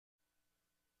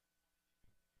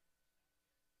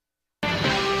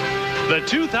The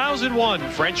 2001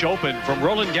 French Open from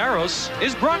Roland Garros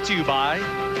is brought to you by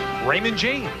Raymond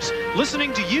James,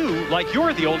 listening to you like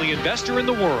you're the only investor in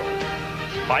the world.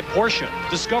 By Porsche,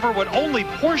 discover what only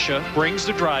Porsche brings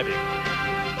to driving.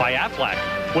 By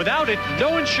Aflac, without it,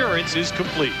 no insurance is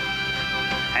complete.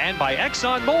 And by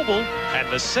ExxonMobil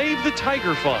and the Save the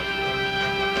Tiger Fund.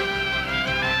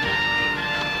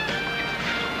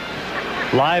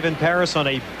 Live in Paris on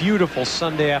a beautiful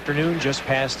Sunday afternoon, just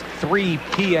past 3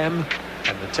 p.m.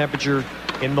 and the temperature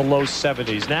in the low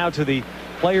 70s. Now to the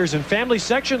players and family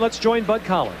section. Let's join Bud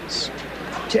Collins.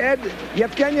 Ted,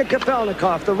 Yevgeny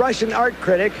Kafelnikov, the Russian art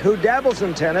critic who dabbles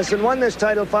in tennis and won this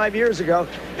title 5 years ago,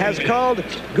 has called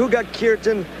Guga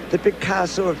Kuerten the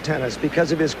Picasso of tennis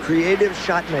because of his creative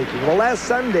shot making. Well, last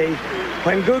Sunday,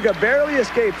 when Guga barely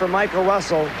escaped from Michael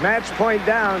Russell, match point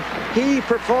down, he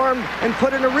performed and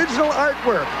put an original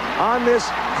artwork on this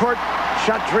court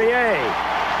Chatrier.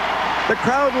 The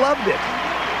crowd loved it.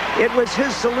 It was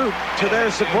his salute to their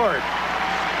support.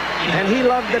 And he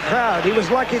loved the crowd. He was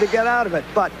lucky to get out of it.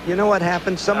 But you know what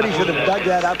happened? Somebody should have dug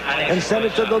that up and sent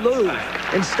it to the Louvre.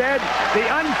 Instead, the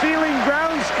unfeeling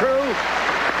grounds crew,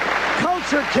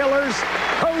 culture killers,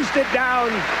 hosed it down,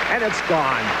 and it's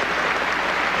gone.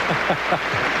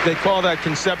 They call that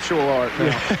conceptual art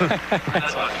now.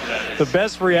 The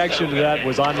best reaction to that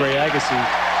was Andre Agassi,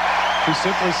 who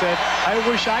simply said, I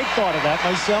wish I'd thought of that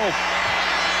myself.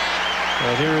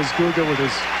 And here is Guga with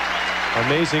his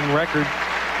amazing record.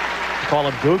 Call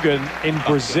him Guga in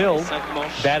Brazil.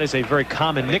 That is a very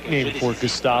common nickname for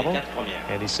Gustavo,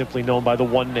 and he's simply known by the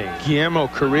one name. Guillermo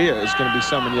Correa is going to be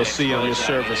someone you'll see on this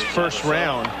service. First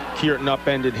round, Kuerten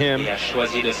upended him.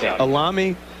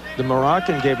 Alami, the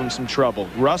Moroccan, gave him some trouble.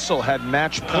 Russell had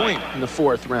match point in the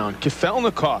fourth round.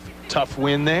 Kafelnikov, tough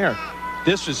win there.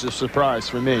 This was a surprise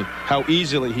for me, how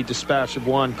easily he dispatched of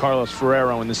Juan Carlos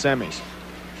Ferrero in the semis.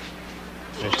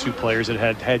 And two players that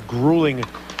had grueling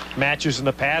matches in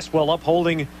the past, while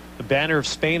upholding the banner of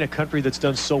Spain, a country that's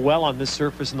done so well on this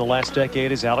surface in the last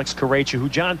decade, is Alex Corretja, who,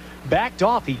 John, backed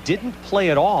off. He didn't play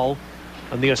at all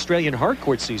on the Australian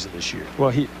hardcourt season this year.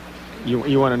 Well,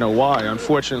 you want to know why?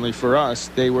 Unfortunately for us,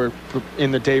 they were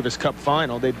in the Davis Cup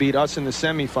final. They beat us in the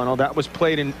semifinal. That was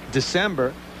played in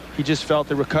December. He just felt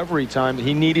the recovery time.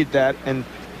 He needed that, and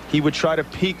he would try to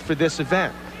peak for this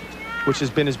event, which has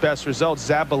been his best result.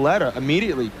 Zabaleta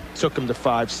immediately took him to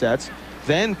 5 sets.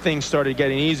 Then things started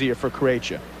getting easier for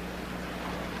Corretja.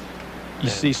 You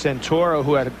see Santoro,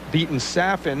 who had beaten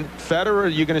Safin.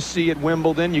 Federer, you're going to see at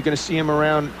Wimbledon. You're going to see him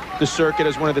around the circuit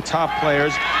as one of the top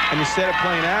players. And instead of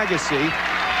playing Agassi,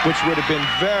 which would have been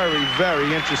very,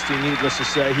 very interesting, needless to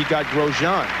say, he got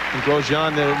Grosjean. And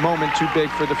Grosjean, the moment too big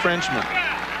for the Frenchman.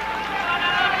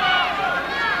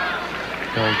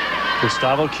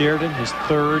 Gustavo Kuerten, his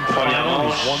third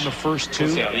final. He's won the first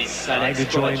 2. Trying to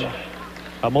join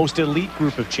a most elite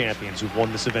group of champions who've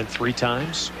won this event 3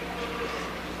 times.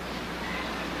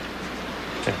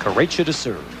 And Corretja to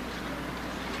serve.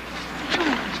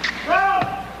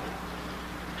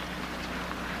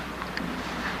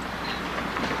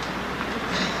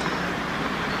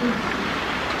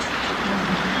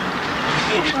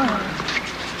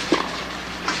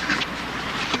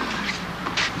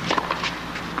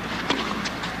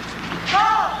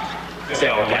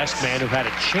 The last man who had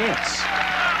a chance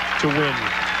to win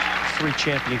 3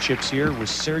 championships here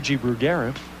was Sergi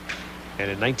Bruguera,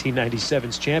 and in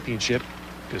 1997's championship,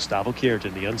 Gustavo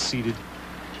Kuerten, the unseeded,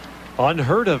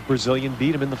 unheard of Brazilian,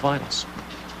 beat him in the finals.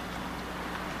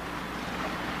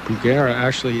 Bruguera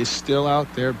actually is still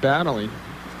out there battling.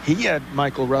 He had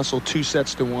Michael Russell 2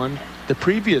 sets to 1 the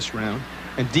previous round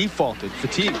and defaulted,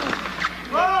 fatigue.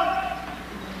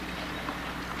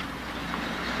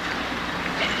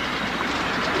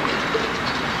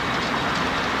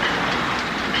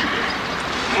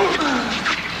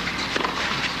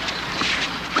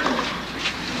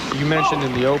 You mentioned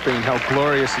in the opening how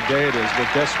glorious a day it is. Well,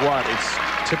 guess what?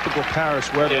 It's typical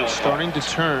Paris weather. It's starting to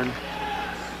turn.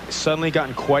 It's suddenly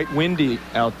gotten quite windy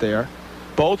out there.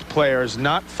 Both players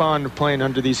not fond of playing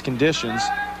under these conditions.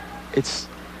 It's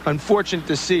unfortunate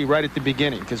to see right at the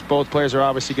beginning because both players are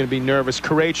obviously going to be nervous.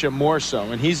 Corretja more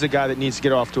so, and he's the guy that needs to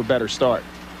get off to a better start.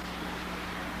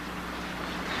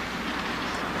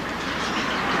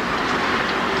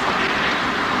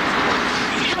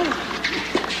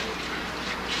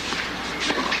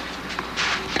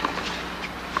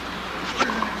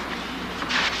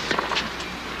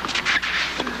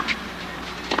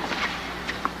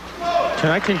 Can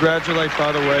I congratulate,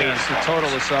 by the way, it's a total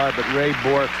aside, but Ray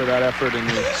Bork for that effort in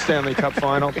the Stanley Cup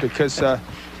final, because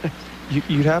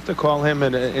you'd have to call him,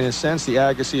 in a sense, the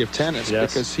Agassi of tennis,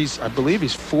 yes, because I believe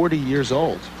he's 40 years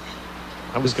old.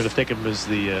 I was going to think of him as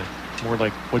the more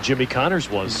like what Jimmy Connors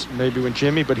was. Maybe when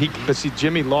Jimmy, but see,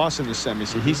 Jimmy lost in the semis.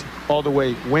 So he's all the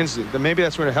way wins it. Maybe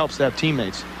that's when it helps to have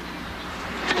teammates.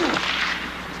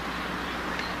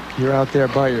 You're out there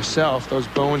by yourself. Those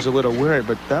bones a little weary,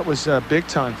 but that was big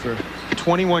time for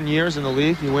 21 years in the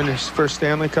league. You win his first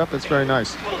Stanley Cup. That's very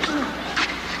nice.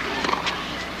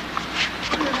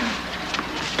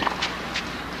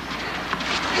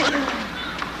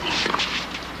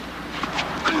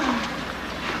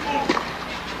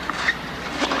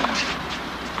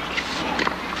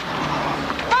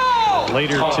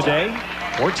 Later today,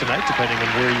 or tonight, depending on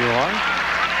where you are,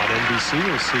 on NBC,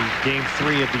 you'll see Game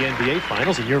 3 of the NBA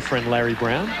Finals, and your friend Larry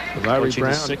Brown. Larry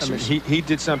Brown, I mean, he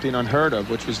did something unheard of,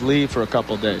 which was leave for a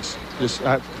couple of days. Just,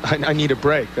 I need a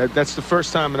break. That's the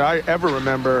first time that I ever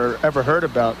remember or ever heard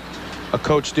about a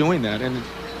coach doing that, and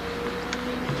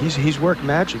he's worked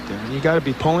magic there, and you got to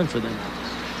be pulling for them.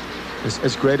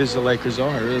 As great as the Lakers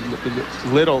are,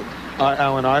 little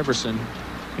Allen Iverson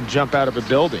can jump out of a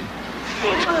building.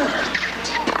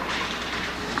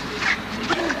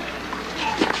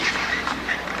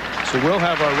 So we'll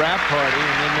have our wrap party,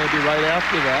 and then maybe right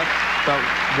after that, about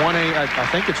 1 a.m. I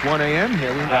think it's 1 a.m.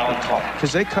 here.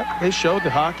 Because they showed the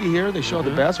hockey here, they showed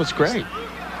the basketball. It's great.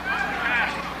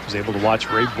 I was able to watch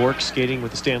Ray Bourque skating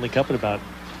with the Stanley Cup at about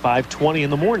 5:20 in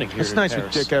the morning here. It's nice with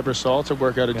Dick Ebersol to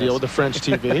work out a deal with the French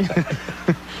TV.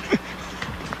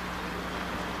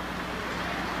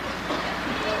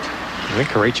 I think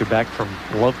Corretja back from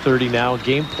love 30 now,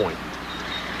 game point.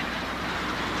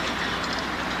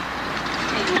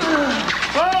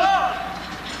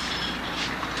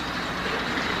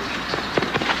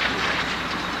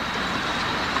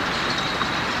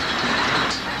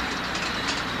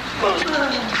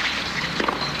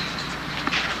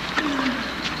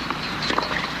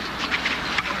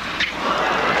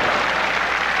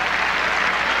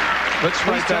 Let's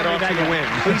write that off to the win.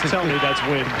 Please tell me that's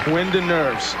win. Wind and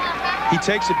nerves. He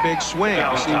takes a big swing.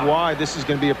 I see why this is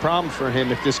going to be a problem for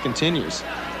him if this continues.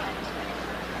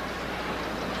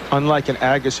 Unlike an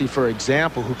Agassi, for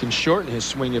example, who can shorten his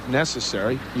swing if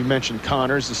necessary. You mentioned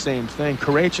Connors, the same thing.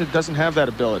 Corretja doesn't have that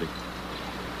ability.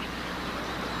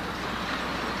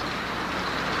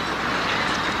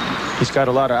 He's got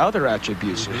a lot of other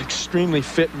attributes. An extremely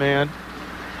fit man.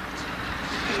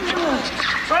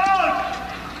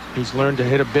 He's learned to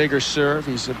hit a bigger serve.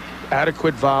 He's an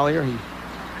adequate volleyer. He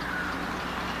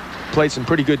played some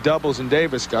pretty good doubles in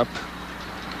Davis Cup. He's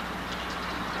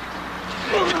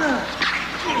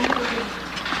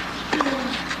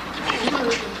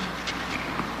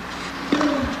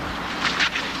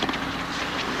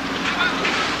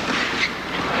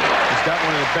got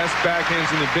one of the best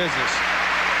backhands in the business.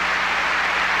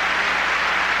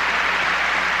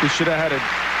 He should have had a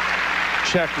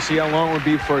check to see how long it would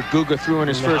be before Guga threw in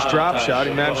his first drop shot.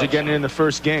 He managed to get it in the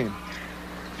first game.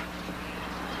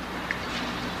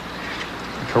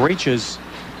 Corretja's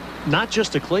not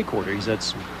just a clay courter. He's had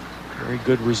some very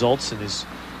good results in his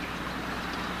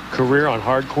career on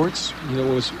hard courts. You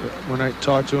know, when I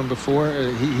talked to him before,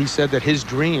 he said that his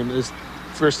dream is,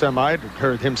 first time I'd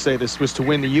heard him say this, was to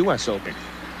win the U.S. Open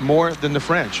more than the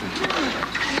French. So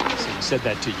he said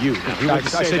that to you. I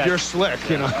said that. You're slick,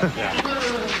 you know. Yeah.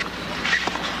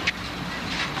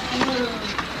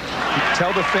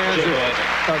 Tell the fans of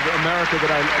America that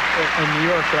in New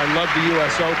York that I love the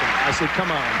U.S. Open. I said,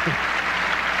 come on.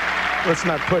 Let's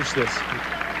not push this.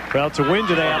 Well, to win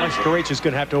today, Alex Corretja is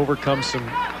going to have to overcome some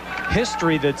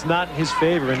history that's not in his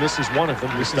favor, and this is one of them.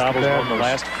 Gustavo's won the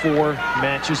last 4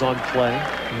 matches on clay,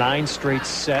 9 straight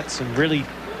sets, and really,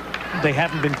 they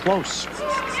haven't been close.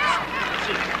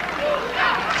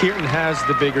 Kuerten has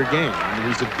the bigger game. I mean,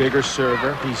 he's a bigger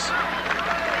server. He's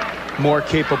more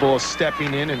capable of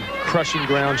stepping in and crushing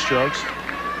ground strokes.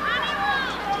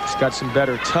 He's got some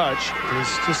better touch. And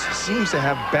he just seems to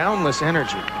have boundless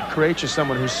energy. Corretja is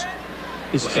someone is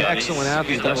an excellent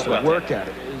athlete, has to work at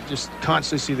it. You just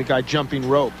constantly see the guy jumping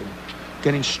rope and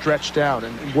getting stretched out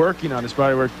and working on his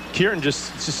body, where Kuerten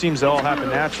just seems to all happen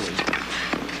naturally.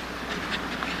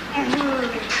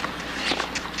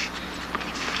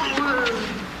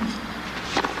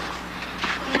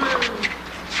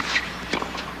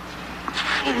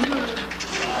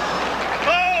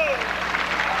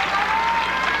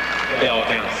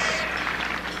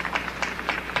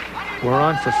 We're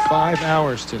on for 5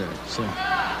 hours today, so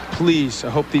please, I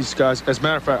hope these guys, as a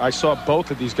matter of fact, I saw both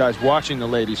of these guys watching the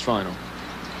ladies' final.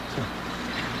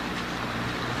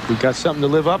 We've got something to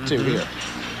live up to here.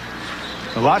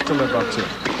 A lot to live up to.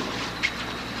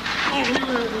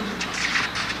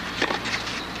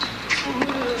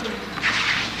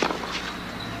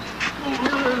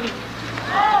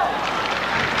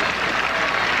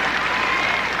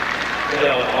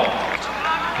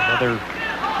 Another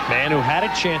man who had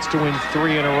a chance to win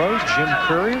 3 in a row, Jim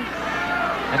Courier.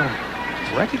 I don't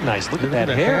recognize. Look at that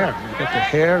hair. Look at the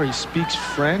hair. He speaks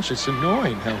French. It's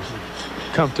annoying how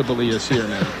comfortable he is here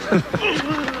now.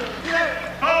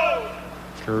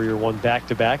 Courier won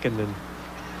back-to-back, and then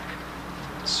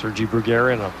Sergi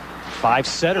Bruguera in a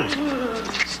 5-setter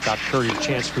stopped Courier's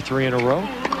chance for 3 in a row.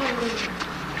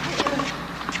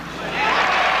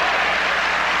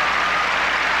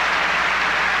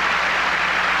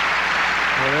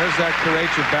 Well, there's that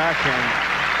Corretja backhand.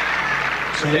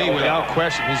 To me, without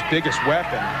question, his biggest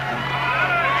weapon.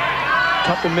 A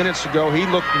couple minutes ago, he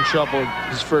looked in trouble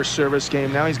his first service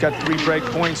game. Now he's got 3 break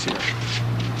points here.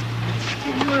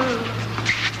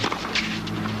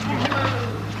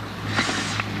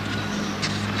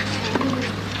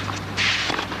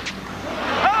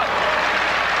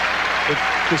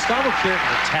 Gustavo Kuerten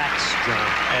attacks, John,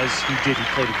 as he did. He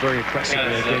played it very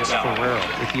impressively against Ferrero.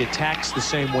 If he attacks the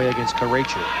same way against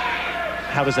Corretja,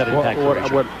 how does that impact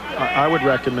Corretja? What I would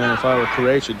recommend if I were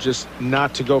Corretja, just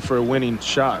not to go for a winning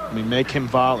shot. I mean, make him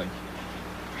volley.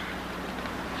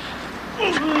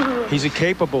 He's a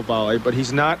capable volley, but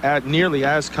he's not nearly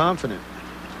as confident.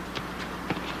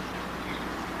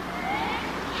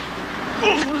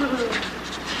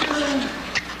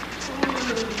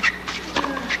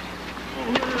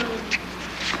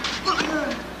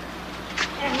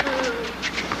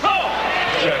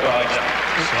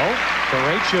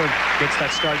 Corretja gets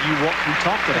that start you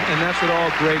talked about. And that's what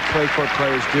all great clay court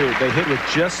players do. They hit with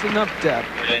just enough depth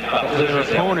that their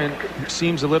opponent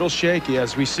seems a little shaky,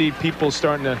 as we see people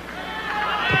starting to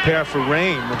prepare for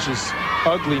rain, which is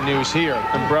ugly news here.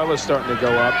 Umbrellas starting to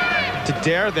go up to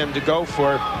dare them to go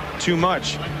for too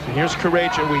much. And here's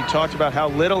Corretja. We talked about how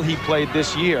little he played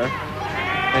this year,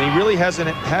 and he really hasn't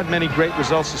had many great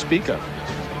results to speak of.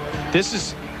 This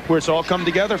is where it's all come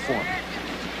together for him.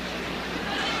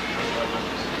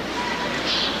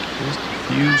 Just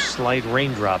a few slight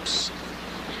raindrops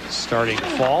starting to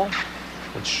fall,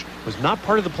 which was not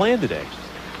part of the plan today.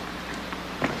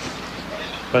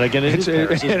 But again,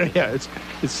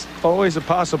 it's always a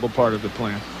possible part of the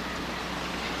plan.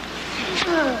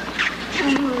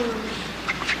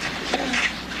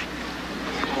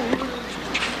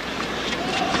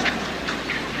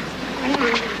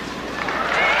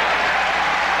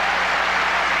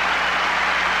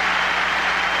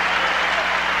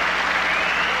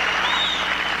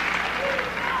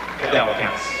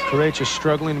 Corretja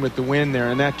struggling with the wind there,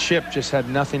 and that chip just had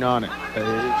nothing on it.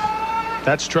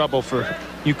 That's trouble for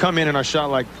you. Come in a shot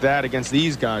like that against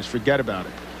these guys, forget about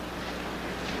it.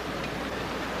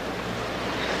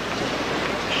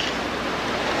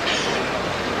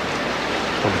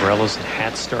 Umbrellas and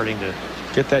hats starting to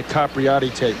get that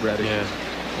Capriati tape ready. Yeah,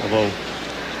 although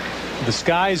the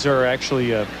skies are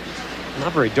actually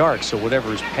not very dark, so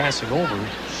whatever is passing over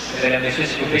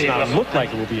does not look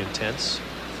like it will be intense.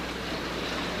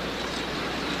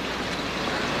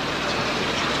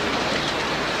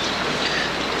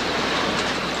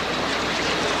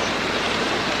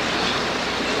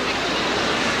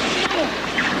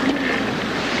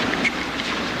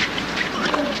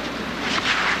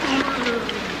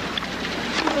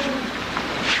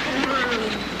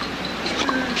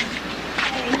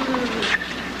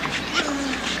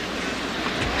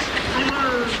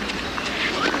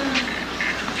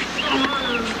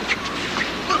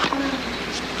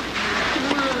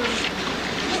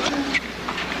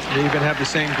 They even have the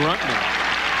same grunt now.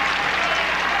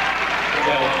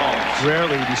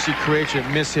 Rarely do you see Corretja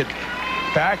miss-hit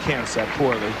backhands that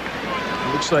poorly.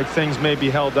 It looks like things may be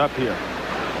held up here.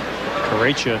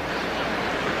 Corretja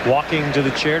walking to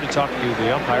the chair to talk to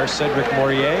the umpire, Cedric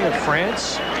Mourier of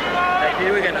France.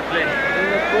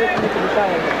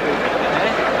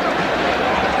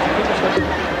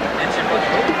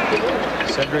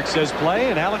 Cedric says play,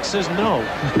 and Alex says no.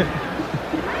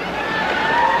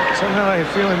 Somehow I have a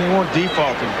feeling they won't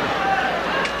default him.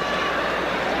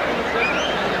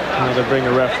 Now they bring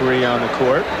a referee on the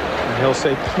court, and he'll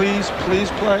say, please, please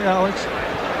play, Alex.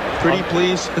 Pretty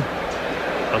please.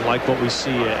 Unlike what we see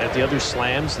at the other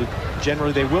slams, that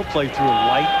generally they will play through a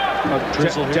light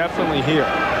drizzle here. Definitely here.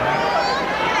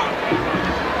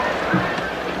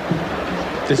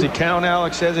 Does it count,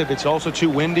 Alex says, if it's also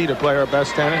too windy to play our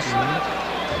best tennis?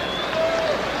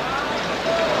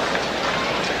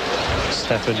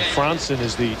 Stefan Franzen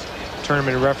is the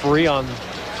tournament referee on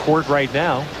court right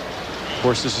now. Of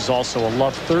course, this is also a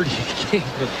love 30 game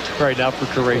right now for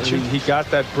Corretja. He got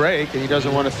that break, and he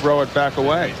doesn't want to throw it back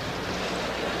away.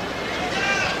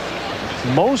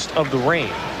 Most of the rain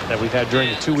that we've had during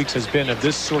the 2 weeks has been of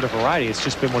this sort of variety. It's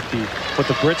just been what the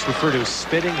Brits refer to as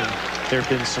spitting, and there have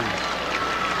been some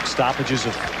stoppages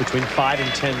of between 5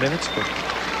 and 10 minutes, but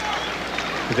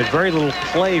we've had very little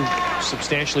play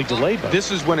substantially delayed. This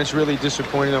is when it's really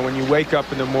disappointing, though, when you wake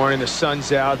up in the morning, the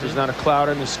sun's out, there's not a cloud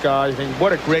in the sky. You think,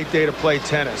 what a great day to play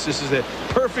tennis. This is the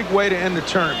perfect way to end the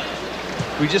tournament.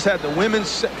 We just had the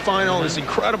women's final, this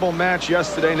incredible match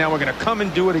yesterday. Now we're going to come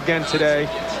and do it again today.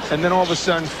 And then all of a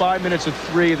sudden, 5 minutes of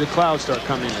 3, the clouds start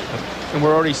coming in. And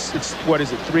we're already, it's, what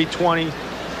is it, 3:20?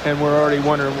 And we're already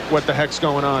wondering what the heck's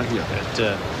going on here.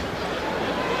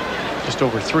 Just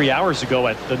over 3 hours ago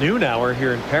at the noon hour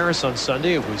here in Paris on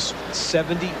Sunday, it was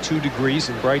 72 degrees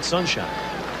and bright sunshine.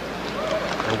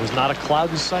 There was not a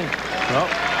cloud in sight. Well,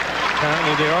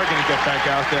 apparently they are going to get back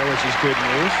out there, which is good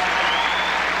news.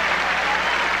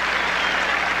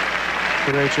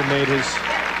 Corretja made his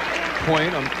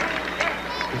point.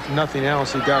 If nothing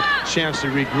else, he got a chance to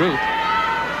regroup.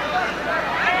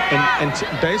 And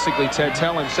basically, Ted,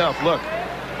 tell himself, look,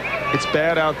 it's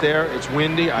bad out there. It's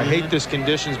windy. I hate this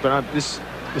conditions, but this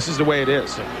is the way it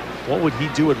is. What would he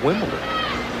do at Wimbledon?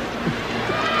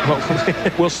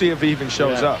 Well, we'll see if he even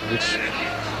shows up. Which,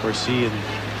 of course, he and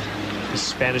his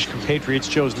Spanish compatriots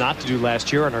chose not to do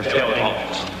last year and are threatening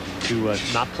to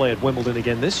not play at Wimbledon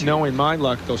again this year. Knowing my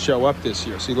luck, they'll show up this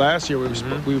year. See, last year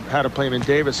we had to play them in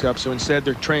Davis Cup, so instead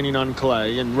they're training on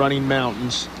clay and running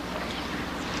mountains.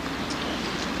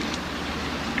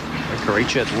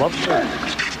 Corretja at love to.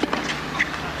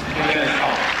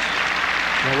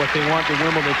 Now, what they want the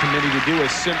Wimbledon committee to do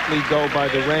is simply go by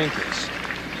the rankings.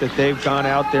 That they've gone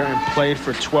out there and played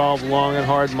for 12 long and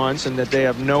hard months, and that they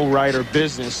have no right or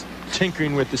business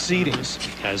tinkering with the seedings.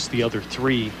 As the other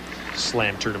 3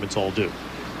 slam tournaments all do.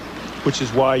 Which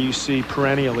is why you see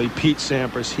perennially Pete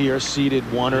Sampras here, seeded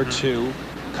 1 or 2,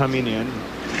 coming in. 2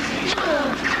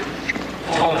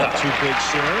 big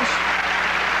serves.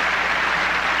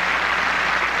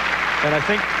 And I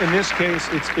think in this case,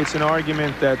 it's an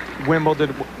argument that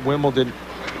Wimbledon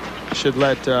should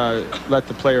let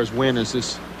the players win. Is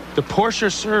this the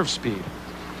Porsche serve speed?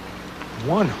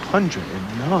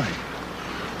 109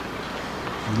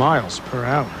 miles per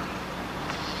hour.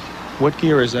 What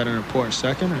gear is that in a Porsche?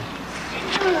 Second? Or?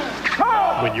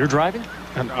 When you're driving?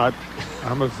 And I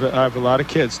have a lot of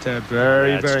kids, Ted.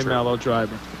 Very true. mellow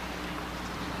driver.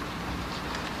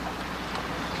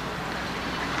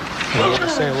 I want to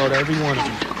say hello to every one of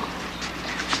them.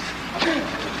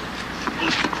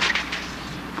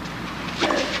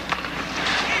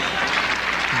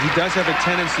 He does have a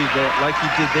tendency, though, like he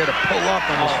did there, to pull up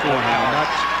on his forehand and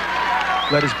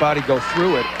not let his body go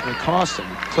through it, and it cost him.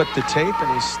 Clip the tape,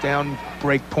 and he's down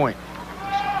break point.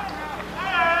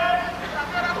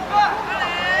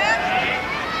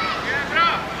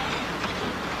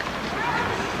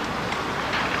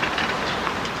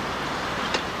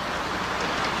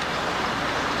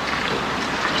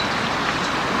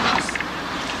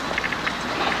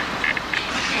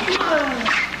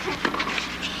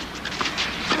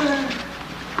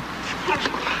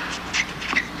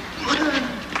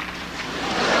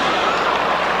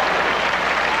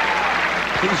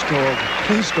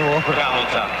 Please go over.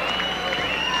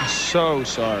 I'm so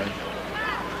sorry.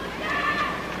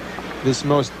 This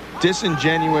most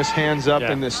disingenuous hands up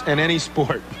in any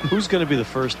sport. Who's going to be the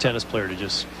first tennis player to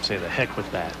just say the heck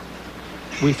with that?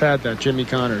 We've had that, Jimmy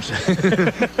Connors.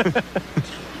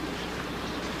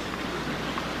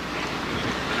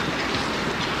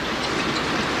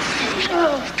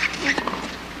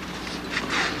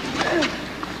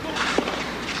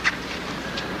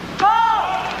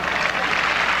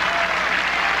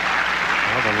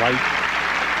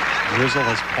 Drizzle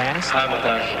has passed.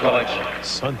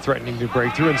 Sun threatening to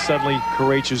break through, and suddenly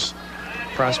Corretja's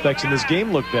prospects in this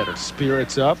game look better.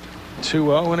 Spirits up,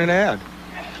 2-0 and an ad.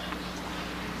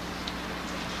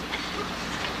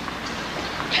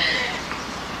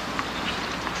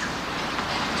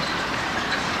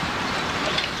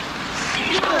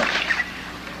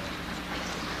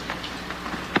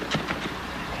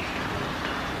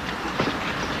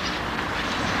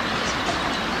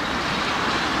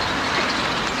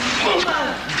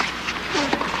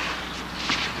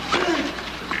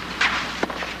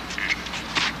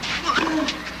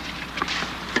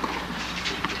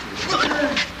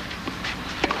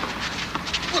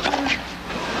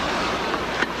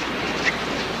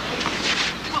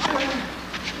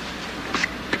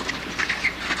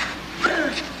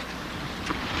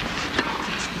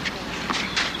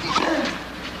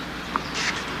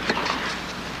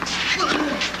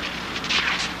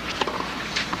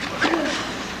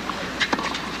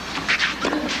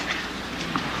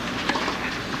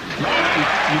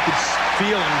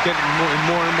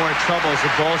 more and more trouble as the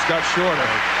balls got shorter.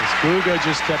 Guga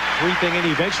just kept creeping in.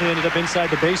 He eventually ended up inside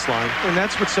the baseline. And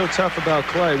that's what's so tough about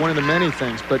Clay, one of the many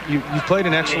things. But you played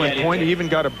an excellent point. You even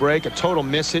got a break, a total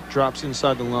miss hit, drops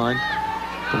inside the line.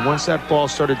 But once that ball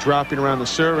started dropping around the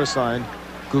service line,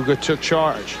 Guga took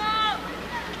charge.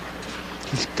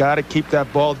 He's got to keep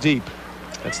that ball deep.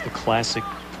 That's the classic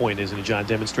point, isn't it, John?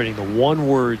 Demonstrating the one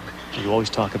word that you always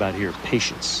talk about here,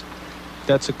 patience.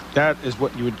 That is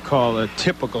what you would call a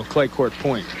typical clay court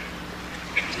point.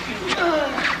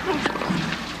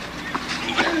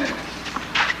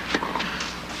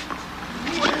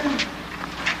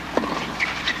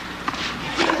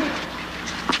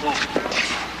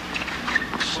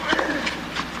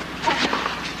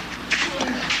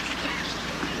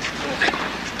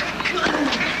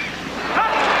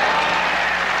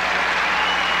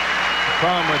 The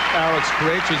problem with Alex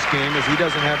Corretja's game is he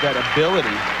doesn't have that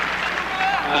ability.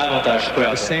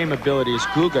 The same ability as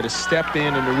Guga to step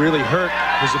in and to really hurt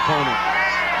his opponent.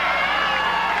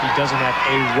 He doesn't have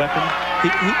a weapon.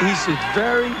 He's a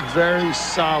very, very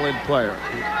solid player.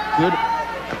 Good,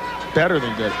 better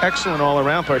than good. Excellent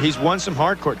all-around player. He's won some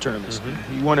hard-court tournaments.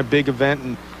 He won a big event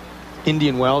in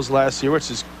Indian Wells last year,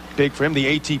 which is big for him.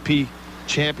 The ATP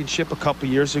Championship a couple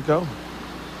years ago.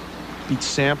 Beat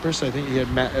Sampras. I think he had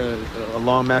a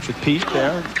long match with Pete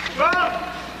there.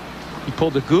 He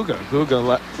pulled a Guga.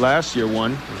 Guga last year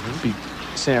won. Beat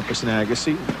Sampras and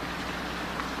Agassi.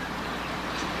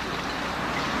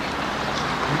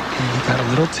 He got a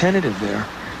little tentative there.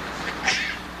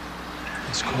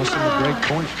 It's cost him a great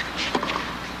point.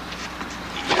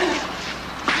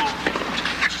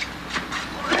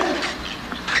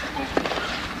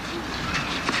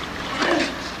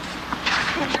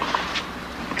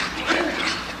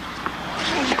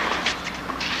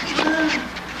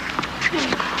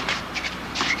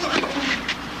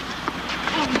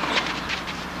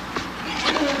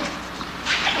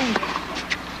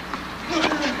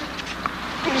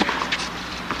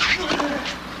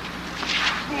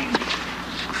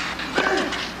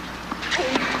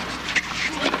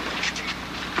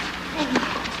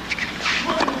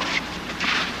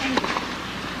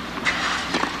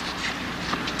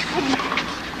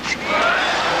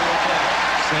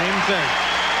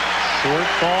 Short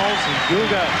balls, and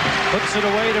Guga puts it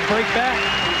away to break back.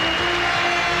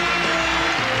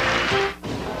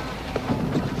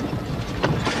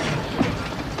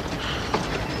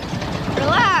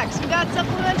 Relax, we got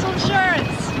supplemental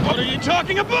insurance. What are you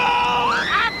talking about?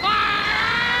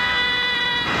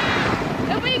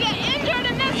 If we get injured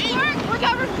in this work, we're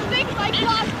covered for things like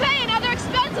lost pay and other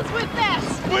expenses with this.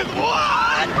 With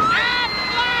what?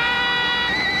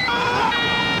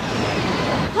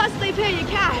 Plus, they pay you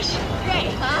cash.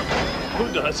 Great, huh? Who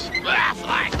does?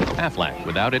 Aflac.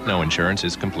 Without it, no insurance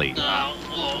is complete.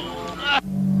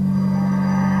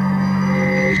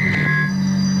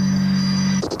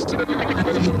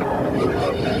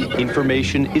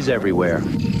 Information is everywhere.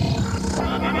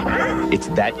 It's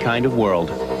that kind of world.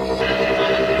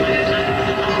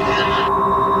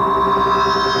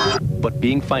 But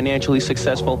being financially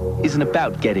successful isn't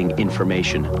about getting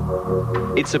information.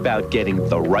 It's about getting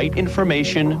the right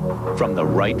information from the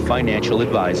right financial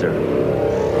advisor.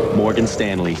 Morgan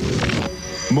Stanley.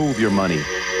 Move your money.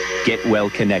 Get well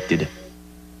connected.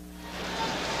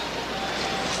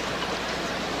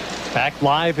 Back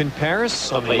live in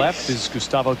Paris. On the left is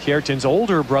Gustavo Kuerten's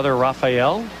older brother,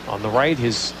 Rafael. On the right,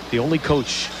 the only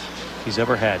coach he's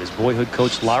ever had, his boyhood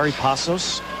coach, Larry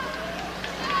Passos.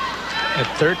 At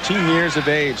 13 years of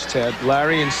age, Ted,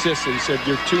 Larry insisted. He said,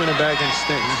 "You're two in a bag and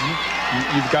stinks.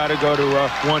 You've got to go to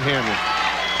one-hander."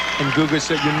 And Guga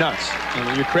said, "You're nuts.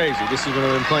 You're crazy. This is what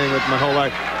I've been playing with my whole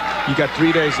life. You got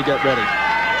 3 days to get ready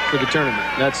for the tournament.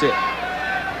 That's it."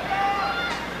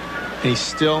 And he's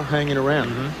still hanging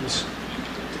around. It's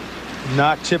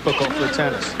not typical for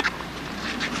tennis.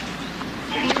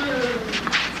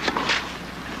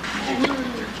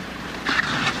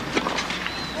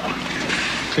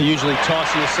 They usually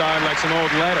toss you aside like some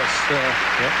old lettuce.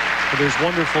 But there's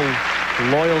wonderful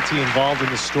loyalty involved in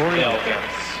the story. You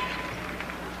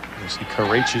see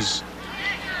Corretja's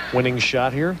winning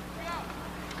shot here.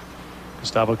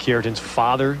 Gustavo Kuerten's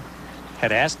father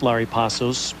had asked Larry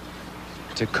Passos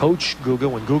to coach Guga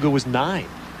when Guga was 9.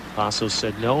 Passos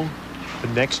said no. The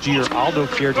next year, Aldo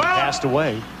Kuerten passed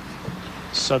away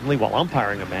suddenly while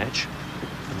umpiring a match.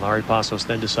 And Larry Passos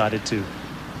then decided to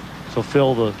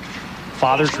fulfill the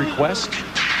father's request.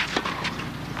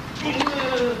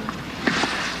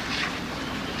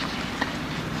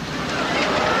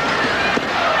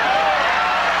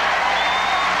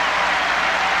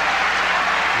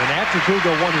 And after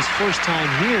Guga won his first time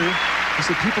here, He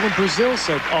said people in Brazil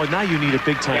said, oh, now you need a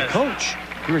big-time coach.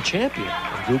 You're a champion.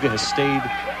 And Guga has stayed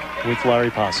with Larry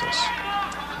Passos.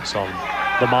 So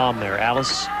the mom there,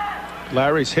 Alice.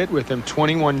 Larry's hit with him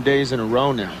 21 days in a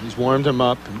row now. He's warmed him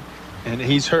up, and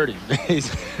he's hurting.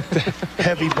 He's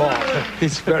heavy ball.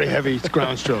 He's very heavy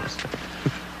ground strokes.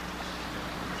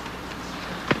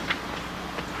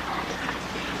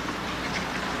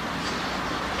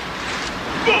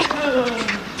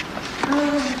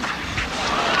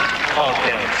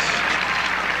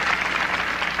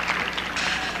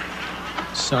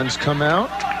 Sun's come out.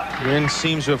 Wind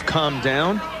seems to have calmed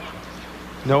down.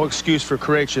 No excuse for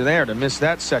Corretja there to miss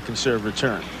that second serve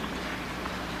return.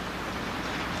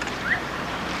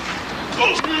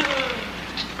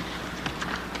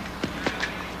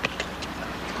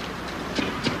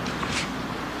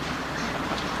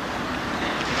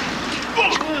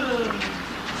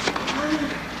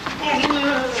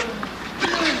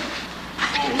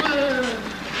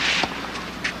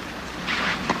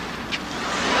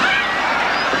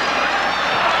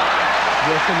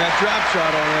 That drop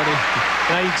shot already.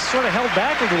 Now he sort of held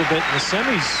back a little bit in the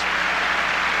semis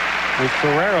with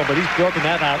Ferrero, but he's broken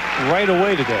that out right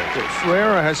away today.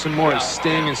 Ferrero has some more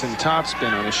sting and some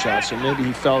topspin on his shot, so maybe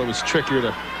he felt it was trickier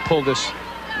to pull this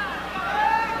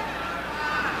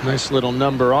nice little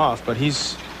number off, but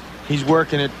he's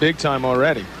working it big time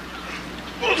already.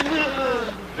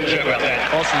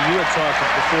 Also, you had talked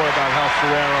before about how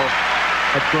Ferrero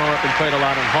had grown up and played a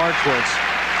lot on hard courts.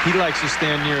 He likes to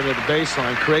stand near to the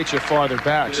baseline. Corretja farther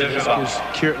back, so this gives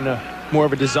Kuerten more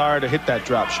of a desire to hit that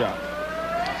drop shot.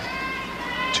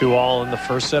 2-all in the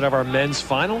first set of our men's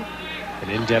final.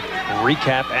 An in-depth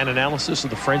recap and analysis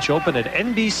of the French Open at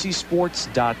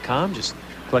NBCSports.com. Just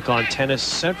click on Tennis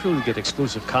Central. You get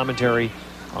exclusive commentary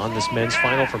on this men's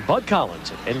final from Bud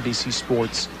Collins at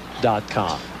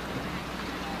NBCSports.com.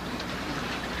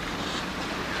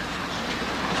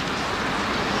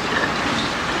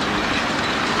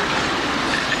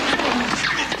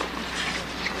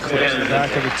 The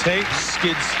back of the tape,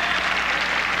 skids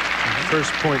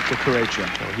first point to Corretja.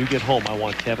 When you get home, I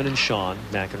want Kevin and Sean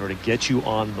McEnroe to get you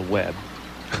on the web.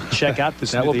 Check out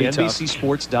this new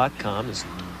NBCSports.com. It's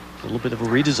a little bit of a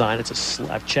redesign.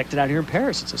 I've checked it out here in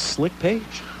Paris. It's a slick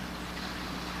page.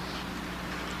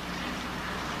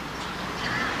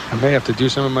 I may have to do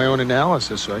some of my own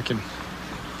analysis so I can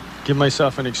give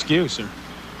myself an excuse.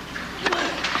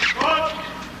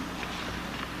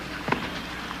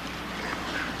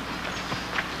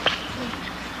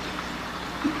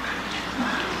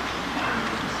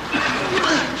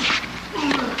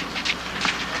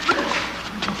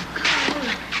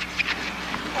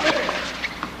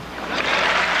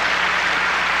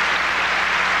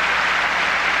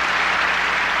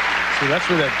 That's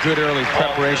where that good early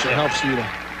preparation helps you to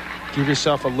give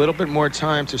yourself a little bit more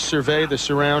time to survey the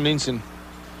surroundings and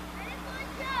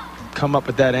come up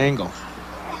with that angle.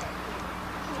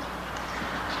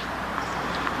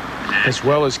 As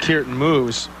well as Kuerten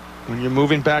moves, when you're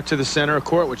moving back to the center of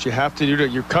court, what you have to do,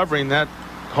 you're covering that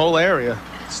whole area.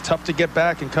 It's tough to get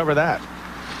back and cover that.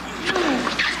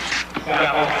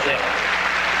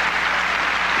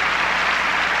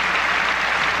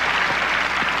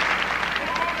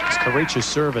 Corretja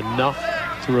serve enough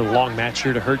through a long match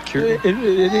here to hurt Kuerten?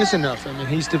 It is enough. I mean,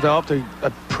 he's developed a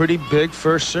pretty big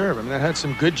first serve. I mean, that had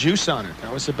some good juice on it.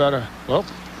 That was about a, well,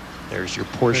 there's your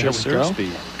Porsche serve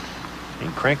speed. You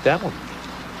can crank that one.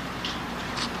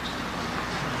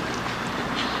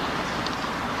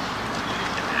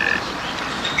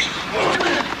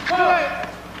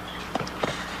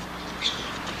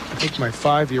 I think my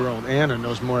 5-year-old Anna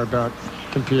knows more about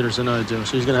computers than I do,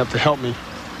 so he's going to have to help me.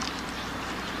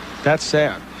 That's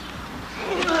sad.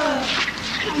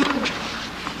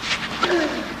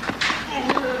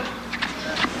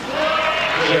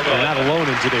 They're not alone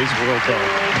in today's world, though.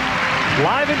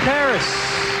 Live in Paris,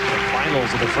 the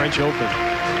finals of the French Open.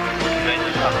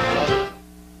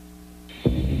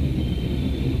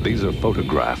 These are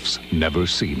photographs never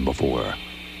seen before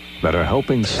that are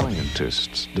helping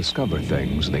scientists discover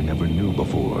things they never knew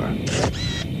before.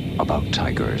 About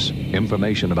tigers,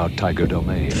 information about tiger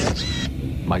domains,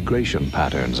 migration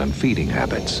patterns and feeding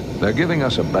habits. They're giving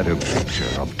us a better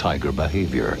picture of tiger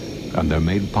behavior, and they're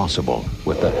made possible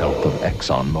with the help of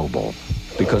ExxonMobil.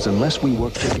 Because unless we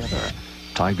work together,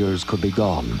 tigers could be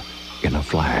gone in a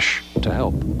flash. To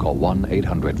help, call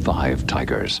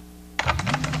 1-800-5-TIGERS.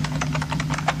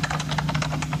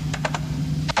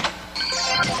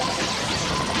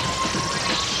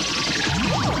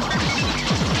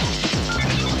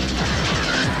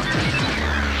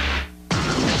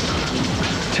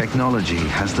 Technology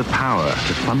has the power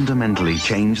to fundamentally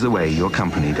change the way your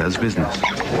company does business.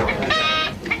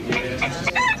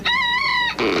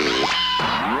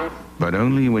 but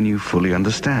only when you fully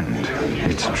understand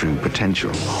its true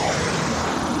potential.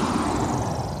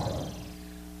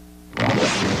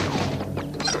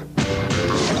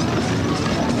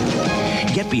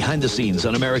 Get behind the scenes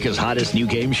on America's hottest new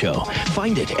game show.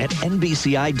 Find it at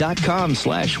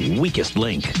nbci.com/weakest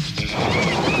link.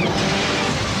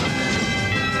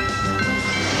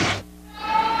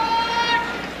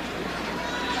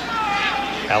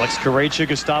 Alex Corretja,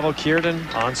 Gustavo Kuerten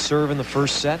on serve in the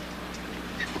first set.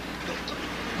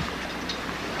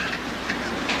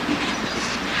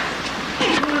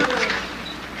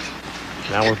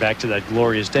 Now we're back to that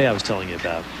glorious day I was telling you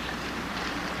about.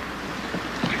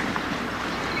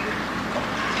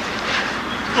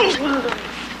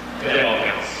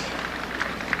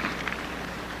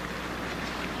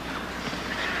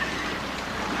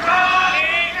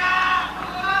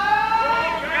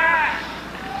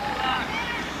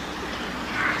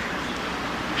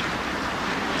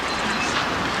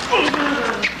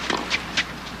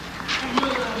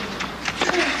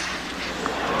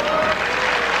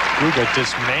 Guga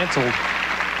dismantled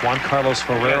Juan Carlos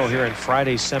Ferrero here in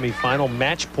Friday's semifinal.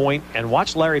 Match point, and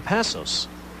watch Larry Passos.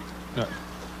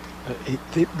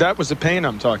 That was the pain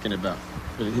I'm talking about.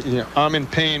 You know, I'm in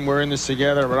pain. We're in this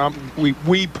together, but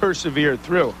we persevered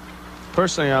through.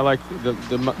 Personally, I like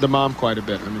the mom quite a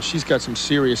bit. I mean, she's got some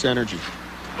serious energy.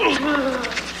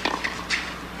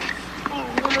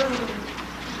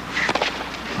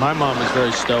 My mom is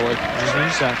very stoic. She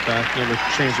sat back, never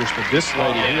changed her. But this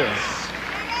lady here,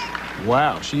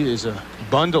 wow, she is a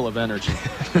bundle of energy.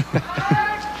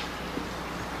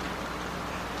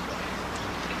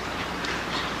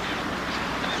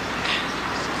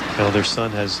 Well, their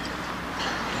son has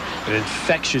an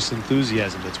infectious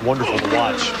enthusiasm. It's wonderful to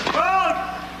watch.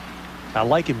 I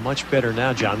like him much better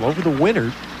now, John. Over the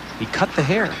winter, he cut the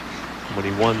hair when he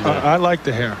won. I like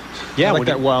the hair. Yeah, I like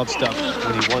that wild stuff.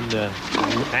 When he won the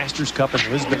Masters Cup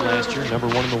in Lisbon last year,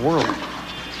 #1 in the world,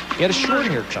 he had a short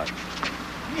haircut.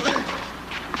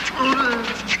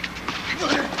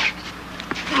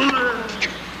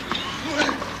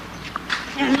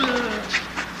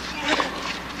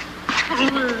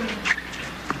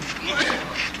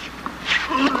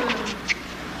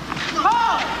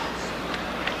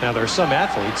 Now, there are some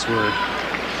athletes where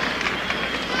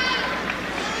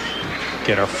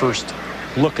get our first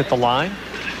look at the line,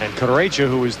 and Corretja,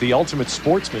 who is the ultimate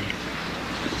sportsman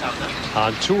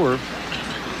on tour.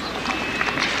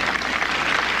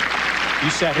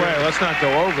 You sat here. Well, let's not go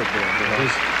overboard.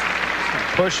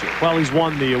 Push it. Well, he's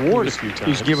won the award a few times.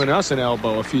 He's given us an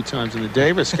elbow a few times in the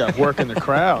Davis Cup, working the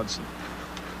crowds.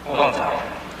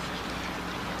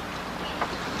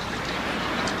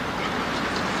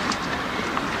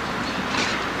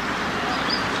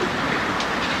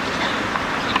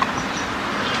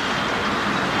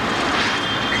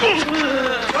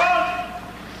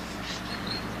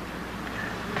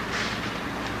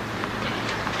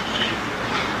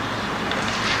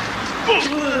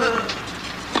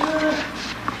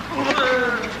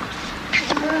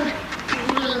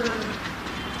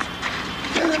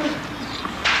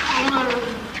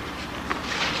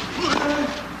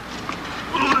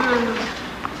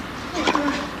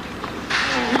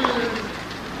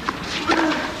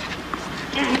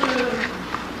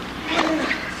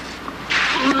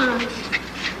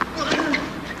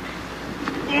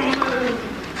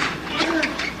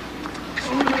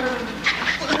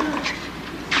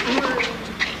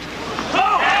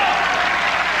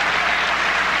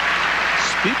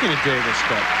 Speaking of Davis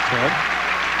Cup, Ted,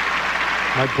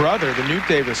 my brother, the new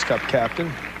Davis Cup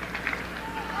captain,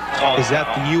 is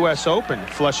at the U.S. Open,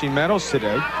 Flushing Meadows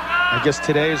today. I guess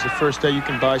today is the first day you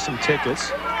can buy some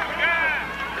tickets.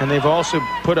 And they've also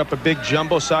put up a big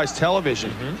jumbo-sized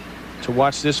television to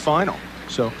watch this final.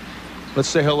 So let's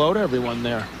say hello to everyone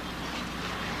there.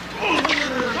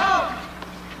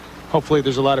 Hopefully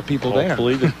there's a lot of people there.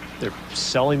 Hopefully they're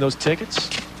selling those tickets.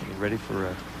 Getting ready for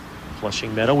a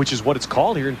Flushing Meadow, which is what it's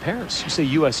called here in Paris. You say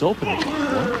U.S. Open. What?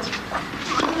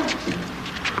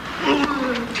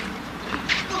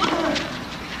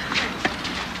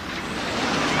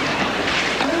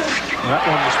 That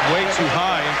one was way too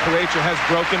high, and Corretja has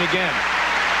broken again.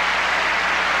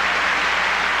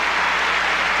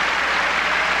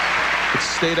 It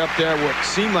stayed up there what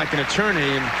seemed like an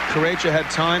eternity, and Corretja had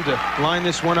time to line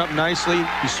this one up nicely.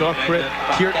 You saw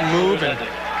Kuerten move and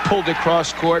pulled it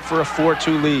cross court for a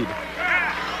 4-2 lead.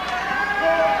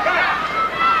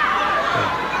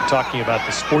 Talking about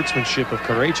the sportsmanship of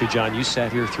Corretja, John, you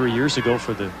sat here 3 years ago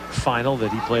for the final that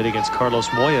he played against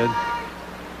Carlos Moya.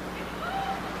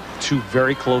 Two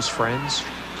very close friends.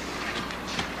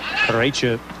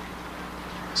 Corretja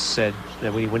said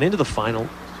that when he went into the final,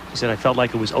 He said, I felt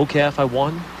like it was okay if I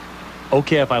won,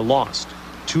 okay if I lost.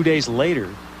 2 days later,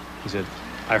 he said,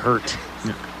 I hurt.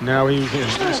 Now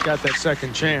he's got that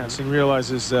second chance and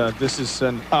realizes this is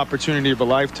an opportunity of a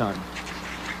lifetime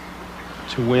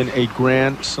to win a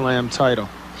Grand Slam title. Of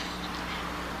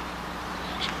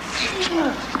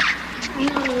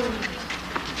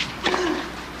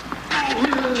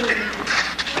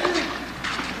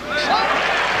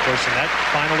course, in that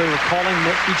final, they were calling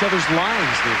each other's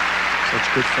lines. They're such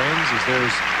good friends. As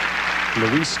there's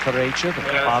Luis Corretja, the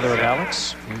father of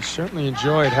Alex. He certainly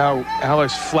enjoyed how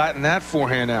Alex flattened that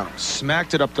forehand out.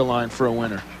 Smacked it up the line for a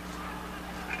winner.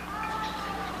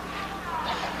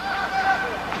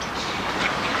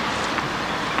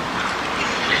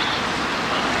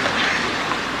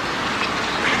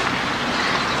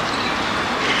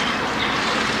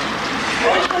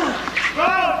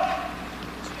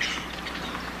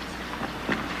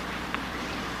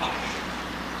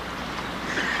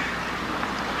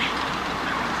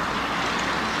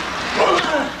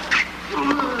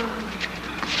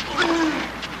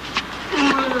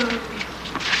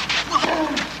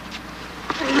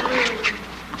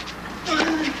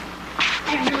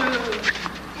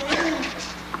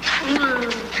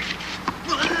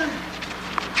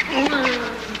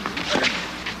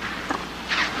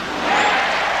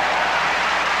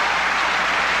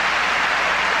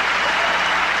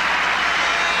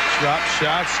 Drop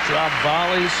shots, drop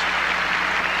volleys.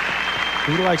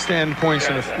 He likes to end points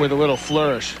with a little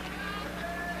flourish.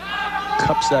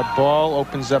 Cups that ball,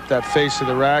 opens up that face of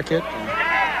the racket.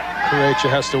 Corretja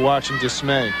has to watch in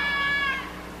dismay.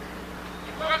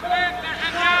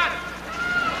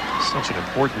 Such an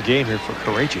important game here for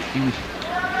Corretja.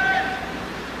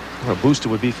 What a boost it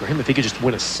would be for him if he could just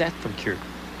win a set from Kuerten,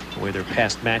 the way their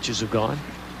past matches have gone.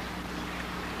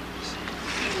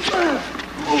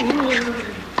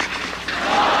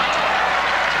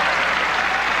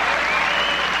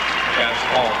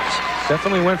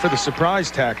 Definitely went for the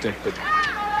surprise tactic, but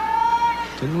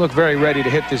didn't look very ready to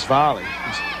hit this volley.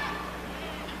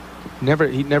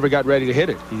 He never got ready to hit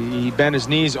it. He bent his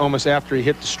knees almost after he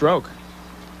hit the stroke.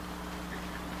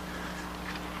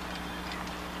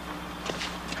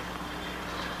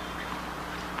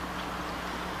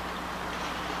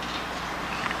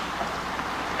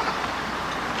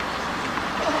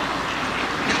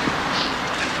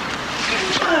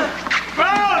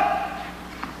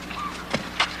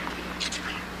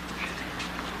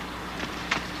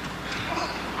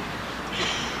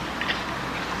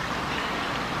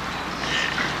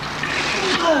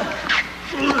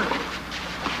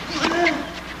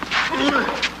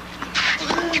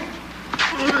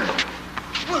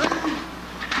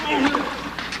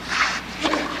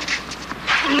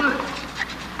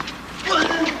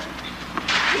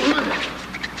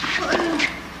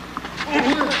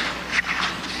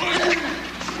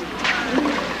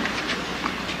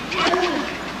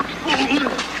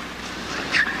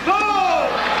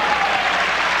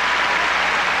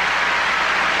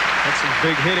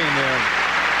 Big hitting there.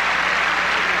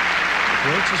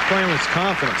 Corretja's playing with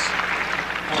confidence.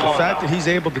 The fact that he's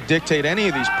able to dictate any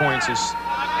of these points is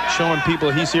showing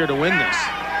people he's here to win this.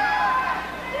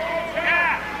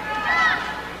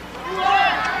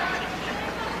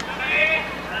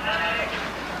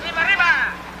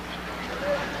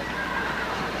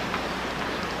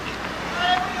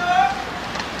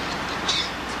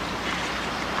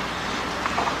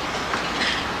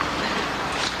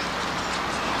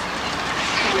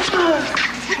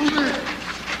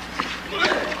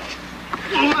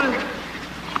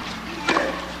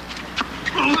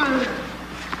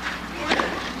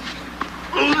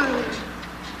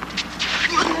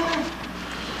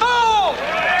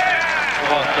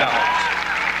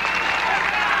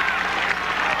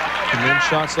 And then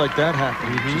shots like that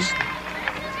happen. Just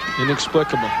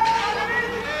inexplicable.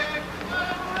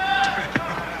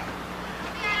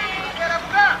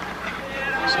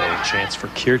 So a chance for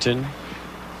Kuerten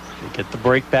to get the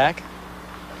break back.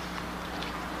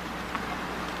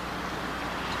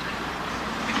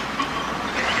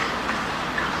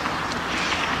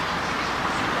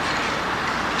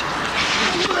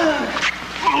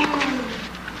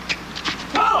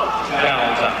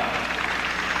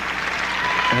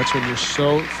 That's when you're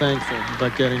so thankful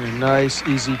about getting a nice,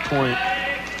 easy point.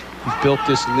 You've built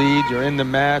this lead. You're in the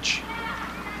match.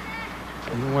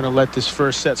 You don't want to let this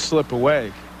first set slip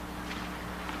away.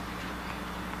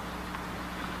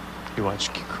 You watch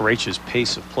Corretja's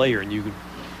pace of play here, and you can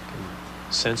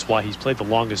sense why he's played the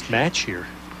longest match here.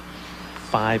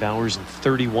 5 hours and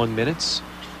 31 minutes.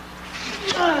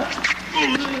 There's a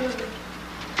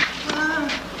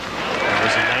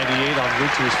 98 en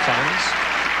route to his finals.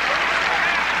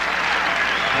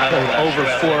 Over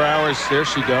 4 hours. There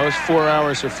she goes. 4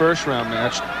 hours her first round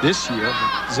match this year.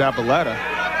 Zabaleta.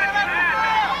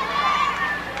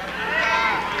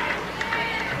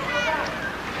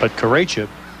 But Corretja,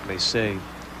 they say,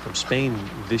 from Spain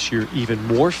this year, even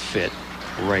more fit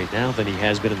right now than he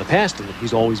has been in the past, and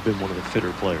he's always been one of the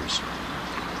fitter players.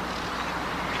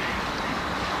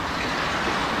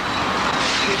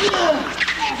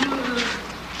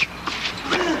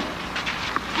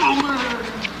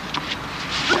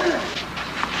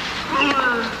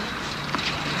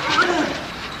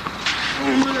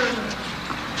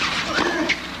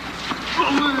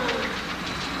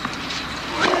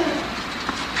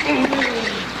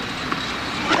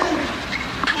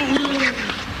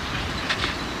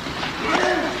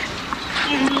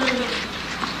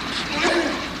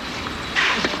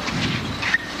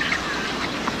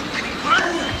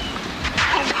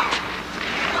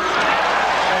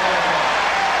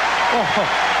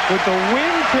 With the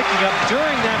wind picking up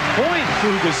during that point,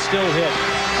 Guga's still hit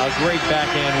a great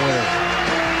backhand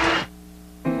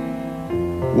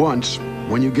winner. Once,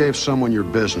 when you gave someone your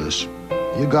business,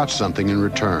 you got something in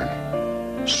return.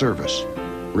 Service,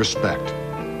 respect,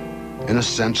 in a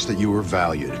sense that you were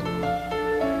valued.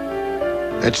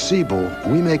 At Siebel,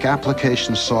 we make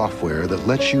application software that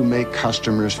lets you make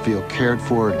customers feel cared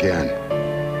for again.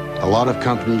 A lot of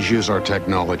companies use our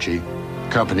technology,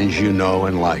 companies you know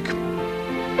and like.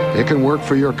 It can work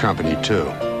for your company, too.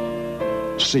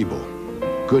 Siebel.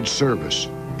 Good service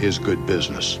is good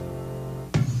business.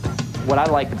 What I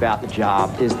like about the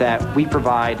job is that we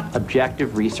provide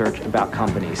objective research about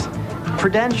companies.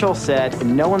 Prudential said,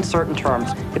 in no uncertain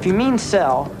terms, if you mean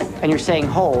sell and you're saying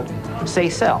hold, say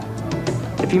sell.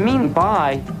 If you mean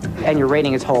buy and your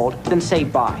rating is hold, then say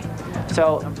buy.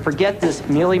 So forget this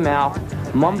mealy-mouthed,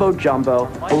 mumbo-jumbo,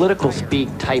 political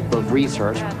speak type of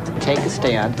research. Take a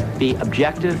stand, be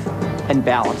objective and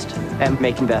balanced, and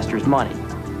make investors money.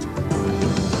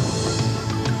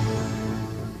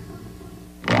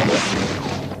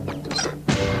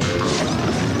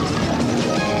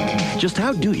 Just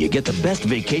how do you get the best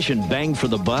vacation bang for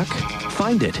the buck?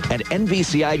 Find it at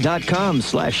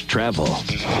nbci.com/travel.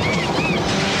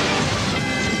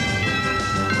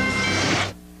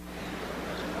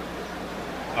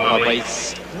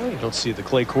 You don't see the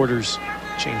clay quarters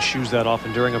change shoes that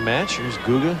often during a match. Here's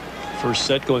Guga, first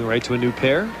set going right to a new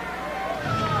pair.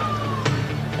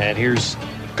 And here's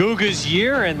Guga's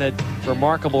year and the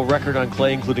remarkable record on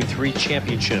clay, including 3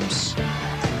 championships.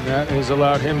 That has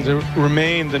allowed him to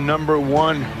remain the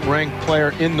 #1 ranked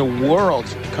player in the world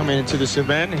coming into this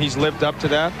event. He's lived up to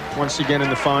that once again in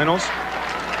the finals.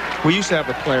 We used to have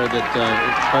a player that,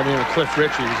 by the name of Cliff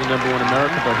Ritchie, who's the #1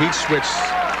 American, but he'd switch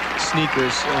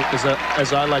sneakers,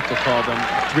 as I like to call them,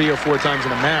 3 or 4 times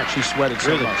in a match. He sweated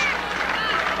so much.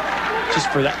 Just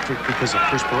for that, because of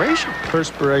perspiration?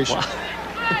 Perspiration. Wow.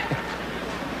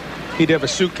 He'd have a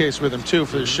suitcase with him, too,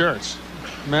 for his shirts.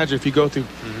 Imagine if you go through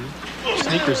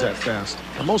sneakers that fast.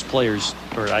 Now, most players,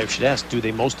 or I should ask, do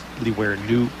they mostly wear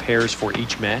new pairs for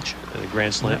each match at the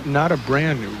Grand Slam? Not a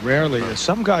brand new, rarely.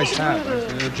 Some guys have.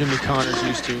 You know, Jimmy Connors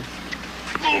used to.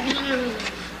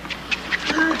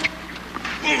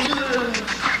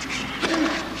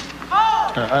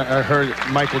 I heard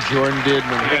Michael Jordan did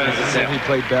when he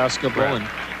played basketball, and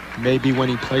maybe when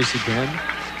he plays again.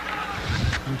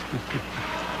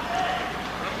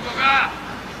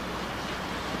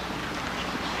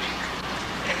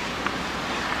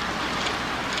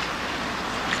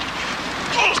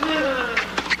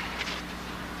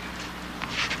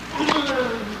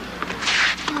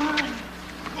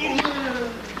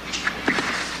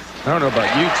 I don't know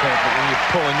about you, Ted, but when you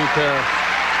pull a new pair of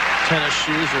tennis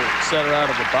shoes or set her out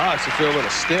of the box, you feel a little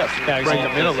stiff. Yeah, break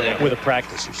them in a little. With a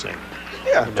practice, you're saying?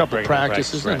 Yeah, a couple of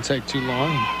practices. Doesn't take too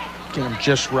long. Get them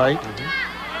just right.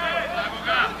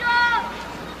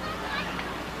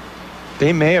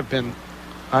 They may have been.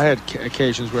 I had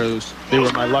occasions where they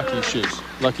were my lucky shoes,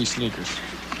 lucky sneakers.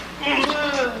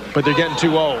 But they're getting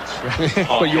too old.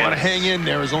 But you want to hang in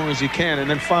there as long as you can, and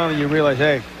then finally you realize,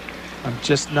 hey, I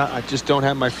just don't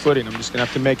have my footing. I'm just gonna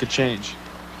have to make a change.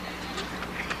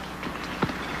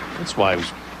 That's why I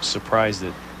was surprised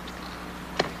that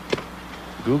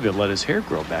Guga let his hair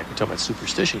grow back. We're talking about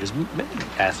superstition, because many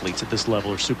athletes at this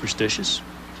level are superstitious.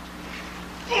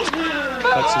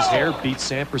 Cuts his hair, beats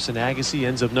Sampras and Agassi,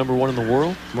 ends up #1 in the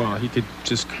world. Well, he could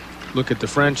just look at the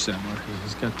French then.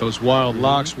 He's got those wild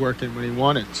locks working when he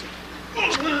wanted.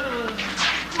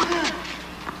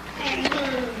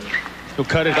 He'll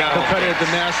cut it at the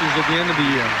Masters at the end of the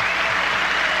year.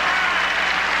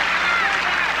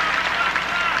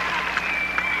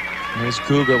 There's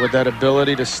Guga with that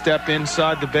ability to step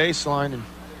inside the baseline and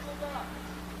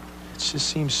just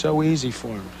seems so easy for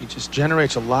him. He just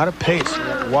generates a lot of pace with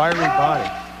that wiry body.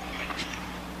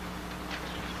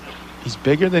 He's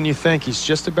bigger than you think. He's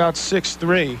just about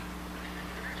 6'3".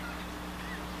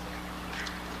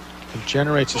 He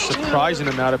generates a surprising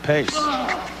amount of pace.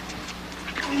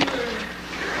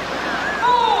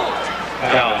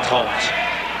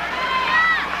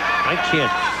 I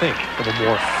can't think of a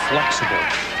more flexible,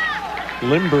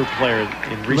 limber player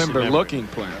in recent memory. Limber-looking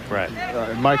player. Right.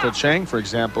 Michael Chang, for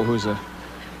example, who's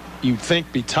you'd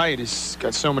think be tight. He's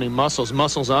got so many muscles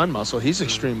on muscle. He's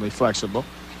extremely flexible.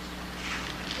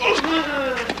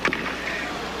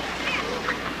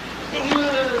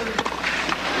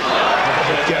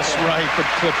 Guess right, but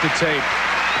clip the tape.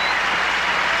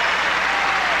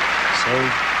 So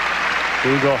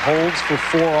Guga holds for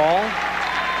 4-all.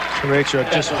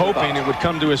 Corretja just hoping it would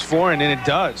come to his forehand, and it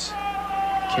does.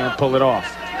 Can't pull it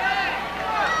off.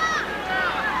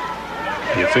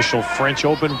 The official French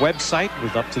Open website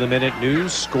with up-to-the-minute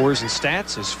news, scores, and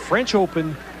stats is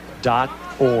FrenchOpen.org.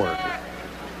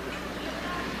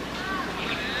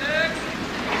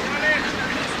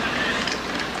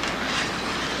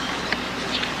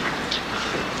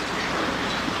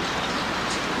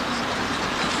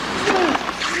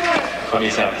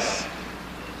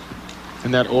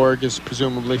 And that org is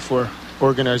presumably for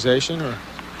organization or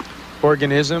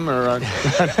organism or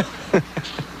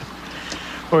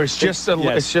or it's just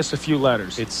it's just a few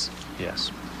letters. It's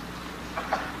yes.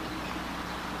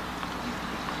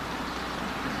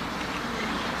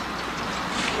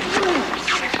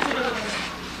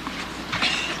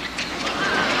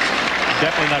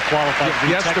 Definitely not qualified.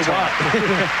 Yes, to what?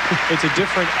 It's a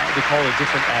different. They call it a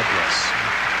different address,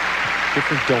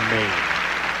 different domain.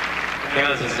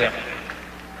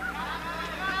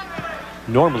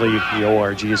 Normally, the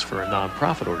ORG is for a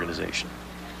non-profit organization.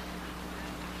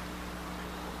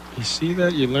 You see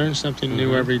that? You learn something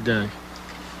new every day.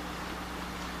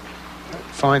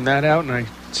 Find that out, and I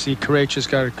see Corretja's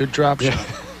got a good drop shot.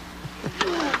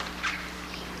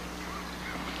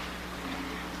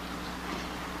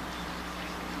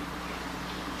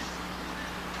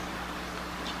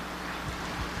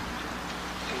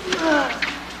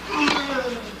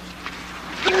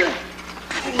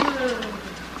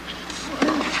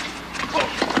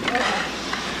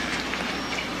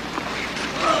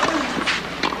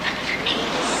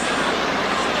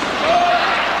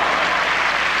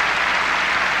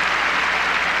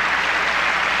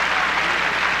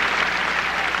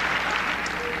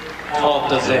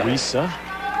 Luisa,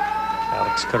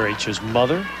 Alex Corretja's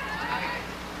mother.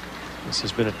 This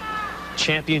has been a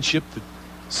championship that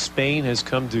Spain has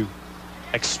come to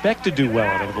expect to do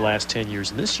well in over the last 10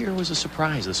 years. And this year was a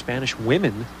surprise. The Spanish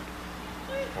women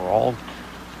were all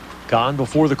gone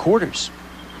before the quarters.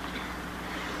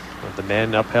 But the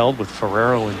men upheld with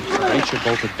Ferrero and Corretja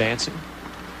both advancing.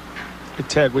 Hey,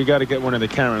 Ted, we got to get one of the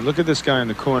camera. Look at this guy in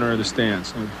the corner of the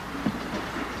stands.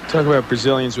 Talk about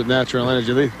Brazilians with natural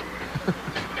energy.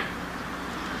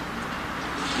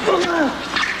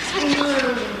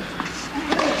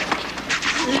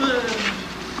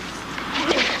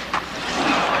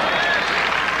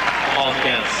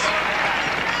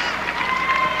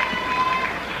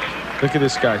 Look at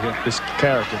this guy here, this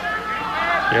character.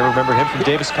 You ever remember him from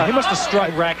Davis Cup? He must have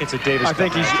struck rackets at Davis Cup. I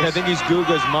think he's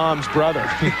Guga's mom's brother.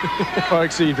 Well,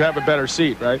 actually, you'd have a better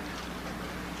seat, right?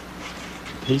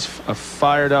 He's a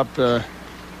fired up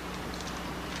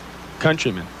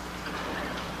countryman.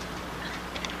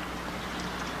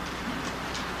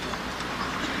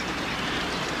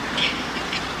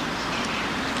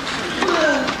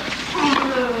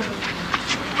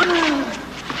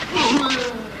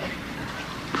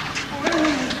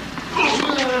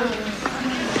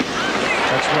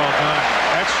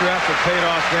 Paid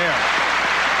off there.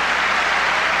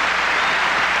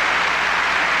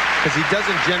 Because he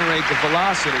doesn't generate the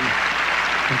velocity.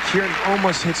 And Kuerten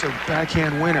almost hits a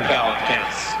backhand winner.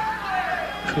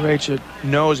 Corretja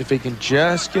knows if he can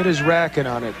just get his racket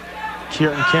on it,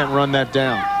 Kuerten can't run that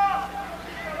down.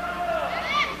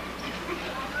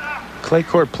 Clay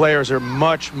court players are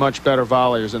much, much better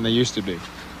volleyers than they used to be.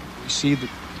 You see the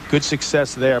good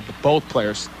success there, but both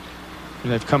players,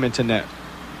 they've come into net.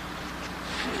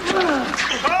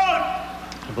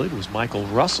 I believe it was Michael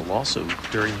Russell also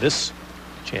during this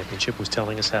championship was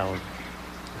telling us how in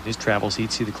his travels he'd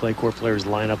see the clay court players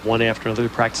line up one after another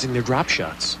practicing their drop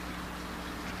shots.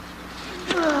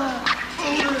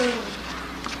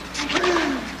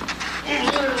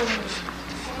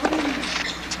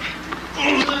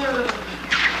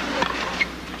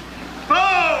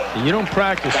 You don't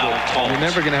practice it, you're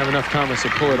never going to have enough confidence to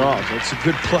pull it off. It's a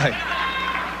good play.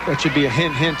 That should be a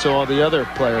hint to all the other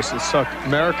players that suck.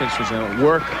 Americans, for example,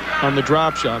 work on the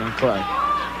drop shot on clay.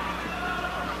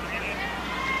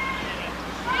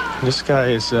 This guy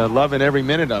is loving every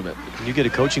minute of it. Can you get a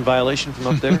coaching violation from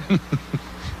up there?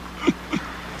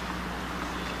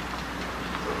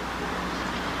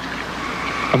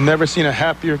 I've never seen a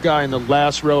happier guy in the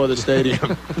last row of the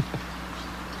stadium.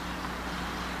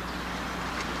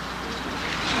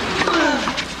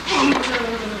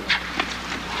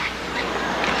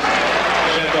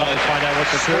 Find out what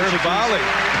the serve volley.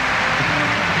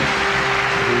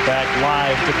 We'll be back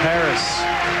live to Paris.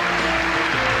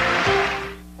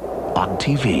 On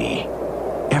TV,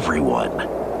 everyone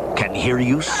can hear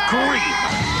you scream.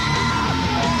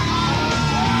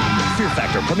 Fear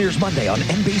Factor premieres Monday on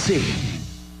NBC.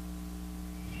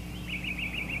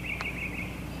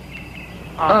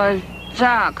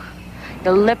 Doc,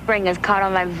 the lip ring is caught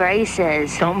on my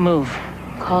braces. Don't move.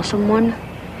 Call someone?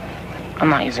 I'm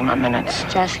not using my minutes.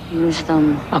 Just use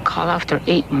them. I'll call after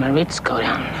 8 when my rates go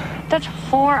down. That's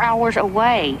 4 hours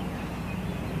away.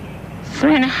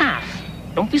 3.5.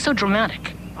 Don't be so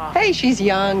dramatic. Hey, she's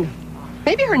young.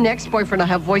 Maybe her next boyfriend will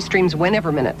have voice streams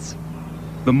whenever minutes.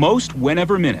 The most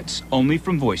whenever minutes, only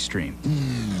from VoiceStream.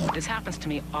 This happens to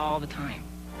me all the time.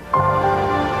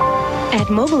 At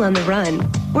Mobile on the Run,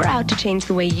 we're out to change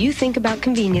the way you think about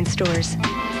convenience stores.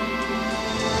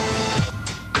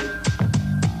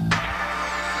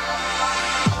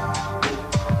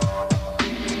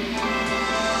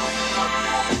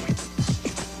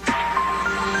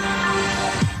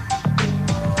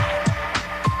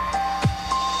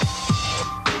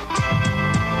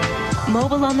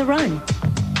 Mobile on the Run.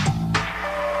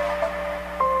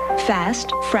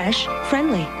 Fast, fresh,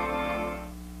 friendly.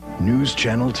 News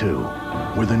Channel 2,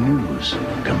 where the news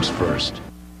comes first.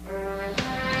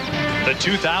 The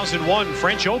 2001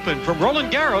 French Open from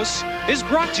Roland Garros is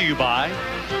brought to you by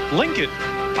Lincoln,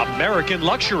 American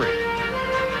Luxury,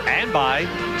 and by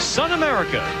Sun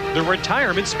America, the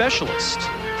retirement specialist.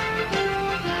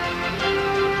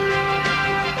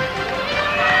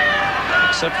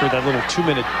 Except for that little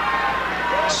 2-minute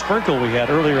sprinkle we had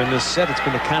earlier in this set, it's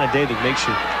been the kind of day that makes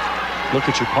you look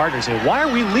at your partner and say, why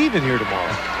are we leaving here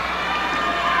tomorrow?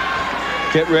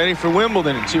 Get ready for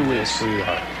Wimbledon in 2 weeks. Yes, we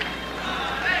are.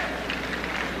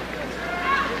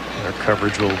 Our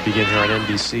coverage will begin here on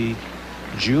NBC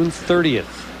June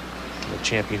 30th. The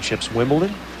championships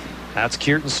Wimbledon. That's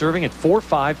Kuerten serving at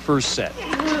 4-5 first set.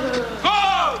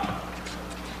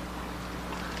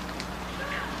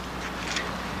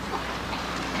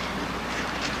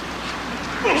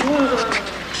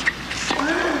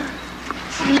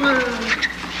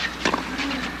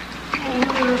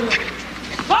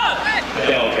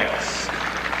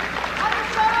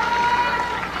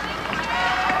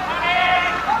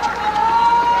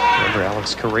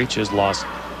 Corretja has lost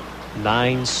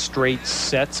 9 straight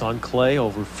sets on clay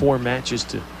over 4 matches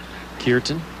to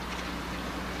Kuerten.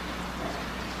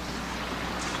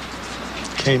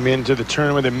 Came into the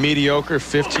tournament with a mediocre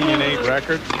 15-8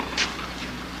 record.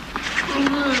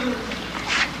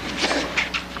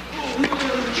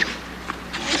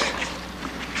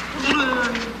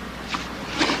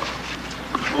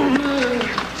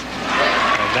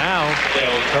 And now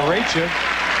Corretja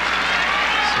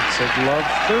sits at love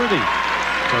 30.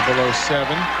 Below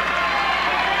 7.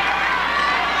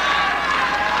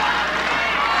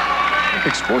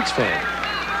 Big sports fan.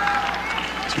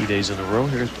 2 days in a row.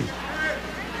 Here's the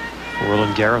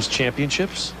Roland Garros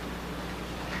championships.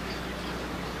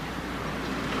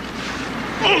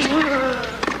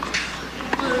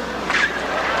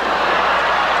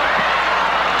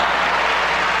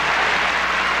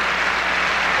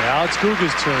 Now it's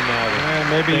Guga's turn now.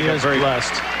 Maybe he is very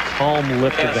blessed. Calm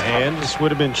lift of the hand. This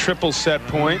would have been triple set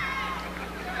point.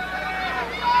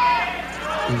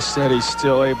 Instead, he's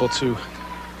still able to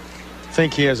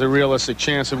think he has a realistic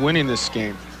chance of winning this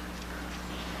game.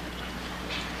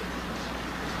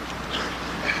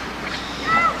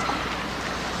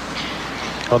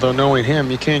 Although knowing him,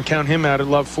 you can't count him out at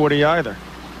love 40 either.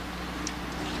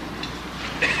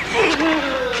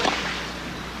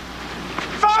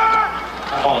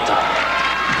 All time.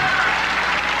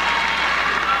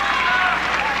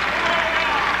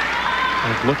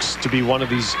 It looks to be one of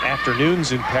these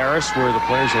afternoons in Paris where the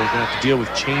players are going to have to deal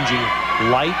with changing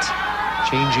light,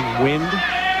 changing wind.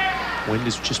 Wind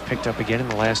has just picked up again in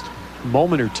the last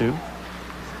moment or two.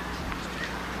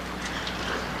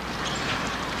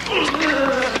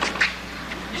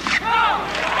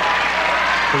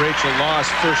 Corretja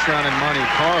lost first round in Monte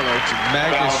Carlo to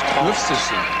Magnus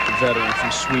Gustavo, the veteran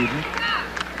from Sweden.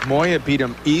 Moya beat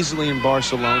him easily in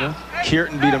Barcelona.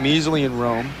 Kuerten beat him easily in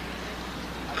Rome.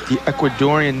 the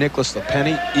Ecuadorian Nicholas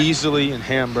Lepenny easily in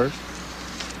Hamburg.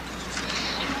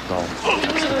 Well,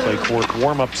 that's the clay court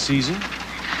warm-up season.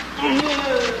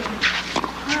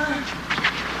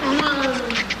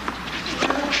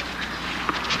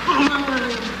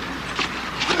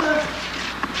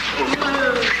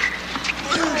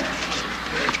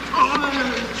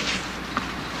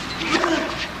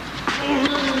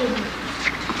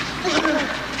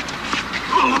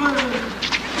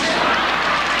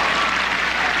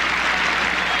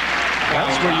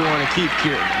 That's where you want to keep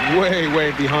Kuerten,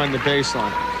 way behind the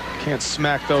baseline. Can't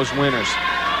smack those winners.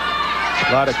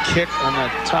 A lot of kick on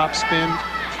that top spin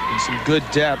and some good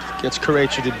depth gets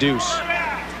Corretja to deuce.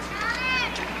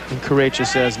 And Corretja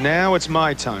says, now it's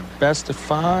my time. Best of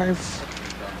 5.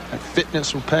 That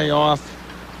fitness will pay off.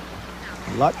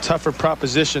 A lot tougher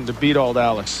proposition to beat old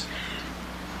Alex.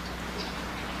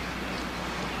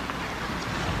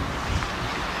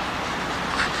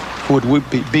 Would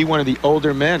be one of the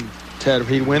older men, Ted, if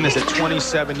he'd win this at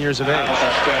 27 years of age.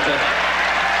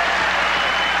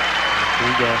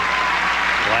 Guga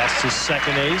blasts his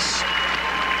second ace.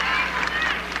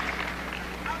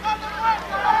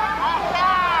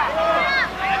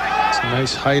 It's a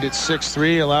nice height at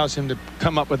 6'3", allows him to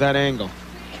come up with that angle.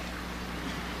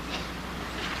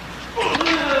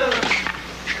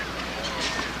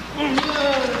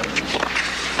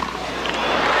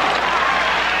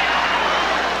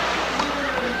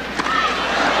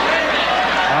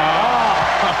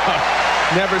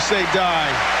 Never say die.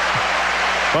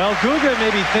 Well, Guga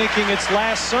may be thinking it's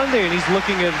last Sunday, and he's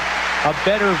looking at a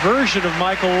better version of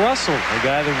Michael Russell, a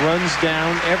guy that runs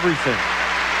down everything.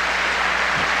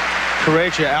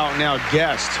 Corretja out and out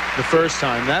guessed the first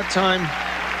time. That time,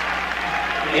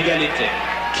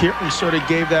 Kuerten sort of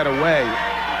gave that away.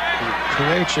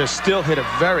 Corretja still hit a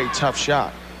very tough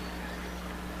shot.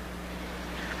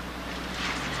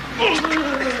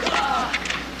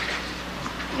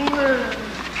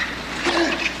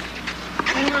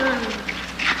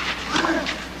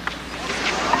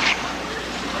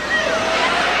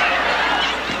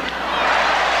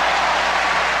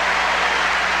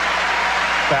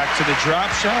 Back to the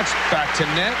drop shots, back to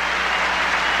net.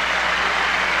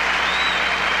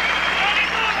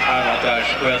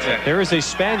 There is a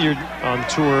Spaniard on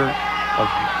tour of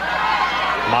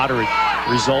moderate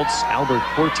results, Albert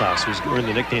Portas, who's earned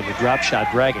the nickname the Drop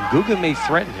Shot Dragon. Guga may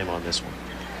threaten him on this one.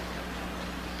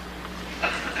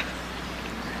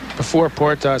 Before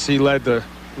Portas, he led the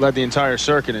entire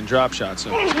circuit in drop shots.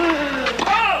 So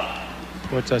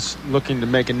Portas looking to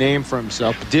make a name for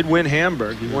himself. Did win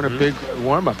Hamburg. He won a big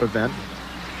warm-up event.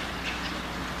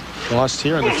 Lost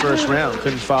here in the first round.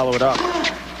 Couldn't follow it up.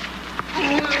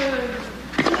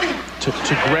 To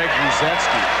Greg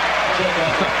Ruzetsky.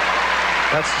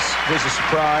 That was a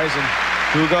surprise, and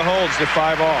Guga holds the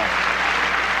 5-all.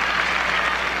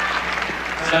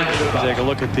 Take a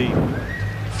look at the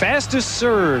fastest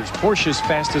serves, Porsche's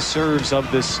fastest serves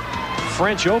of this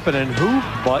French Open, and who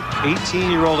but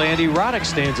 18-year-old Andy Roddick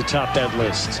stands atop that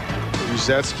list.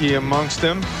 Ruzetsky amongst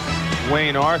them.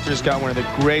 Wayne Arthur's got one of the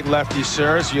great lefty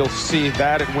serves. You'll see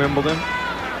that at Wimbledon.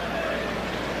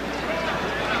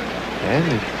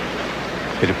 And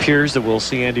it appears that we'll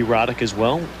see Andy Roddick as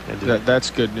well. That's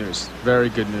good news. Very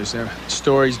good news.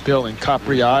 Stories building.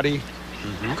 Capriati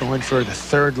going for the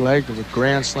third leg of a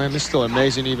Grand Slam. It's still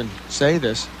amazing to even say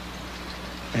this.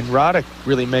 And Roddick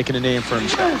really making a name for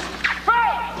himself.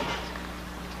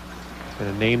 And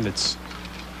a name that's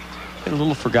been a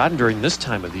little forgotten during this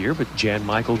time of the year, but Jan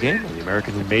Michael Gamble, the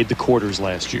American who made the quarters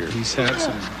last year. He's had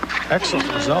some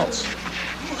excellent results.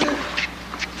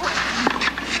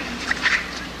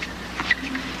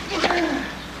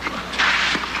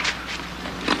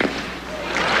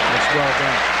 Well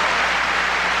done.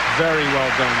 Very well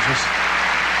done. Just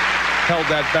held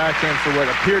that backhand for what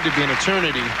appeared to be an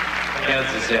eternity.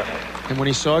 And when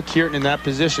he saw Kuerten in that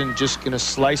position, just going to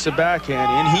slice a backhand,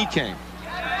 in he came.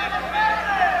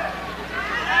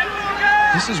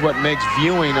 This is what makes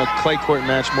viewing a clay court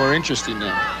match more interesting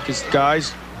now, because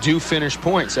guys do finish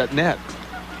points at net.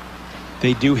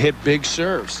 They do hit big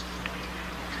serves.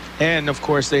 And, of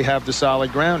course, they have the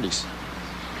solid groundies.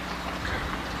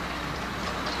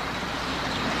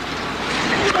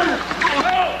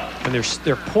 And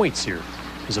there are points here,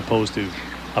 as opposed to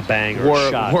a bang or a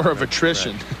shot. War of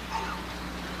attrition.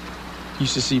 Right.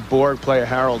 Used to see Borg play a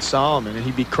Harold Solomon, and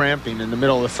he'd be cramping in the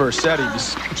middle of the first set. He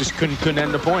just couldn't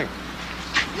end the point.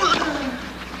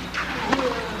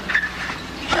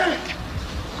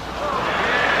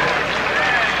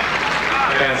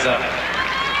 Hands up.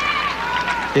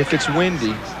 If it's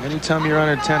windy, anytime you're on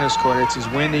a tennis court, it's as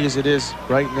windy as it is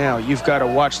right now. You've got to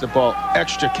watch the ball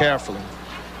extra carefully.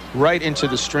 right into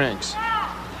the strings.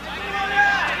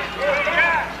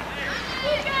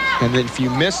 And then if you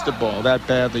miss the ball that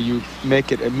badly, you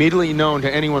make it immediately known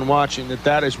to anyone watching that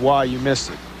that is why you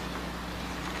missed it.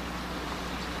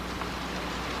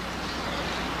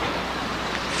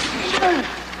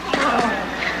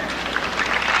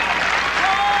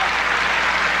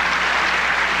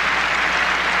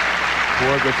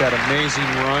 Borg with that amazing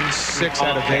run, 6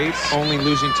 out of 8, only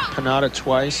losing to Panada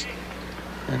twice.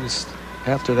 And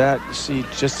after that, you see,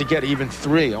 just to get even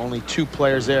 3, only 2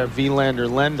 players there, Wieland or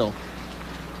Lendl.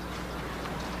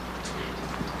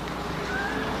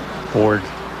 Borg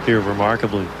here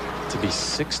remarkably to be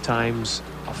 6 times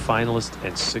a finalist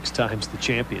and 6 times the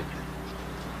champion.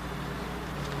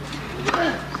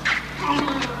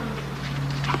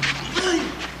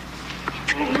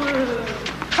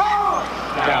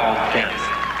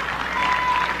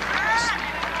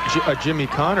 Jimmy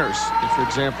Connors, for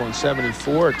example, in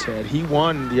 '74, Ted, he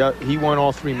won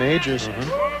all 3 majors,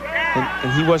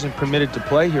 and he wasn't permitted to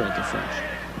play here at the French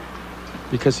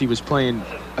because he was playing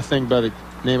a thing by the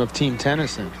name of team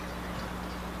tennis. And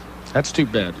that's too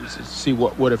bad. See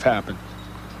what would have happened.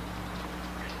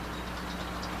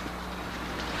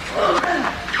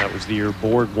 That was the year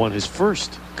Borg won his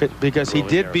first. Because he Roland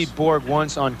did Garros. beat Borg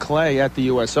once on clay at the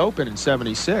U.S. Open in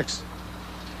 '76.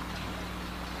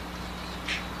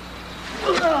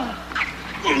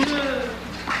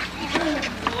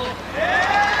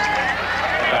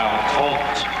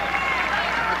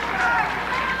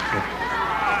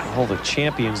 All the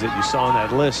champions that you saw on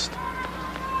that list,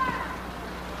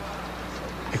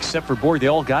 except for Borg, they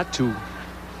all got to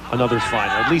another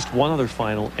final, at least one other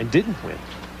final, and didn't win.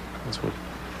 That's what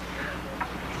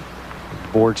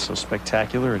Borg's so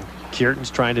spectacular, and Kuerten's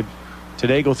trying to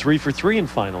today go 3 for 3 in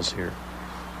finals here.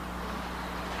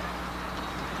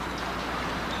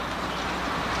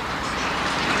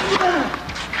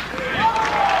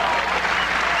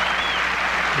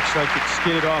 Looks like it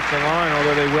skidded off the line,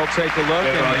 although they will take a look.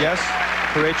 And yes,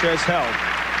 Corretja is held.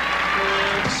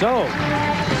 So,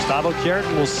 Gustavo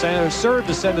Kuerten will serve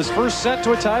to send his first set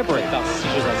to a tiebreak.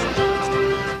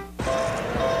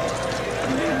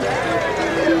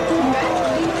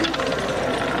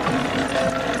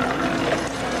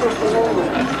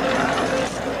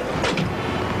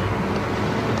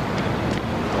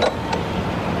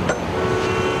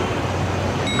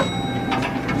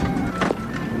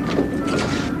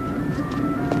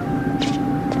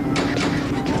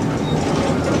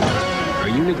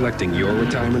 Neglecting your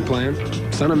retirement plan?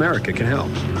 Sun America can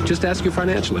help. Just ask your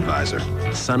financial advisor.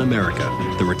 Sun America,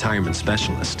 the retirement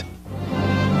specialist.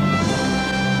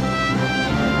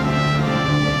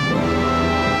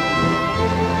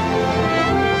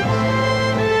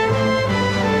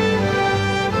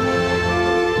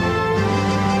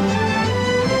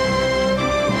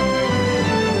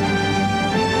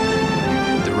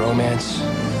 The romance,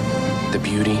 the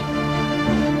beauty,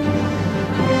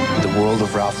 the world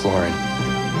of Ralph Lauren.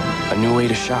 A new way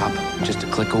to shop, just a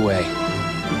click away.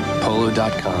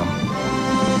 Polo.com.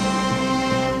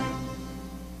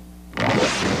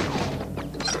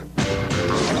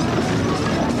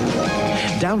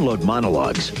 Download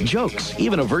monologues, jokes,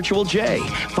 even a virtual J.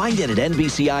 Find it at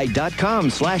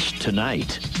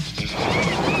nbci.com/tonight.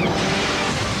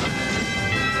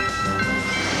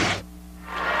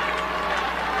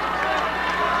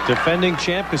 Defending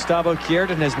champ Gustavo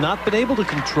Kuerten has not been able to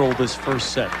control this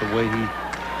first set the way he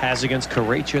has against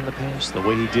Corretja in the past, the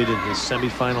way he did in his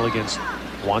semifinal against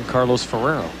Juan Carlos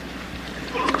Ferrero.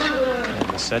 And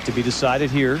the set to be decided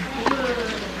here.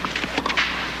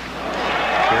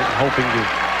 Kuerten hoping to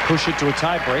push it to a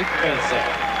tiebreak.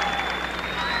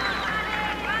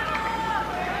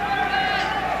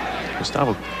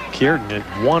 Gustavo Kuerten at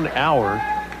 1 hour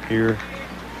here,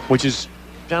 which is,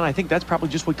 John, I think that's probably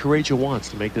just what Corretja wants,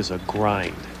 to make this a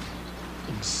grind.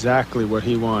 Exactly what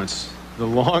he wants. The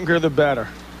longer, the better.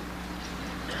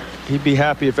 He'd be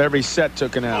happy if every set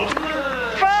took an hour.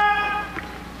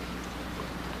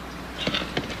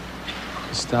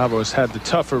 Gustavo's had the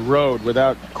tougher road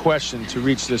without question to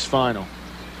reach this final.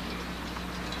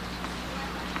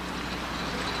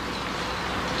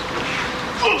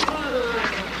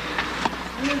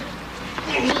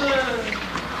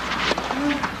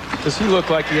 Does he look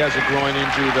like he has a groin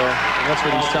injury, though? That's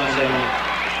what he's telling me.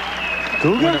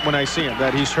 When I see him,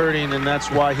 that he's hurting, and that's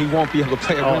why he won't be able to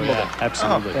play at Wimbledon. Yeah,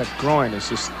 absolutely. Oh, that groin is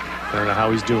just... I don't know how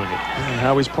he's doing it.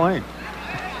 How he's playing.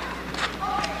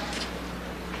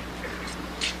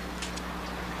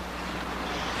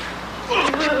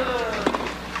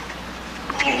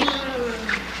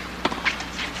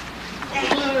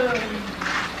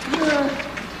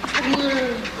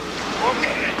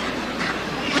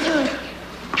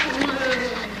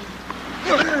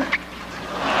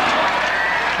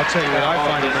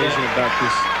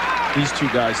 about these two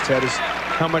guys, Ted, is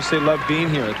how much they love being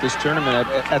here at this tournament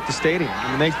at the stadium.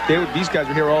 I mean, these guys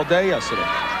were here all day yesterday,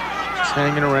 just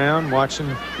hanging around, watching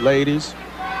ladies,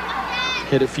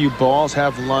 hit a few balls,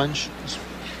 have lunch,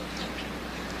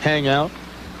 hang out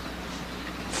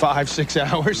 5-6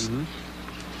 hours.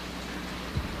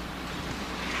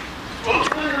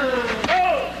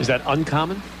 Is that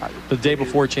uncommon? The day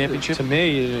before a championship? To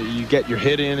me, you get your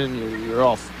hit in and you're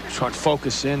all trying to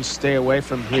focus in, stay away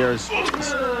from here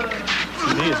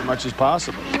to me as much as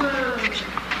possible.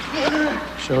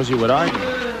 Shows you what I do.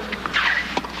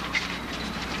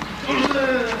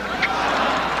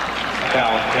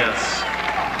 Yes.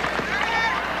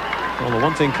 Well, the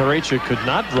one thing Corretja could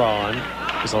not draw on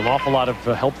is an awful lot of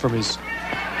help from his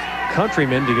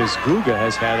countrymen, because Guga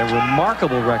has had a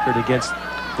remarkable record against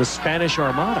the Spanish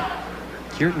Armada.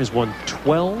 Kuerten has won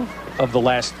 12 of the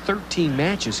last 13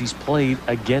 matches he's played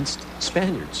against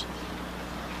Spaniards.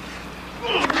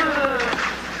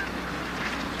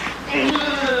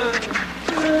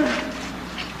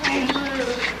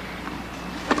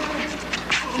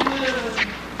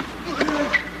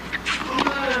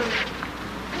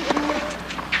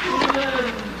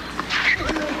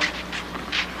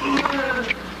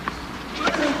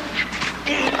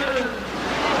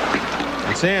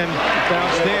 It's in.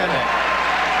 Bounced in.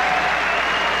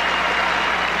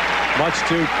 Much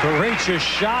to Corretja's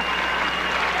shot.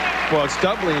 Well, it's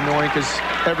doubly annoying because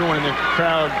everyone in the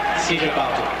crowd,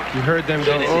 you heard them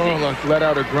go, oh, look, let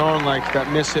out a groan like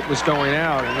that miss hit was going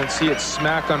out, and then see it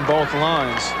smack on both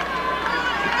lines.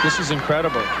 This is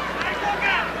incredible.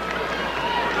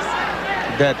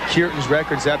 That Kuerten's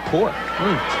record's that poor.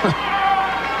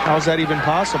 How is that even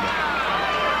possible?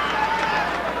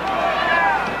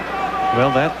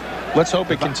 Well, let's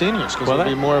hope it continues, because it'll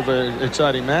be more of an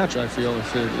exciting match, I feel,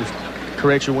 if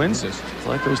Corretja wins this.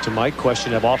 Well, that goes to my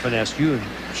question I've often asked you, and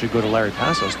should go to Larry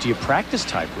Passos. Do you practice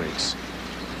tie breaks?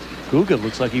 Guga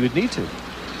looks like he would need to.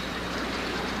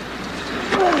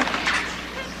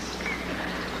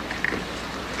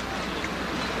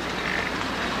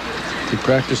 You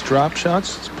practice drop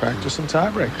shots, let's practice some tie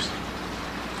breaks.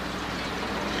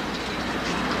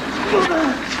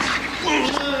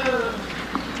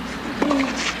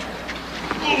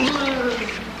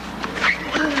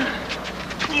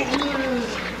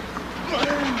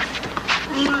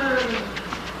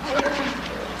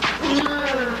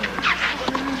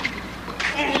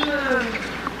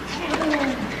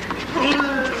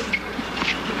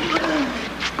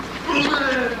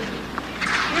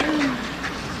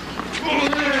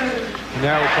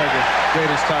 Now we'll play the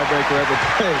greatest tiebreaker ever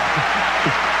played.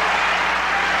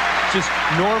 Just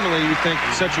normally you think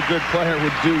such a good player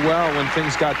would do well when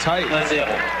things got tight.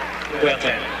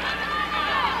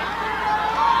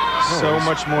 So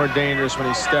much more dangerous when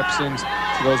he steps into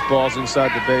those balls inside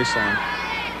the baseline.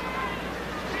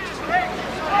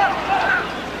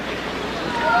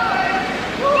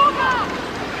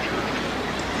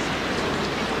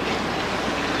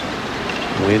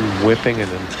 Wind whipping and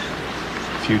then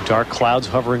a few dark clouds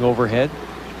hovering overhead.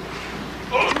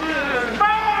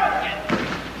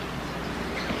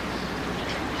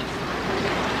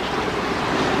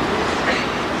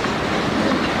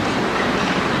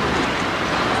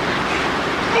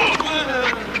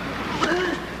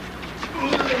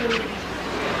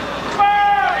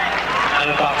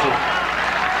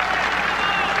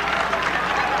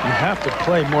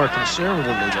 Play more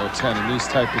conservatively, though, Ted, in these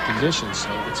type of conditions. So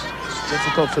it's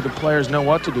difficult for the players to know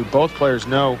what to do. Both players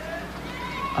know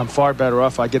I'm far better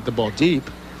off I get the ball deep.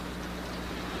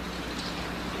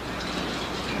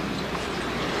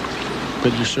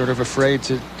 But you're sort of afraid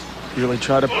to really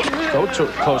try to go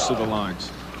close to the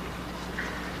lines.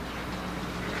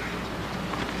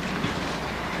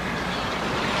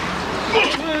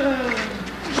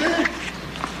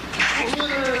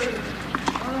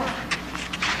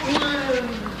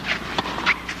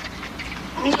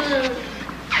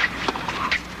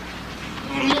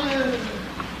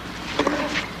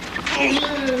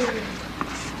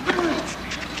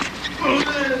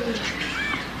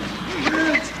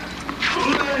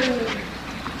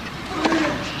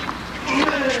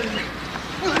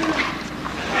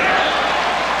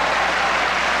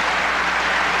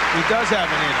 Does have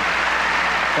an in.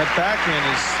 That backhand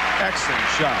is excellent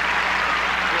shot.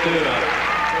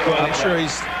 I'm sure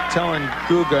he's telling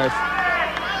Guga,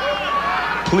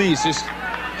 please just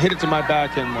hit it to my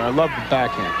backhand more. I love the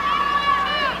backhand.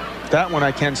 That one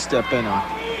I can step in on.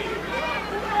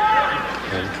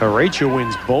 And Corretja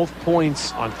wins both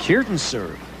points on Kuerten's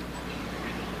serve.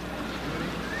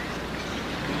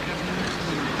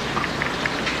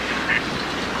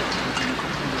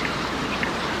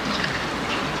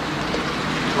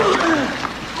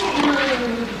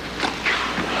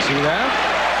 See that?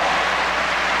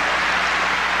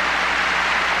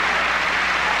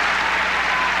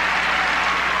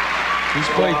 He's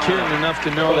played Kuerten enough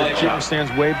to know that Kuerten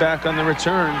stands way back on the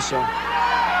return, so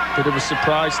bit of a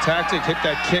surprise tactic. Hit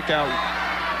that kick out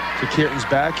to Kuerten's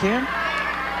backhand.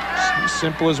 It's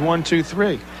simple as 1, 2,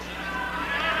 3.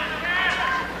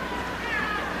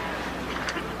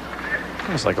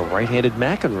 It's like a right-handed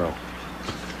McEnroe.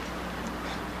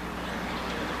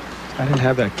 I didn't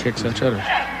have that kick, so I tried to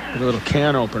put a little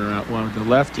can opener out one with the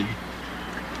lefty.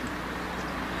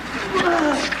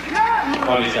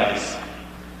 On his ice.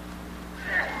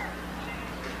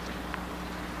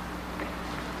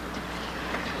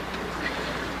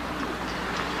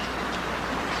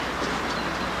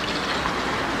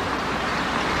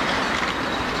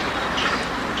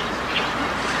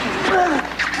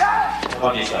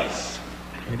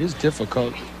 It is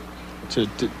difficult to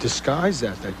disguise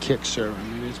that kick serve. I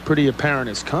mean, it's pretty apparent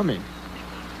it's coming.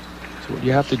 So what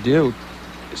you have to do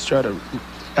is try to,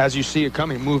 as you see it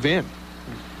coming, move in.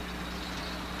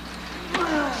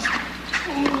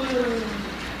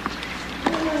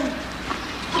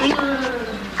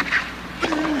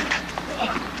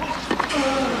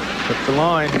 Took the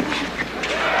line. The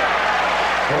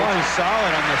line's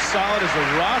solid. On the solid as a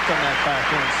rock on that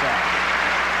backhand side.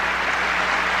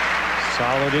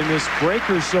 Solid in this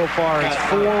breaker so far. It's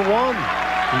 4-1.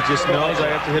 He just knows I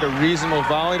have to hit a reasonable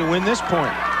volley to win this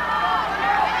point.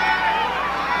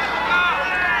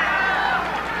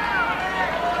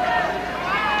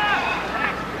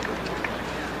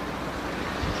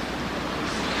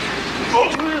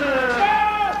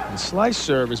 And slice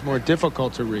serve is more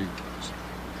difficult to read,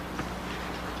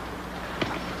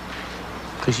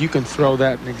 because you can throw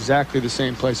that in exactly the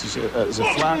same place as a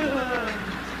flat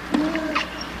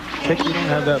kick. You don't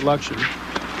have that luxury.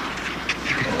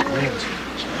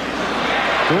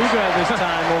 Guga this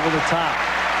time over the top.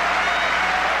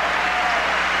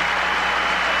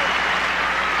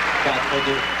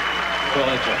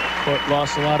 Court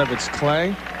lost a lot of its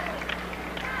clay.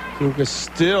 Guga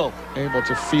still able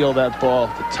to feel that ball.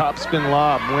 The top spin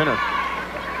lob winner.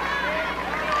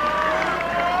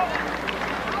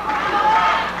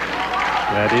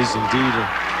 That is indeed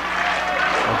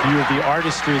a view of the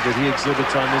artistry that he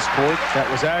exhibits on this court. That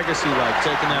was Agassi-like,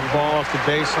 taking that ball off the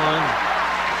baseline.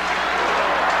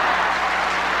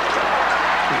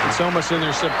 It's almost in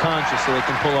their subconscious so they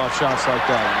can pull off shots like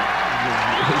that.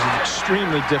 It was an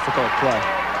extremely difficult play.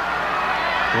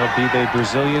 Well, be they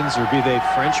Brazilians or be they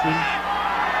Frenchmen,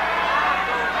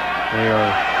 they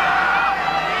are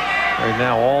right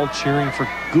now all cheering for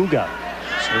Guga,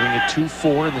 serving at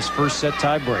 2-4 in this first set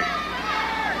tie break.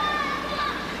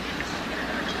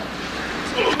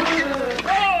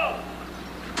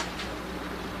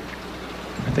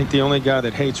 I think the only guy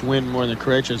that hates wind more than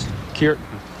Corretja is Kuerten.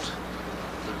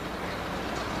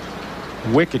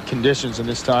 Wicked conditions in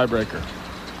this tiebreaker.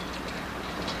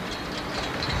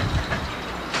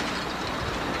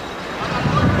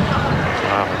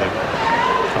 Wow,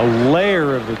 a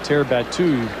layer of the terre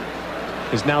battue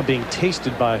is now being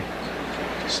tasted by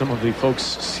some of the folks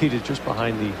seated just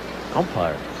behind the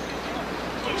umpire.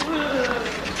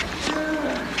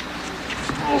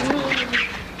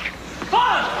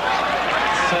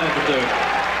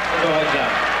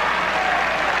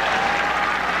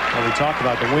 Now we talk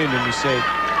about the wind and you say,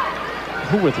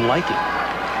 who would like it?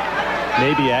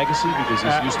 Maybe Agassi because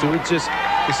he's used to it.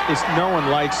 It's no one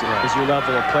likes it because your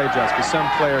level of play drops. But some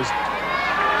players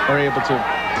are able to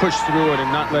push through it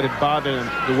and not let it bother them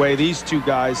the way these two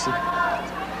guys.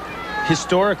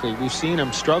 Historically, we've seen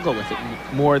them struggle with it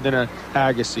more than a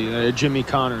Agassi, a Jimmy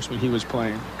Connors when he was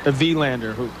playing, a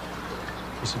Wielander who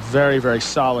was a very, very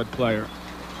solid player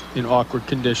in awkward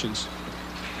conditions.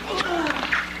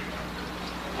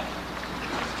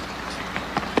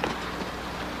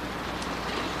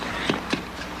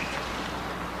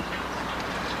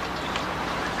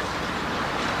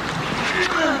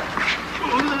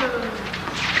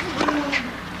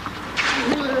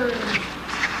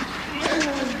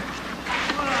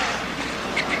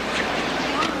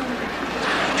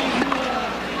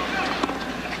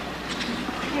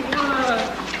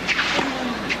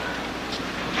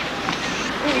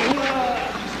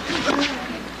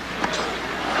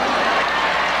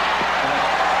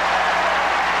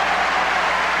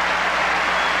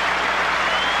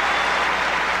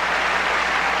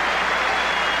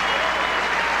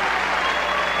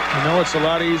 It's a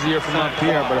lot easier from up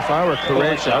here, but if I were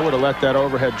Corretja, I would have let that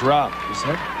overhead drop because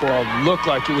that ball looked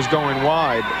like it was going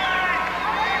wide.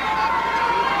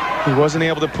 He wasn't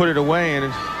able to put it away, and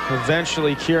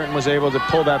eventually Kuerten was able to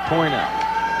pull that point out.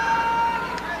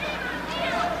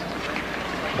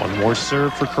 1-1 More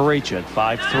serve for Corretja at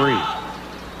 5-3.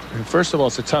 And first of all,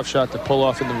 it's a tough shot to pull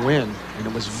off in the wind, and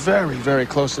it was very, very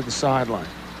close to the sideline.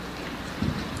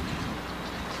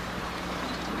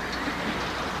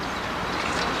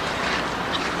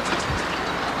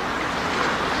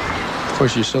 Of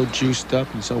course, you're so juiced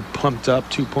up and so pumped up,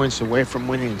 2 points away from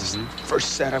winning. This is the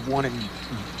first set I've won in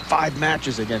 5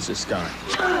 matches against this guy.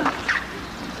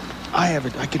 I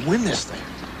could win this thing.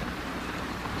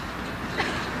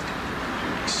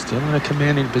 Still in a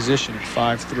commanding position at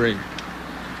 5-3.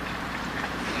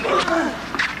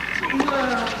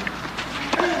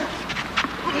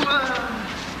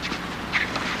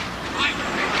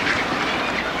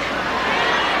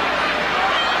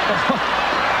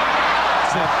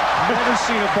 Never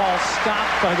seen a ball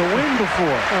stopped by the wind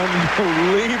before.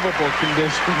 Unbelievable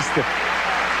conditions.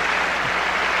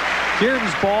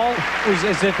 Kuerten's ball was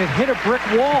as if it hit a brick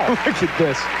wall. Look at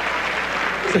this.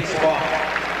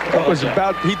 That was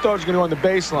about, he thought it was going to go on the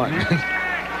baseline.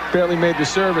 Barely made the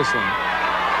service line.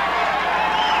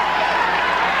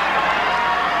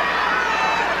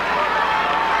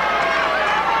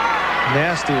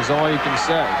 Nasty is all you can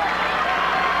say.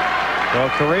 Well,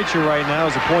 Corretja right now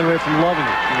is a point away from loving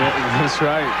it. That's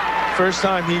right. First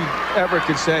time he ever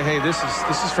could say, hey, this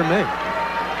is for me.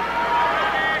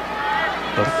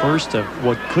 The first of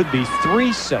what could be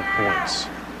 3 set points.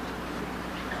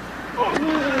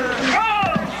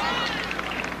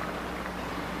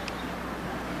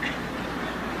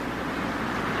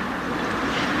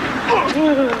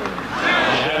 And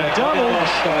a double.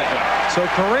 So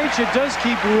Corretja does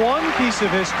keep one piece of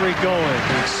history going.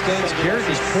 It extends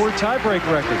Kuerten's poor tiebreak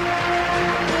record.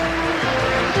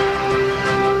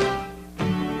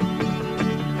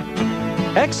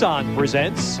 Exxon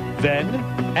presents Then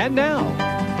and Now.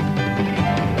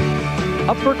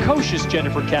 A precocious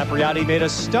Jennifer Capriati made a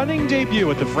stunning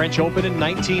debut at the French Open in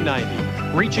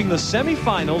 1990, reaching the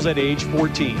semifinals at age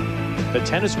 14. The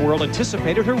tennis world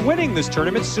anticipated her winning this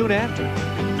tournament soon after.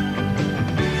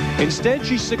 Instead,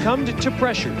 she succumbed to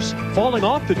pressures, falling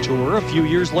off the tour a few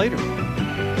years later.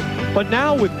 But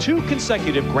now, with 2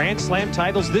 consecutive Grand Slam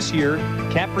titles this year,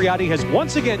 Capriati has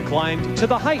once again climbed to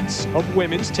the heights of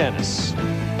women's tennis.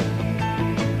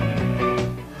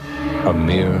 A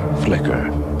mere flicker.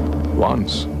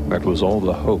 Once, that was all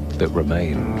the hope that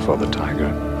remained for the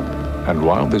tiger. And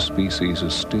while this species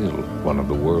is still one of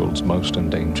the world's most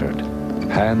endangered,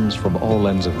 hands from all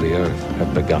ends of the earth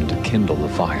have begun to kindle the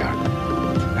fire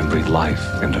and breathe life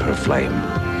into her flame.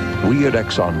 We at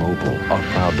ExxonMobil are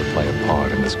proud to play a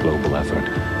part in this global effort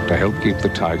to help keep the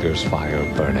tiger's fire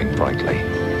burning brightly.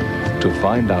 To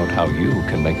find out how you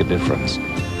can make a difference,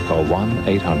 call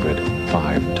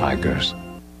 1-800-5-TIGERS.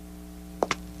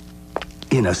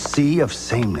 In a sea of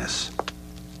sameness,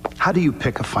 how do you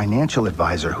pick a financial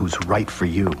advisor who's right for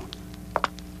you?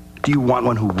 Do you want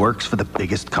one who works for the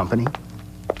biggest company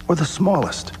or the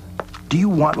smallest? Do you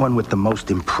want one with the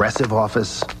most impressive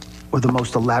office or the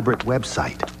most elaborate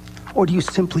website? Or do you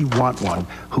simply want one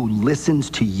who listens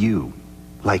to you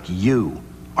like you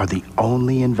are the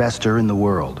only investor in the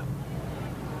world?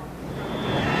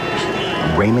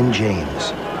 Raymond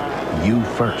James, you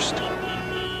first.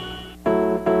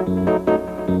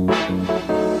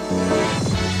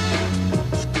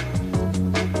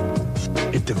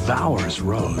 It devours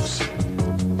roads,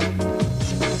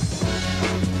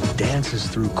 dances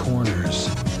through corners,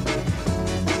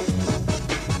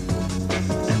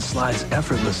 and slides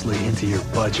effortlessly into your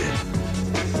budget.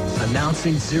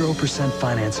 Announcing 0%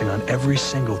 financing on every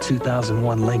single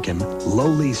 2001 Lincoln, low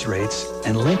lease rates,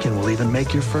 and Lincoln will even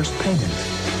make your first payment.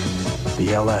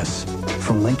 The LS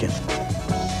from Lincoln.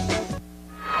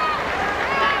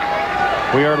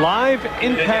 We are live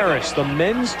in Paris, the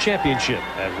men's championship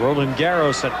at Roland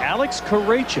Garros, and Alex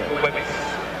Corretja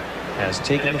has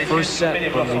taken the first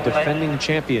set from the defending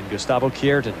champion, Gustavo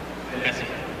Kuerten.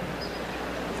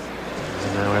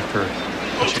 And now, after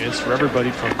a chance for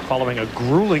everybody from following a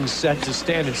grueling set to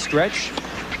stand and stretch,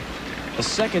 the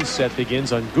second set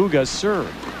begins on Guga's serve.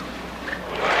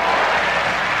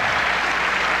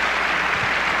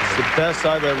 It's the best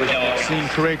I've ever seen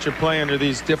Corretja play under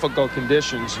these difficult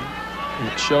conditions. And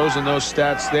it shows in those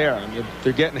stats there. I mean,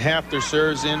 they're getting half their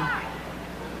serves in.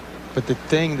 But the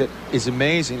thing that is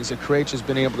amazing is that Corretja's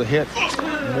been able to hit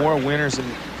more winners and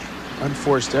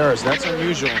unforced errors. That's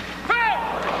unusual.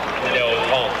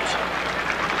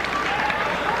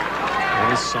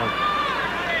 There is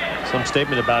some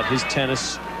statement about his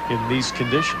tennis in these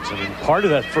conditions. I mean, part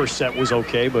of that first set was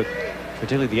okay, but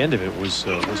particularly the end of it was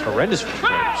horrendous for the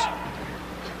players.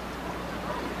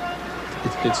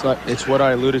 It's what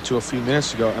I alluded to a few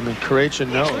minutes ago. I mean, Corretja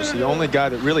knows the only guy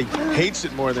that really hates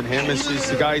it more than him is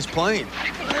the guy he's playing.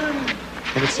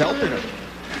 And it's helping him.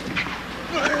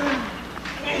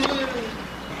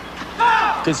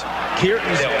 Because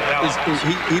Kuerten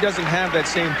he doesn't have that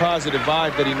same positive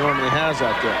vibe that he normally has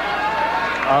out there.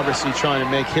 Obviously trying to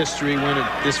make history, win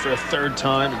this for a third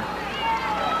time,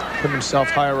 and put himself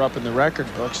higher up in the record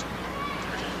books.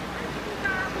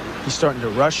 He's starting to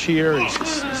rush here. He's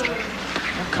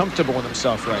not comfortable with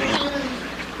himself right now.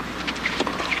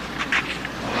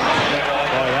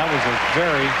 Boy, that was a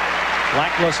very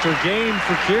lackluster game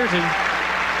for Kuerten.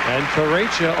 And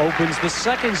Corretja opens the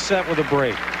second set with a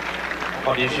break.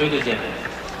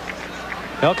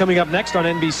 Now, coming up next on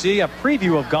NBC, a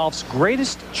preview of golf's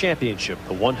greatest championship,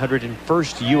 the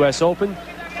 101st U.S. Open.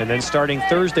 And then starting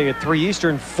Thursday at 3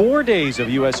 Eastern, 4 days of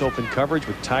U.S. Open coverage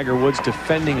with Tiger Woods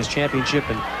defending his championship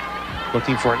and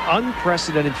looking for an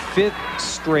unprecedented 5th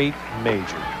straight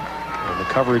major. And the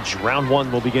coverage, round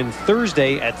 1, will begin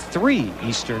Thursday at 3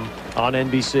 Eastern on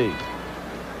NBC.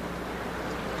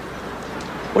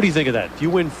 What do you think of that? If you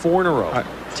win 4 in a row,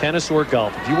 tennis or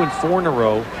golf, if you win 4 in a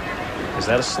row, is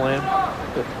that a slam?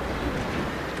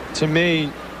 To me,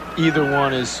 either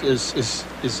one is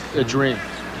a dream.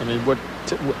 I mean,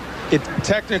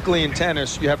 technically in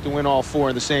tennis, you have to win all 4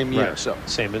 in the same year. Right. So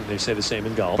they say the same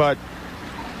in golf. But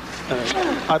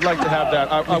I'd like to have that.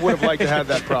 I would have liked to have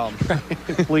that problem.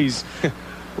 Please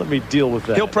let me deal with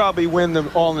that. He'll probably win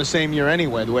them all in the same year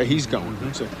anyway, the way he's going.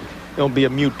 So it'll be a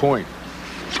moot point.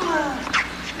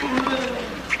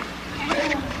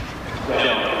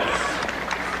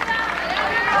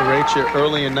 Corretja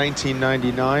early in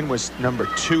 1999 was number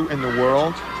 2 in the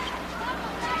world.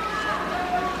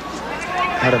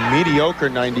 Had a mediocre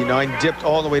 99, dipped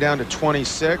all the way down to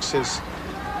 26. Has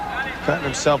gotten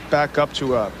himself back up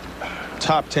to a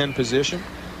top 10 position.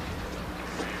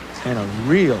 And a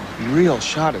real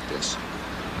shot at this.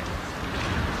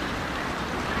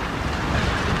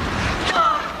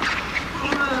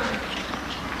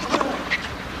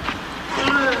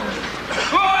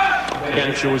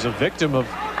 Corretja was a victim of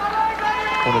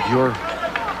one of your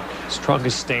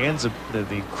strongest stands, the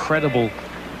incredible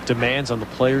demands on the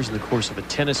players in the course of a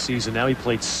tennis season. Now he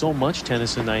played so much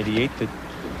tennis in '98 that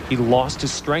he lost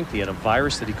his strength. He had a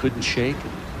virus that he couldn't shake.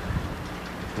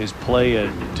 His play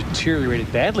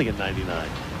deteriorated badly in '99.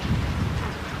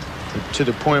 To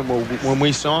the point where when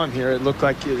we saw him here, it looked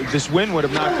like this win would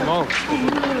have knocked him over.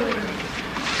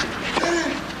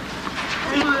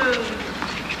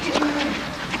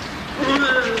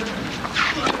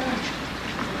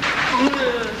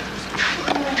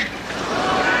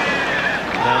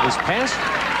 Now this past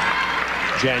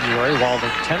January, while the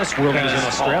tennis world was in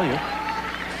Australia,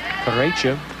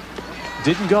 Corretja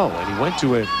didn't go, and he went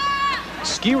to a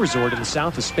ski resort in the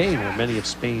south of Spain where many of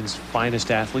Spain's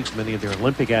finest athletes, many of their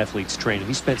Olympic athletes train. And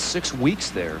he spent 6 weeks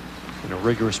there in a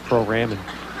rigorous program. And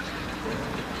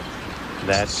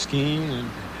that skiing and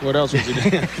what else was he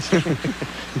doing?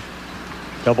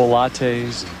 Double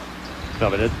lattes. No,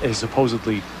 but it has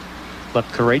supposedly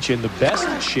left Corretja in the best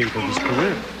shape of his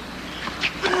career.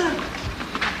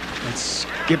 It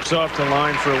skips off the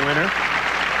line for a winner.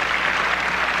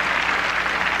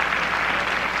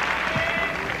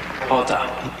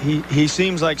 He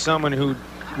seems like someone who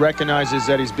recognizes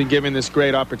that he's been given this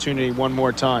great opportunity one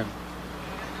more time.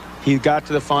 He got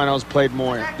to the finals, played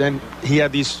Moya. Then he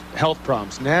had these health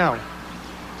problems. Now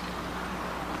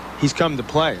he's come to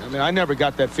play. I mean, I never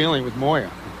got that feeling with Moya,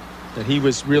 that he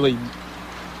was really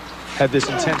had this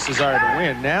intense desire to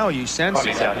win. Now you sense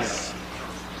it.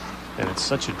 And it's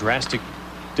such a drastic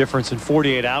difference in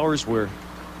 48 hours where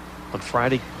on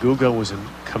Friday, Guga was in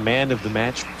command of the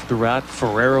match throughout.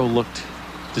 Ferrero looked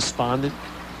despondent.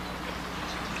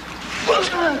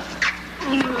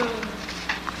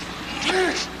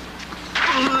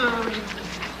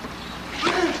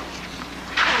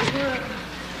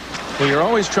 Well, you're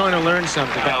always trying to learn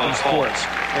something in sports.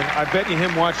 And I bet you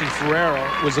him watching Ferrero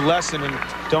was a lesson in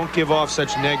don't give off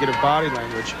such negative body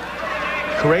language.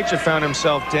 Corretja found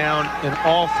himself down in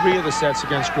all 3 of the sets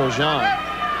against Grosjean.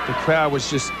 The crowd was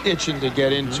just itching to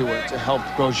get into it, to help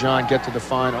Grosjean get to the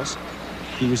finals.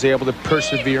 He was able to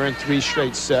persevere in 3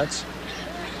 straight sets.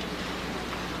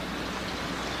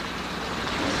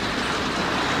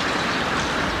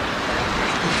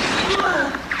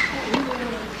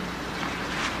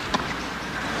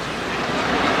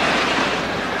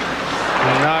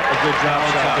 Not a good job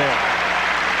out there.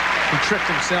 He tricked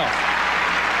himself.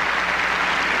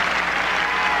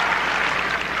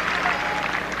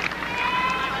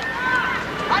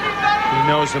 He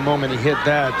knows the moment he hit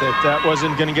that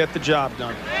wasn't going to get the job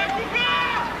done.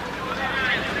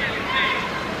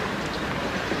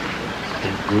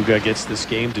 And Guga gets this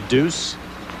game to deuce.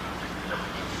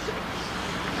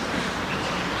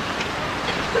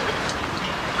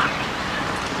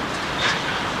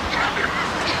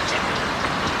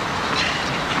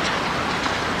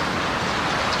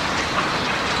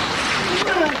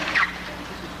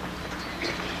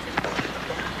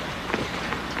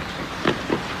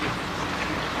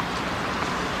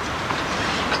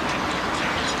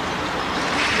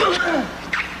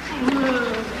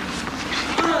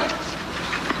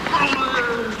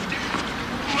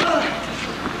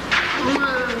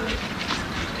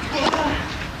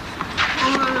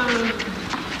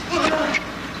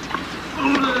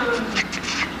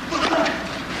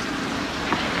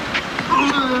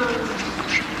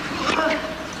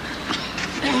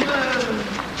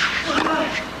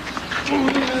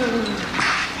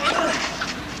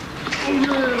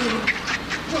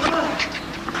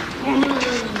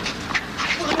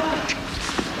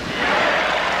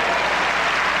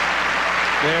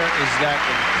 There is that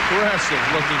impressive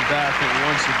looking back and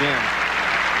once again.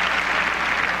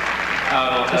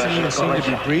 Doesn't even seem to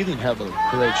be breathing heavily,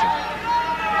 Corretja.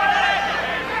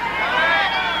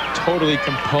 Totally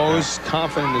composed,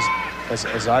 confident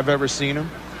as I've ever seen him.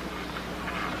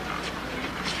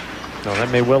 No, that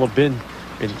may well have been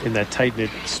in that tight-knit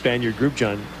Spaniard group,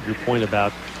 John, your point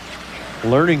about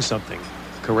learning something.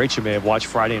 Corretja may have watched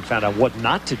Friday and found out what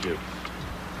not to do.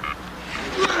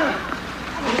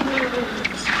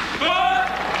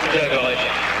 And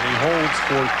he holds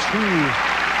for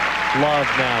 2-love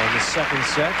now in the second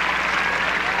set.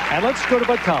 And let's go to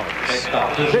Bud Collins.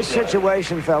 This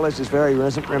situation, fellas, is very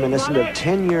reminiscent of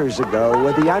 10 years ago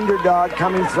with the underdog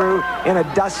coming through in a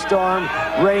dust storm,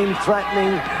 rain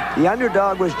threatening. The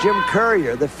underdog was Jim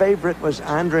Courier. The favorite was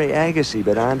Andre Agassi,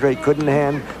 but Andre couldn't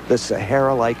hand the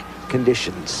Sahara-like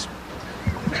conditions.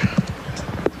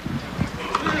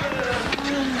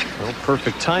 Well,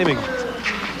 perfect timing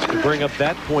to bring up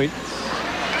that point.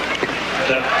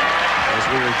 As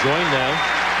we are joined now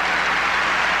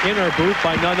in our booth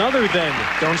by none other than...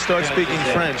 Don't start speaking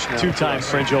French now. Two-time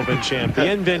French Open champ.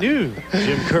 Bienvenue,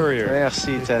 Jim Courier.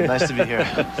 Merci, Ted. Nice to be here.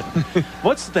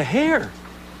 What's the hair?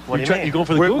 What do you mean? You're going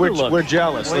for the Google look. We're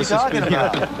jealous. What are you talking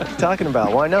about? What are you talking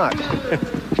about? Why not?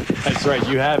 That's right.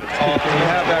 You have it. You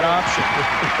have that option.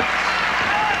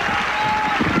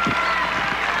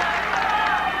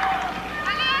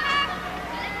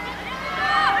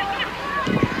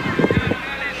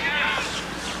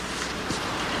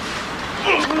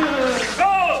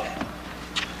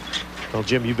 Well,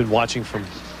 Jim, you've been watching from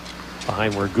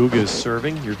behind where Guga is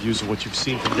serving. Your views of what you've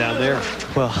seen from down there.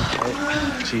 Well,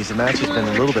 geez, the match has been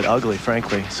a little bit ugly,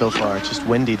 frankly, so far. It's just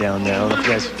windy down there. I don't know if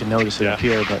you guys can notice it up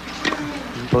here, but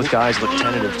both guys look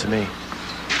tentative to me.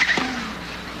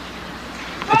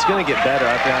 It's going to get better.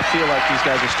 I feel like these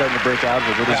guys are starting to break out of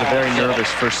it. It was a very nervous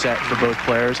first set for both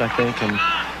players, I think, and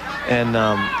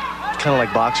kind of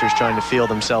like boxers trying to feel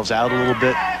themselves out a little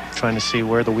bit, trying to see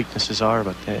where the weaknesses are,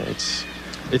 but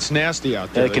it's nasty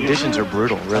out there. The conditions are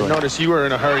brutal, really. I noticed you were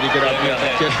in a hurry to get up here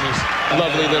and get in these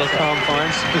lovely little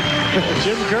confines.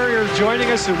 Jim Courier is joining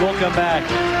us, and we'll come back.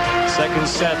 Second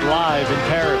set live in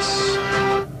Paris.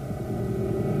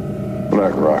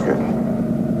 Black Rocket.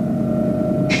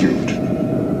 Cute.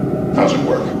 How's it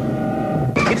work?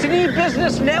 It's an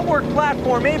e-business network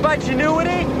platform made by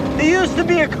Genuity. There used to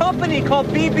be a company called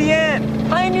BBN.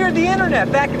 Pioneered the internet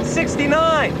back in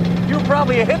 '69. You were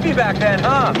probably a hippie back then,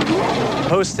 huh?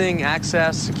 Hosting,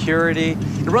 access, security.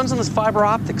 It runs on this fiber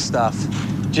optic stuff.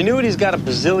 Genuity's got a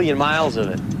bazillion miles of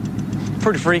it.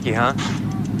 Pretty freaky, huh?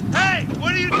 Hey,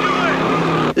 what are you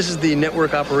doing? This is the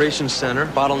Network Operations Center.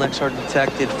 Bottlenecks are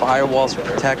detected, firewalls are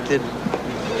protected.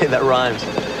 Hey, that rhymes.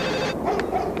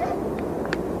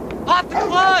 Pop the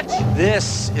clutch!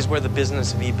 This is where the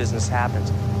business of e-business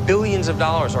happens. Billions of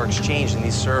dollars are exchanged in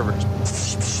these servers.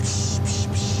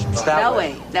 It's that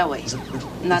way. That way.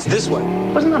 Not this way.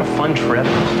 Wasn't that a fun trip?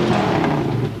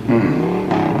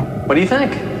 What do you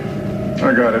think?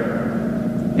 I got it.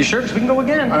 You sure? 'Cause we can go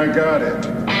again. I got it.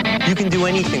 You can do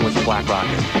anything with the Black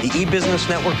Rocket, the e-business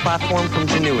network platform from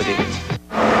Genuity.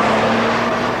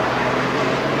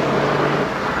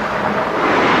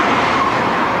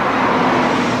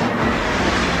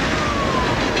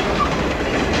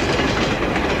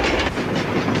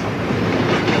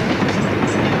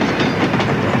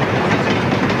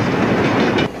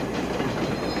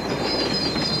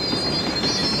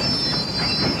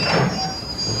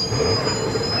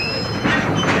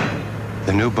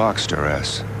 The new Boxster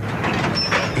S.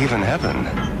 Even heaven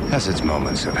has its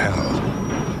moments of hell.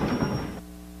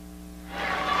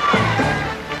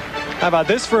 How about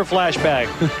this for a flashback?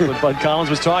 When Bud Collins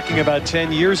was talking about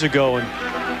 10 years ago and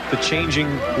the changing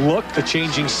look, the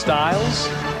changing styles.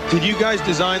 Did you guys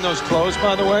design those clothes,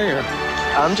 by the way? Or?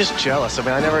 I'm just jealous. I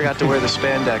mean, I never got to wear the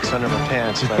spandex under my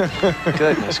pants, but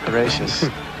goodness gracious.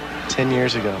 10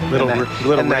 years ago. Little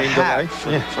rain delay.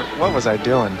 What was I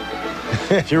doing?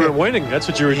 You were winning. That's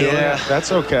what you were doing. Yeah,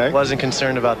 that's okay. Wasn't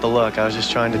concerned about the look. I was just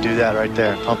trying to do that right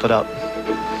there. Pump it up.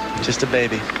 Just a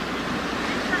baby.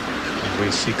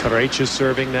 We see Corretja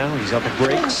serving now. He's up a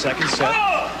break. Second set.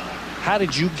 How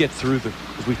did you get through the,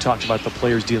 as we talked about the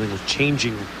players dealing with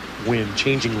changing wind,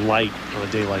 changing light on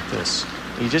a day like this?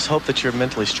 You just hope that you're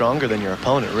mentally stronger than your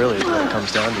opponent, really, is what it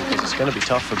comes down to, because it's going to be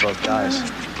tough for both guys.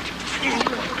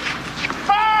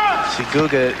 See,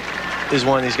 Guga is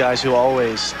one of these guys who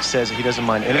always says that he doesn't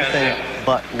mind anything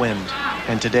but wind.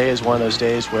 And today is one of those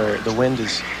days where the wind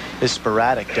is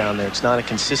sporadic down there. It's not a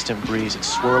consistent breeze.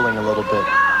 It's swirling a little bit.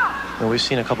 know, we've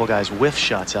seen a couple guys whiff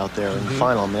shots out there in the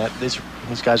final. I mean,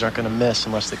 these guys aren't going to miss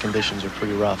unless the conditions are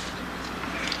pretty rough.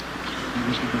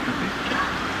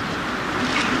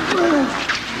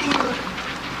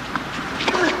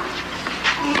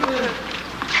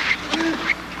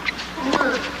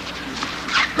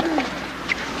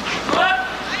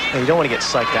 And you don't want to get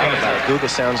psyched out about it. Guga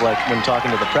sounds like, when talking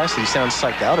to the press, he sounds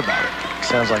psyched out about it. He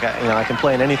sounds like, I can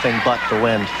play in anything but the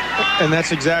wind. And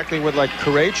that's exactly what, like,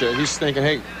 Corretja, he's thinking,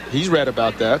 hey, he's read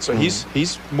about that, so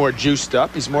he's more juiced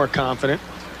up, he's more confident.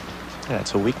 Yeah,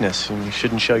 it's a weakness, and you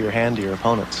shouldn't show your hand to your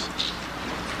opponents.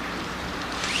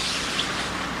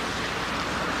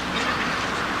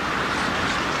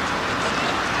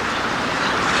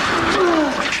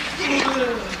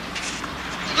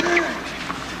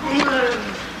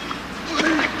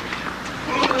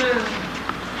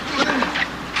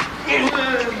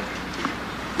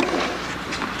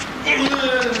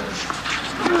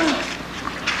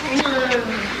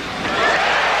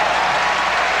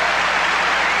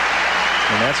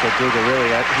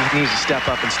 He needs to step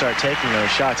up and start taking those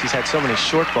shots. He's had so many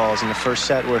short balls in the first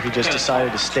set where he just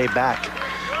decided to stay back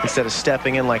instead of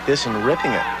stepping in like this and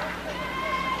ripping it.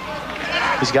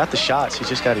 He's got the shots. He's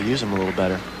just got to use them a little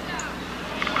better.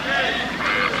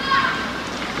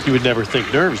 You would never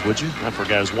think nerves, would you? Not for a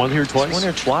guy who's won here twice. He's won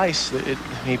here twice.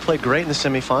 He played great in the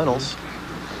semifinals.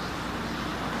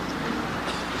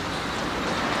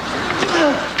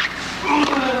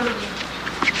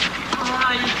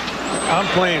 I'm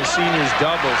playing seniors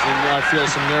doubles, and I feel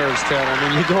some nerves, Ted. I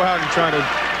mean, you go out and try to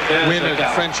win a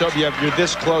French Open, you're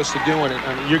this close to doing it.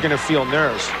 I mean, you're going to feel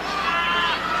nerves.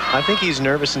 I think he's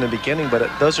nervous in the beginning, but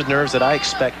those are nerves that I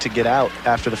expect to get out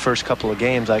after the first couple of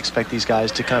games. I expect these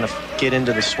guys to kind of get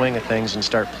into the swing of things and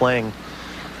start playing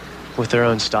with their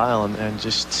own style, and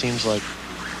just seems like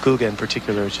Guga in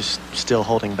particular is just still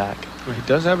holding back. Well, he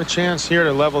does have a chance here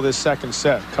to level this second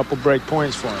set. A couple break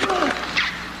points for him.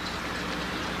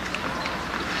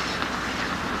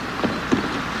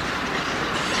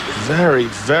 Very,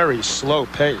 very slow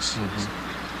pace.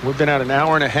 We've been at an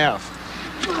hour and a half.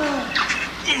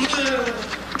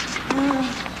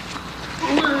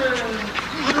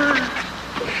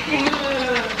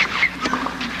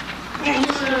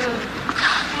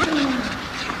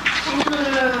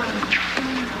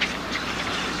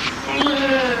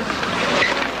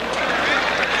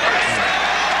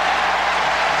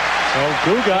 So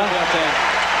Guga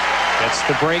gets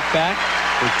the break back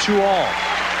for 2-all.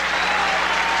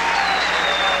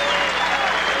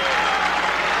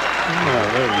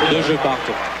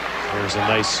 There's a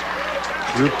nice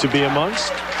group to be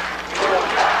amongst.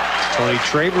 Tony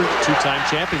Traber, two-time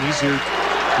champion. He's here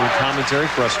doing commentary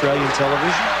for Australian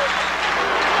television.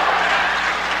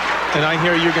 And I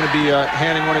hear you're going to be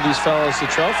handing one of these fellows the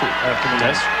trophy.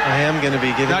 Yes, I am going to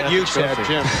be giving out the trophy.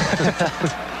 Not you, Jim.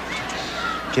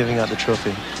 Giving out the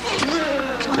trophy.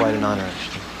 It's quite an honor,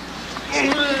 actually.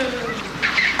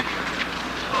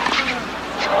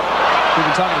 We've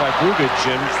been talking about Guga,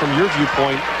 Jim. From your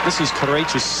viewpoint, this is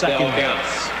Corretja's second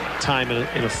time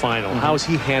in a final. How is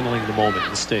he handling the moment,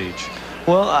 the stage?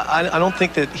 Well, I don't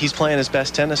think that he's playing his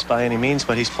best tennis by any means,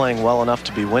 but he's playing well enough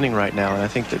to be winning right now. And I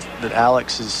think that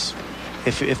Alex is,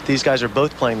 if these guys are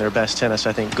both playing their best tennis,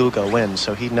 I think Guga wins.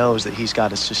 So he knows that he's got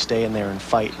to just stay in there and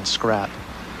fight and scrap.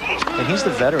 And he's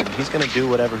the veteran. He's going to do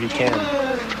whatever he can.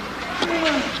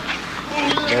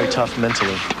 Very tough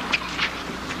mentally.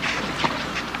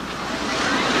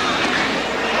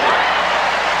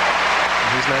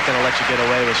 He's not going to let you get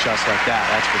away with shots like that,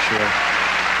 that's for sure.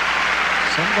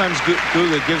 Sometimes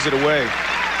Guga gives it away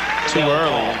too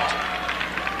early.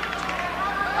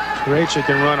 Corretja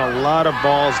can run a lot of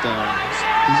balls down.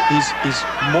 He's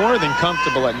more than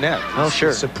comfortable at net. Oh, sure.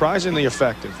 He's surprisingly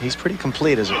effective. He's pretty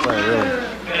complete as a player, really.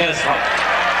 He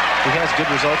has good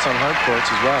results on hard courts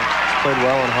as well. He's played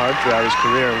well on hard throughout his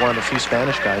career. One of the few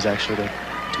Spanish guys, actually, to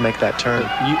make that turn.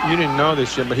 You didn't know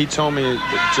this yet, but he told me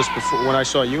just before, when I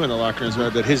saw you in the locker room,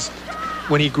 that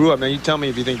when he grew up, now you tell me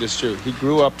if you think this is true, he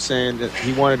grew up saying that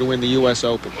he wanted to win the U.S.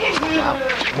 Open. Wow.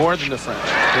 More than the French.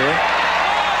 Really?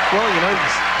 Well, you know,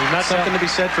 there's not something to be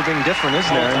said for being different,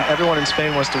 isn't there? And everyone in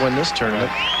Spain wants to win this tournament.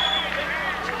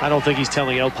 I don't think he's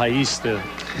telling El País, the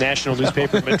national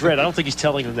newspaper in Madrid. I don't think he's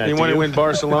telling them that. He wanted to win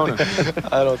Barcelona.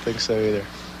 I don't think so either.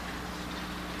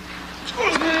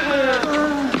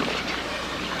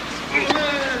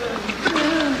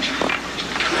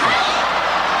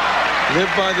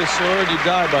 Live by the sword, you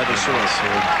die by the sword.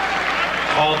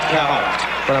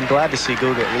 But I'm glad to see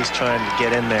Guga at least trying to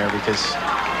get in there, because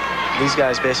these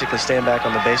guys basically stand back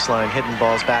on the baseline, hitting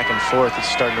balls back and forth. It's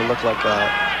starting to look like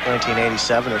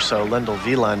 1987 or so, Lendl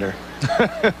Wielander.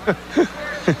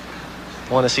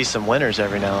 want to see some winners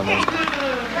every now and then.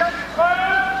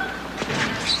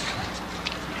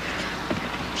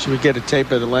 Should we get a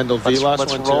tape of the Lendl Vilas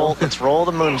one too? Let's roll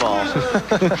the moon ball.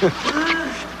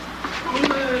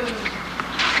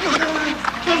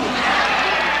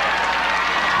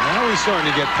 Now he's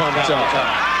starting to get pumped up.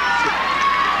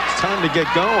 It's time to get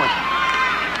going.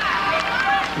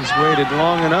 He's waited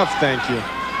long enough, thank you.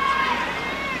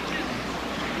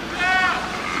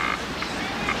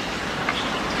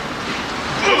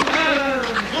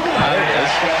 There it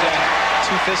is.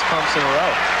 2 fist pumps in a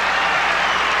row.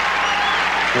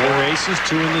 4 aces,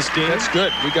 2 in this game. That's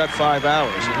good. We got 5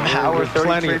 hours.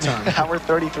 Plenty of time. Hour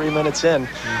 33 minutes in.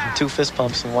 2 fist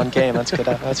pumps in 1 game. That's good.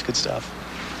 That's good stuff.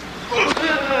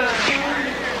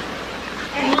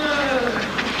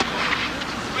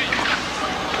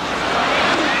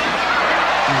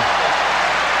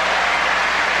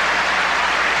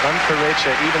 I'm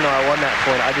Corretja. Even though I won that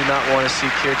point, I do not want to see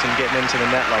Kuerten getting into the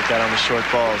net like that on the short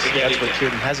balls. That's what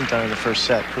Kuerten hasn't done in the first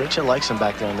set. Corretja likes him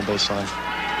back there on the baseline.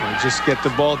 Well, just get the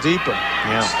ball deeper.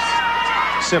 Yeah.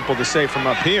 It's simple to say from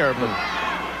up here, but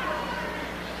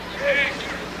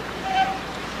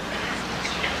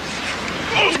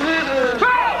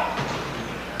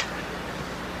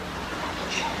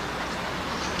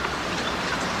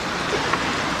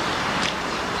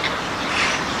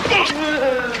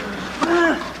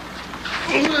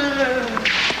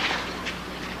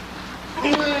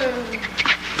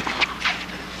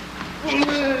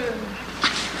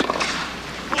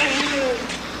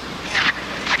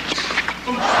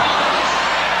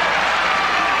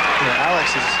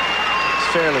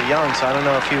fairly young, so I don't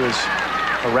know if he was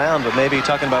around, but maybe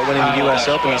talking about winning the U.S.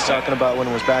 Open, he's talking about when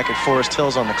he was back at Forest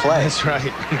Hills on the clay. That's right.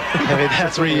 I mean,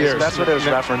 that's 3 years. That's what his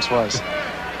reference was.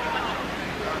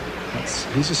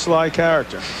 He's a sly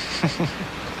character.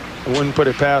 I wouldn't put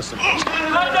it past him. And of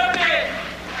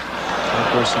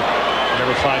course,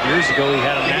 remember 5 years ago, he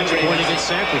had a match point against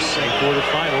Sampras in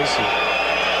quarterfinals.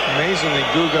 Amazingly,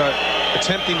 Guga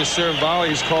attempting to serve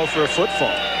volleys called for a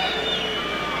footfall.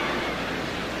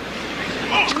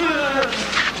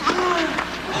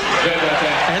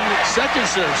 And the second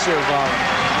serve volley.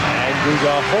 And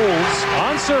Guga holds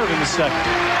on serve in the second.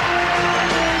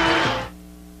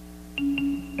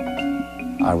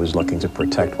 I was looking to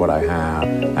protect what I have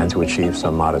and to achieve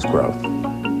some modest growth.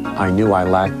 I knew I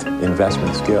lacked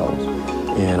investment skills,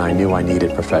 and I knew I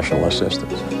needed professional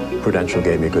assistance. Prudential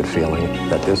gave me a good feeling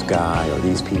that this guy or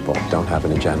these people don't have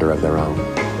an agenda of their own.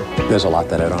 There's a lot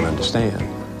that I don't understand,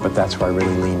 but that's where I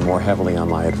really lean more heavily on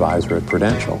my advisor at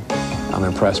Prudential. I'm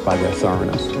impressed by their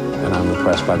thoroughness, and I'm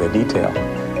impressed by their detail.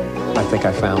 I think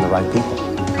I found the right people.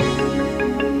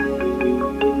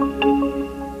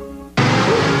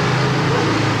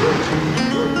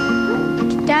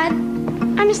 Dad,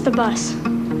 I missed the bus.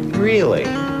 Really?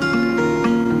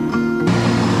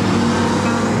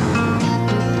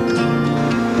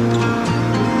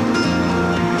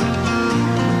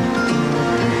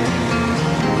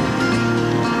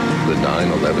 The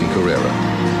 911 Carrera.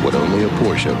 What only a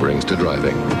Porsche brings to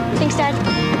driving. Thanks, Dad.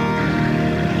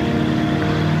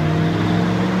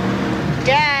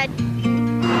 Dad.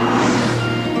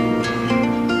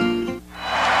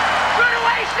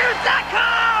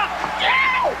 RunawayShoes.com! Yeah!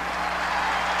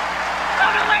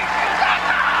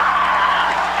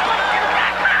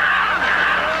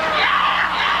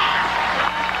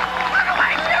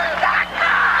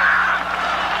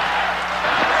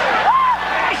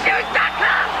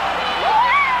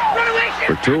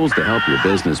 For tools to help your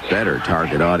business better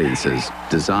target audiences,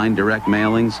 design direct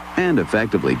mailings, and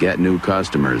effectively get new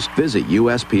customers, visit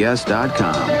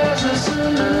USPS.com.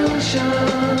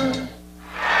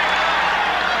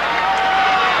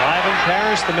 Live in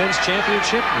Paris, the men's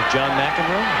championship with John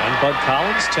McEnroe and Bud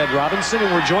Collins, Ted Robinson,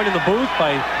 and we're joined in the booth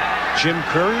by Jim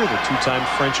Courier, the 2-time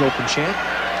French Open champ.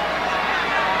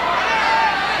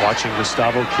 Watching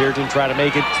Gustavo Kuerten try to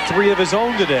make it 3 of his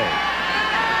own today.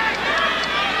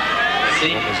 What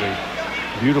was a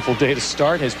beautiful day to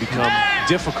start has become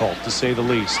difficult, to say the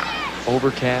least.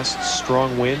 Overcast,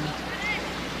 strong wind.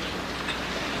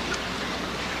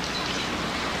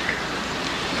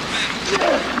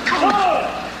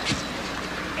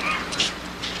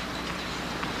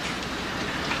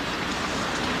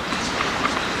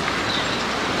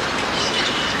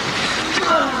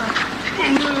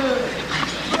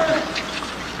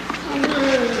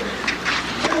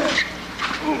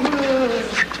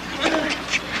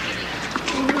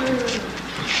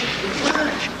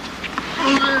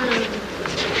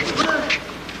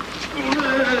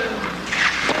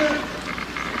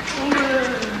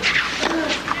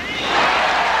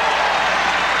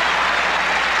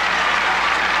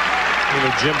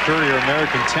 career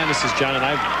American tennis, as John and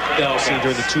I've seen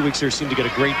during the 2 weeks here, seem to get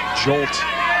a great jolt,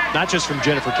 not just from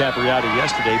Jennifer Capriati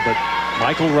yesterday, but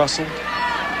Michael Russell,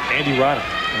 Andy Roddick.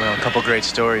 Well, a couple great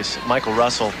stories. Michael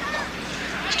Russell,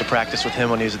 used to practice with him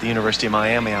when he was at the University of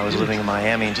Miami. I was living in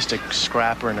Miami, and just a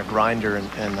scrapper and a grinder. And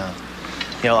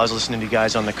you know, I was listening to you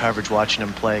guys on the coverage, watching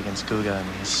him play against Guga, and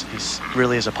he's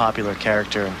really is a popular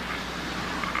character. And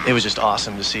it was just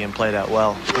awesome to see him play that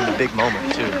well. In a big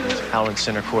moment, too. Out in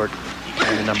center court,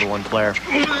 and the #1 player.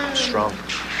 Strong.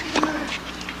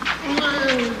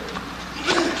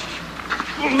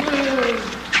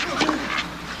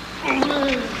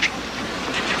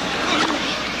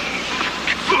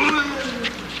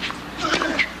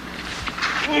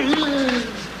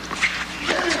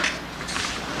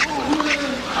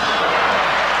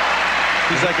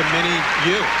 He's like a mini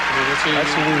you. I mean,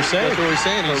 that's what we were saying. That's what we were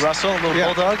saying. He's Russell, a little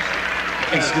bulldog.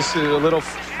 He's just a little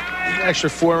extra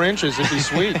 4 inches. It'd be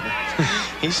sweet.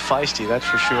 He's feisty, that's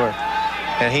for sure.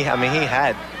 And he had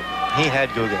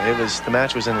Guga. The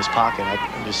match was in his pocket.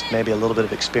 Just maybe a little bit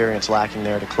of experience lacking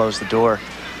there to close the door.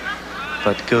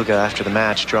 But Guga, after the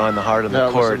match, drawing the heart of the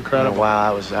court. Was incredible.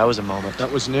 Wow, that was a moment.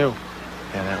 That was new.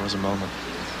 Yeah, that was a moment.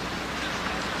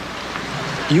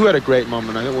 You had a great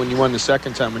moment, I think, when you won the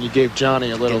second time, when you gave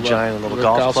Johnny a little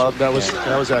golf club. That was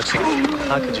excellent.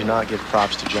 How could you not give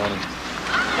props to Johnny?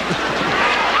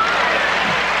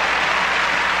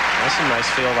 That's a nice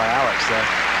feel by Alex, though.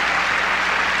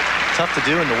 Tough to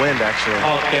do in the wind, actually.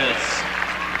 Oh, yes.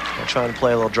 I'm trying to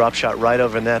play a little drop shot right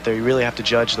over net there. You really have to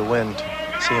judge the wind.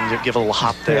 See him give a little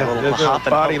hop there, a little hop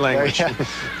and body hope language. There, yeah.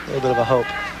 A little bit of a hope.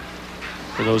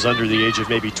 For those under the age of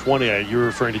maybe 20, you're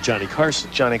referring to Johnny Carson.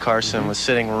 Johnny Carson was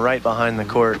sitting right behind the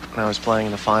court when I was playing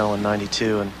in the final in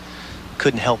 '92, and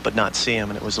couldn't help but not see him.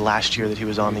 And it was the last year that he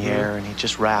was on the air, and he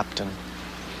just rapped, and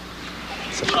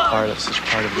such a part of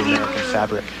the American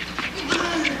fabric.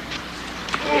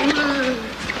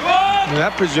 And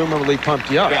that presumably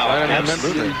pumped you up, Yeah, right? I mean,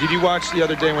 absolutely. Did you watch the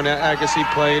other day when Agassi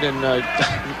played and the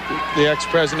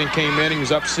ex-president came in? He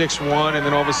was up 6-1, and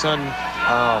then all of a sudden,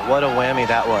 oh, what a whammy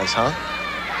that was, huh?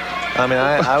 I mean,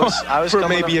 I was for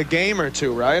maybe a game or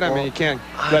two, right? I mean, you can't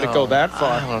let it go that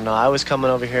far. I don't know. I was coming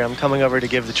over here. I'm coming over to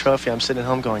give the trophy. I'm sitting at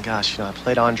home going, gosh, you know, I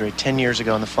played Andre 10 years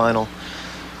ago in the final.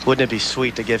 Wouldn't it be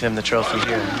sweet to give him the trophy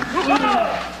here?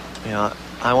 You know,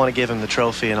 I want to give him the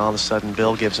trophy, and all of a sudden,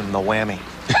 Bill gives him the whammy.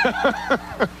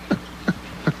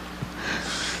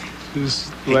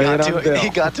 He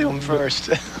got to him first.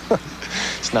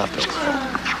 It's not Bill.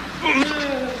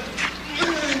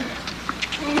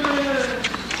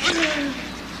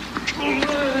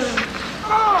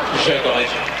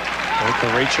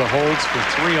 Corretja holds for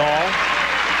 3-all.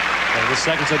 And the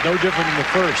second set no different than the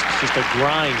first. It's just a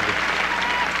grind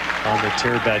on the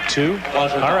Terbat 2.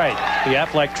 All right, the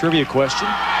Aflac trivia question.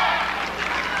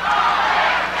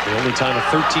 The only time a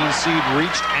 13 seed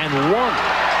reached and won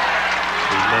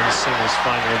the men's singles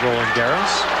final of Roland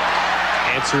Garros.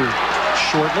 Answer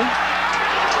shortly.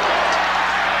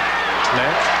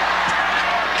 Matt?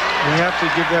 We have to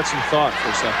give that some thought for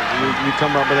a second. You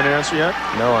come up with an answer yet?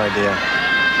 No idea.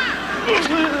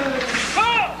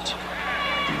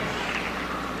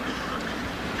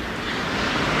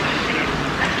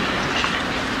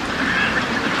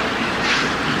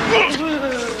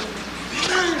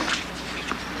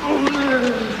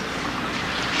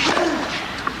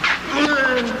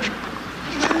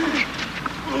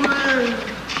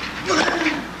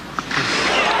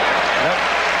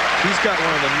 He's got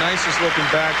one of the nicest looking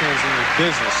backhands in the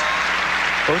business.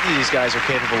 Both of these guys are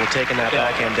capable of taking that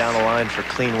backhand down the line for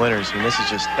clean winners. And this is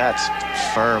just, that's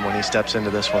firm when he steps into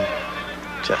this one.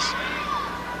 Just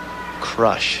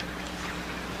crush.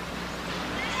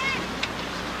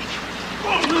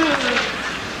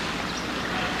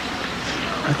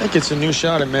 I think it's a new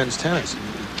shot in men's tennis.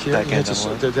 Backhand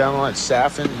down the line.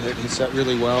 Safin hits that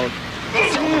really well.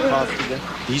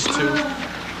 These two.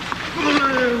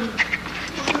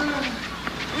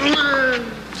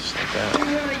 Just like that.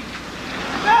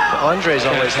 Andre's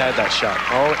always had that shot.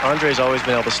 Andre's always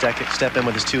been able to step in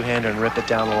with his two-hander and rip it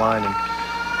down the line. And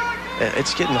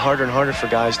it's getting harder and harder for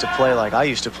guys to play like I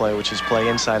used to play, which is play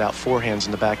inside-out forehands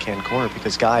in the backhand corner,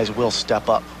 because guys will step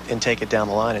up and take it down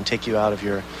the line and take you out of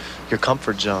your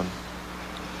comfort zone.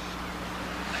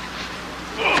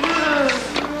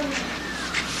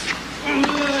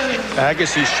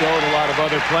 Agassi showed a lot of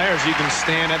other players you can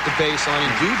stand at the baseline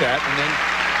and do that, and then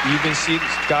you can see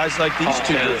guys like these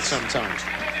two do it sometimes.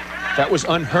 That was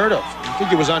unheard of. I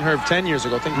think it was unheard of 10 years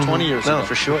ago. I think 20 years ago. No,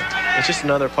 for sure. It's just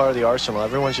another part of the arsenal.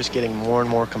 Everyone's just getting more and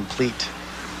more complete.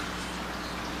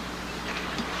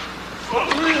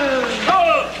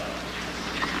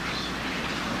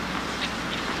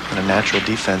 natural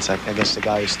defense. I guess the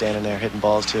guy who's standing there hitting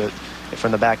balls to it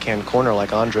from the backhand corner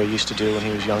like Andre used to do when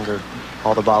he was younger.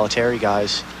 All the Bollettieri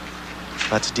guys,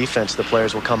 that's defense the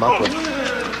players will come up with.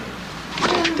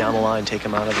 Down the line, take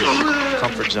him out of his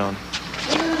comfort zone.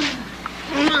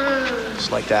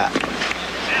 Just like that.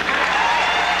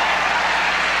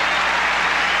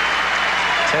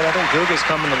 Ted, I think Guga's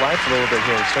coming to life a little bit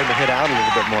here. He's starting to hit out a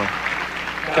little bit more.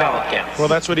 Well,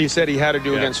 that's what he said he had to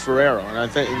do against Ferrero, and I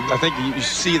think you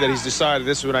see that he's decided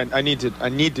this is what I need to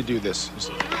do this.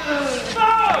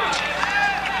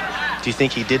 Do you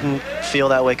think he didn't feel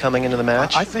that way coming into the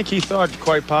match? I think he thought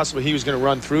quite possibly he was going to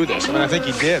run through this. I mean, I think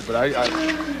he did, but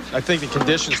I think the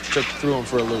conditions threw him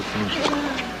for a loop.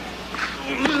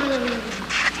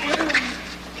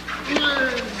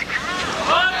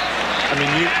 I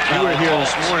mean, you were here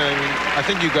this morning. I mean, I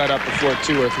think you got up before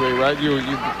 2 or 3, right? You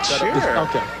got sure. Up.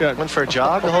 Okay. Yeah. Went for a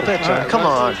jog the whole pitch. Right, come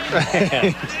on.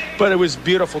 But it was a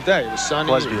beautiful day. It was sunny.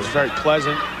 It was very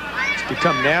pleasant. It's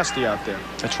become nasty out there.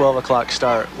 A 12 o'clock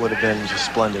start would have been just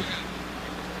splendid.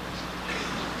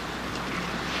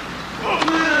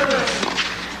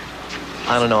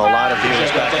 I don't know. A lot of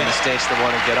viewers back in the States that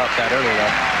want to get up that early,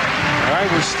 though. All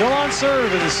right, we're still on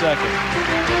serve in the second.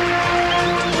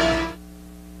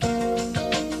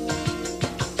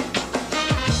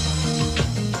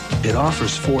 It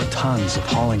offers 4 tons of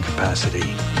hauling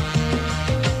capacity,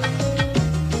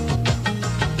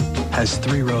 has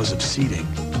 3 rows of seating,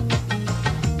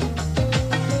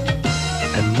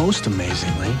 and most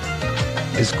amazingly,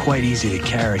 is quite easy to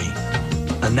carry.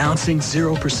 Announcing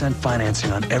 0%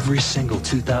 financing on every single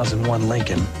 2001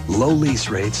 Lincoln, low lease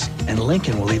rates, and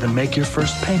Lincoln will even make your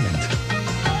first payment.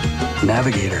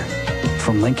 Navigator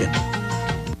from Lincoln.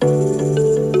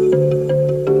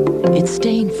 It's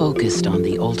staying focused on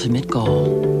the ultimate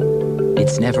goal.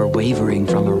 It's never wavering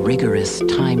from a rigorous,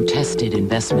 time-tested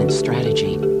investment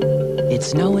strategy.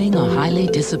 It's knowing a highly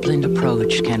disciplined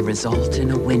approach can result in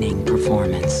a winning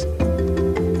performance.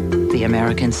 The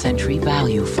American Century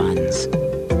Value Funds.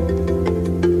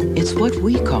 It's what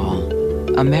we call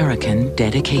American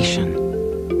dedication.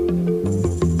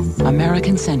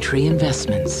 American Century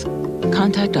Investments.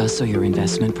 Contact us or your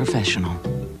investment professional.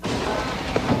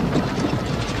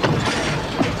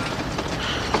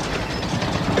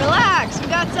 Relax, we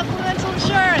got supplemental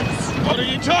insurance. What are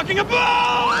you talking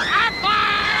about?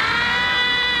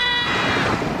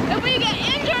 If we get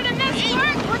injured and miss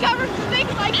work, we're covered for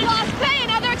things like lost pay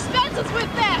and other expenses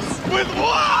with this. With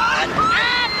what?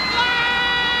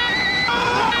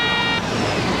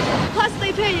 Plus,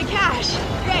 they pay you cash.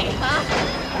 Great, huh?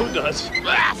 Who does?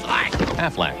 Aflac.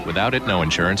 Aflac. Without it, no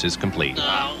insurance is complete.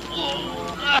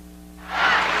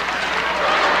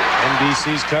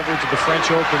 NBC's coverage of the French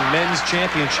Open Men's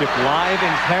Championship live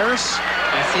in Paris.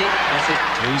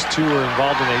 These two are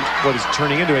involved in what is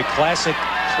turning into a classic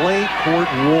clay court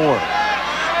war.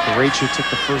 Corretja took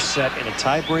the first set in a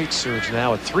tie-break, serves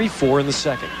now at 3-4 in the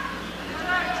second.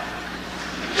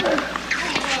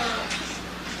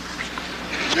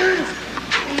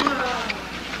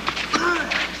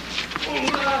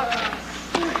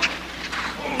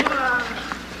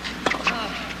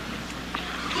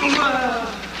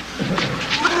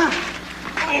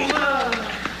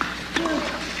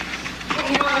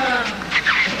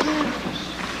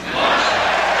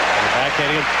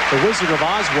 The Wizard of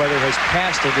Oz weather has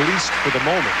passed, at least for the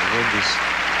moment. The wind has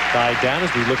died down as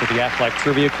we look at the Aflac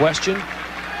trivia question.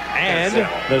 And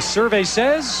the survey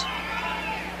says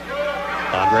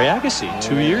Andre Agassi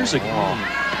 2 years ago.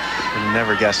 I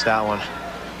never guessed that one.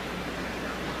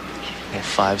 A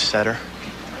 5-setter.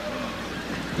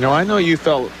 No, I know you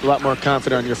felt a lot more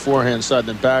confident on your forehand side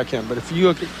than backhand, but if you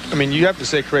look, I mean, you have to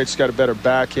say Corretja's got a better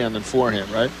backhand than forehand,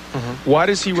 right? Why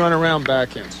does he run around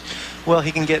backhands? Well,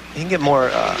 he can get more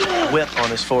whip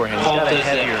on his forehand. He's got a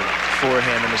heavier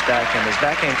forehand than his backhand. His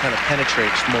backhand kind of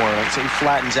penetrates more. So he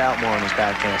flattens out more on his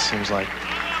backhand, it seems like.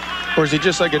 Or is he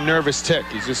just like a nervous tick?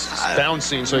 He's just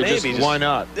bouncing, so why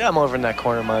not? Yeah, I'm over in that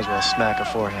corner. Might as well smack a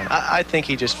forehand. I think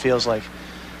he just feels like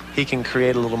he can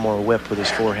create a little more whip with his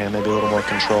forehand, maybe a little more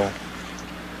control.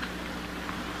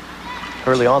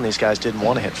 Early on, these guys didn't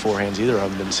want to hit forehands. Either of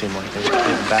them didn't seem like they were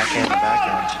hitting backhand to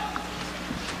backhand.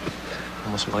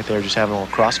 Almost looked like they were just having a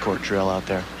little cross-court drill out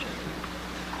there.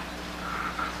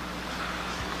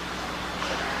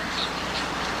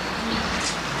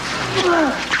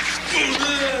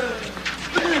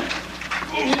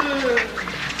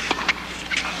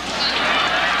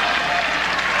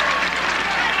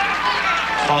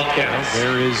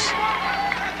 There is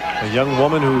a young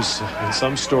woman who's, in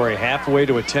some story, halfway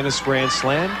to a tennis Grand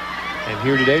Slam and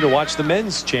here today to watch the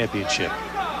men's championship.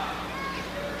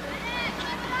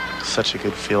 Such a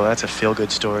good feel. That's a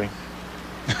feel-good story.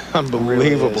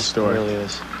 Unbelievable story. It really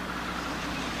is.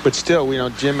 But still, you know,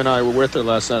 Jim and I were with her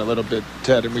last night a little bit,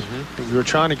 Ted, and we were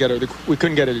trying to get her. We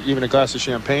couldn't get even a glass of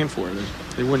champagne for her.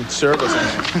 They wouldn't serve us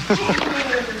anything.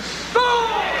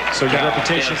 So your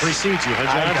reputation precedes you, huh,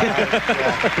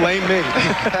 John? Blame me.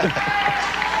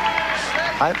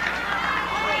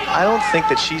 I don't think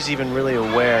that she's even really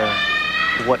aware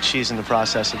of what she's in the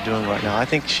process of doing right now. I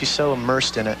think she's so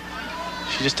immersed in it.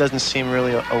 She just doesn't seem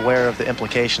really aware of the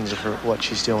implications of what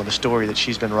she's doing, the story that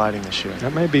she's been writing this year.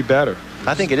 That may be better.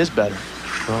 I think it is better.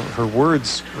 Well, her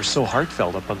words were so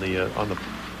heartfelt up on the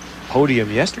podium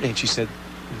yesterday, and she said,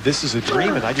 "This is a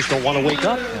dream, and I just don't want to wake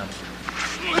up." Yeah.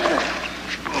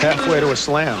 Halfway to a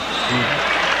slam. I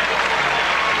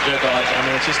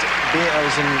mean, it's just, I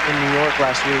was in New York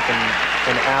last week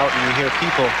and out, and you hear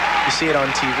people, you see it on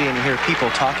TV, and you hear people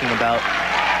talking about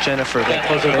Jennifer. They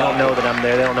don't know that I'm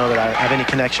there. They don't know that I have any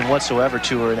connection whatsoever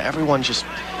to her, and everyone just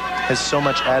has so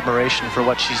much admiration for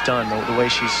what she's done, the way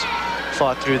she's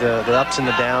fought through the ups and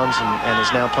the downs, and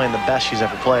is now playing the best she's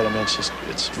ever played. I mean, it's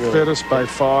really fittest by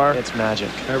far. It's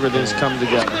magic. Everything's come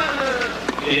together.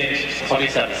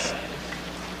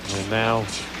 And now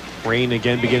rain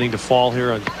again beginning to fall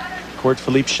here on Court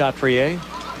Philippe Chatrier.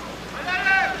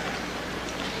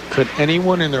 Could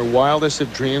anyone in their wildest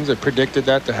of dreams have predicted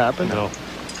that to happen? No.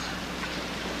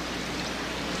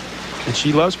 And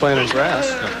she loves playing on grass.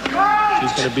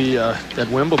 She's going to be at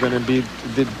Wimbledon and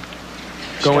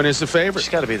going as the favorite.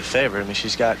 She's got to be the favorite. I mean,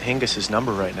 she's got Hingis'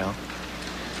 number right now.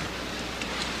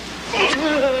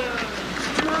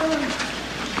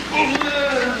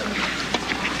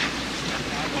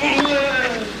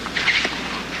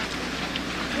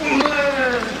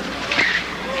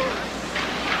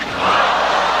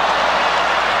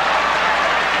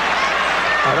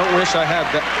 I don't wish I had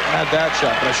that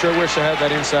shot, but I sure wish I had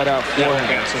that inside-out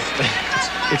forehand.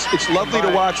 It's lovely to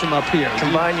watch him up here.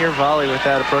 Combine your volley with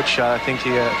that approach shot. I think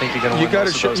you're going to win. You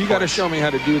got to show me how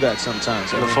to do that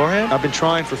sometimes. The forehand? I've been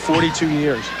trying for 42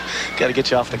 years. Got to get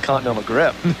you off the continental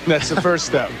grip. That's the first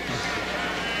step.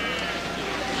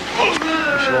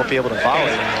 She won't be able to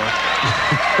volley anymore.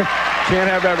 Can't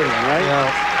have everything, right? No.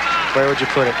 Where would you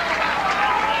put it?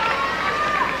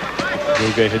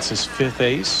 Guga hits his 5th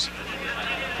ace.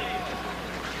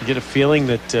 You get a feeling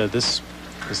that this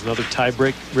is another tie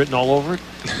break written all over it.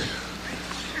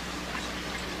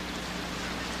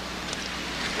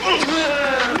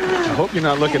 I hope you're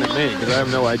not looking at me, because I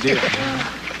have no idea.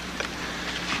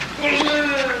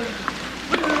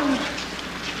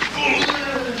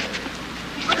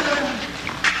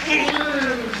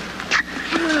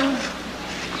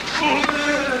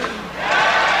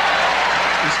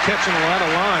 He's catching a lot of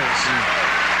lines.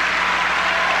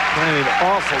 Playing it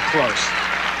awful close.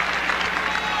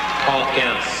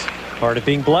 Part of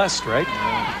being blessed, right?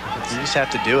 You just have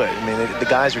to do it. I mean, the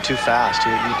guys are too fast.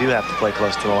 You do have to play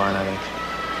close to the line, I think.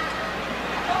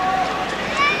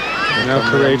 Now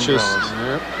courageous.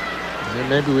 Yep. Yeah,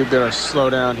 maybe we better slow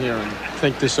down here and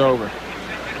think this over.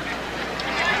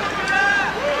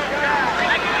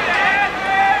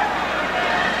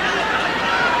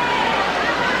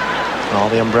 All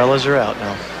the umbrellas are out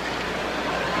now.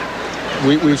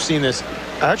 We've seen this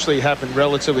actually happen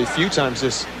relatively few times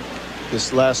this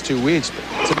last 2 weeks. But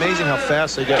it's amazing how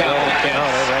fast they get. Oh,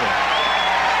 they're ready.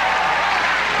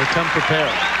 They come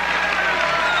prepared.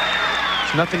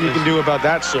 There's nothing you can do about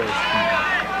that serve.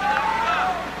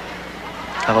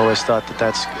 I've always thought that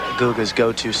that's Guga's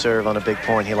go-to serve on a big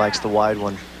point. He likes the wide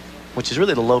one, which is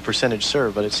really the low percentage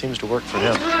serve, but it seems to work for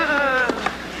him.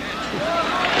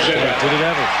 Did it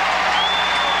ever?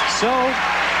 So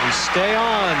we stay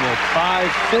on at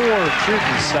 5-4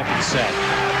 Kuerten's second set.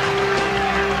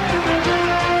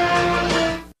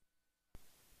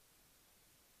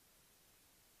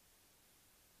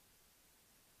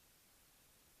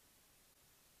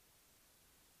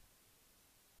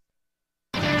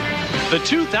 The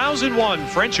 2001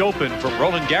 French Open from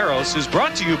Roland Garros is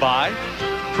brought to you by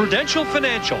Prudential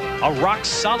Financial, a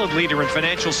rock-solid leader in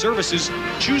financial services.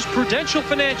 Choose Prudential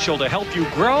Financial to help you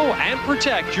grow and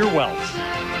protect your wealth.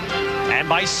 And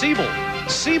by Siebel.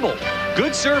 Siebel,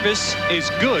 good service is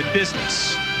good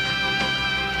business.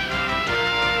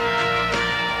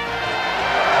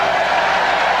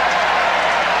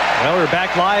 Well, we're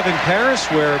back live in Paris,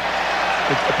 where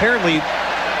apparently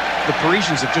the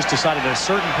Parisians have just decided at a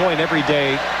certain point every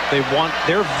day they want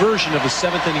their version of the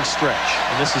 7th inning stretch,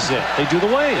 and this is it. They do the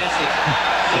wave.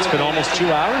 It's been almost 2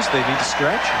 hours. They need to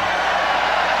stretch.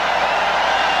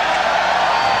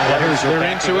 They're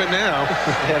into it now.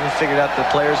 They haven't figured out the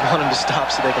players want them to stop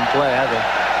so they can play, have they?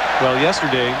 Well,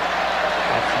 yesterday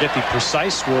I forget the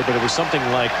precise score, but it was something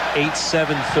like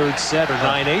 8-7 third set or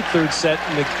 9-8 third set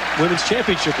in the women's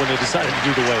championship when they decided to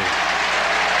do the wave.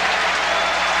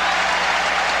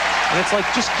 And it's like,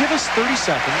 just give us 30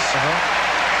 seconds.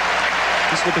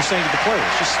 This is what they're saying to the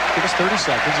players. Just give us 30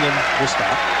 seconds and then we'll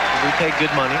stop. We pay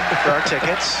good money for our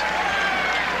tickets.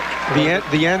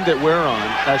 The end that we're on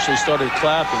actually started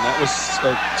clapping. That was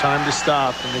time to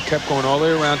stop, and they kept going all the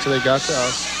way around till they got to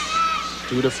us.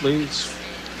 Dutifully,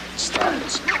 stop.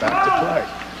 It's back to play.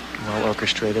 Well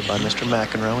orchestrated by Mr.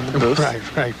 McEnroe in the booth.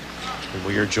 Right. And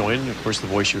we are joined, of course, the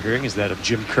voice you're hearing is that of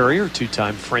Jim Courier,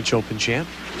 two-time French Open champ.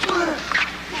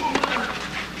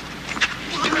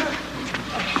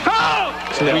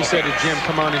 So we said to Jim,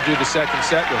 come on and do the second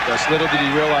set with us. Little did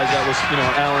he realize that was, an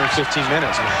hour and 15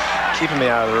 minutes. Keeping me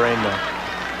out of the rain, though.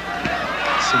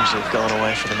 Seems to have gone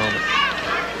away for the moment.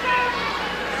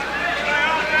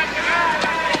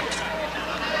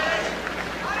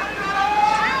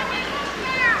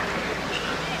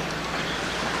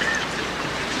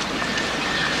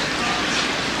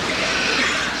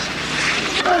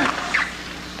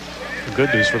 The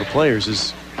good news for the players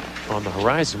is on the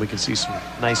horizon we can see some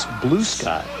nice blue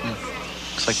sky.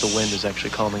 Looks like the wind is actually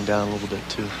calming down a little bit,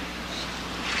 too.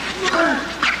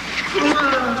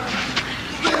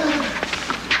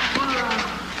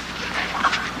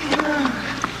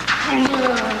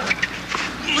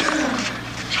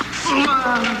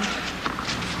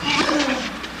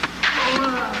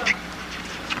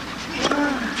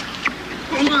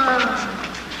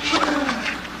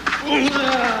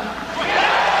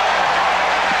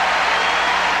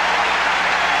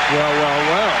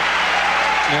 Well.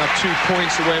 Now 2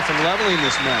 points away from leveling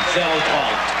this match.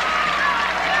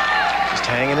 Just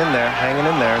hanging in there,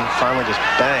 and finally just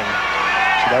bang.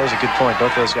 So that was a good point.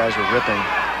 Both those guys were ripping.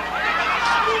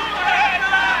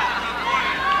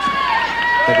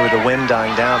 Maybe with the wind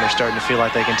dying down, they're starting to feel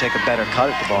like they can take a better cut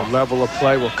at the ball. The level of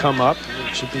play will come up.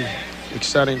 It should be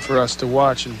exciting for us to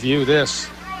watch and view this.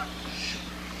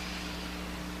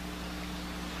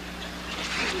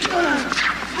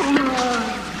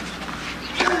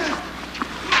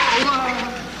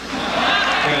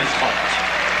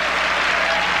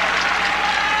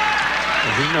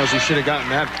 He knows he should have gotten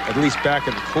that at least back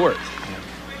in the court. Yeah.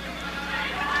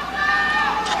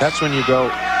 That's when you go,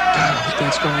 God, I hope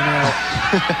that's going out.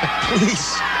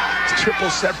 Please, triple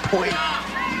set point.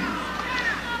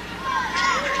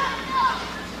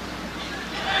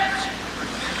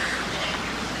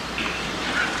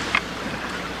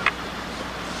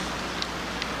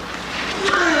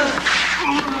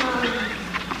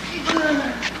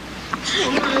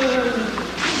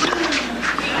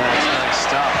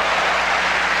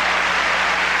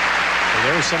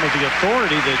 Some of the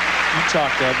authority that you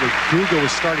talked of that Guga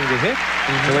was starting to hit.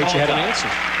 Corretja had an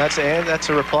answer. That's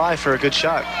a reply for a good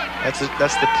shot. That's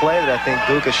the play that I think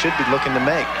Guga should be looking to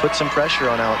make. Put some pressure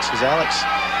on Alex, because Alex,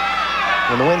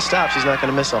 when the wind stops, he's not going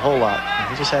to miss a whole lot.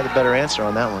 He just had a better answer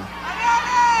on that one.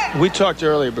 We talked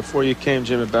earlier before you came,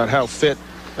 Jim, about how fit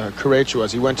Corretja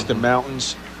was. He went to the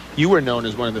mountains. You were known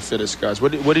as one of the fittest guys.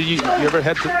 What did you ever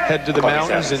head to the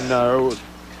mountains and?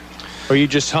 Or you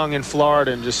just hung in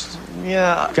Florida and just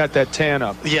got that tan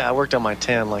up? Yeah, I worked on my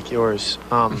tan like yours.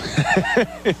 I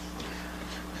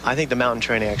think the mountain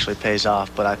training actually pays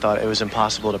off, but I thought it was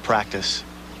impossible to practice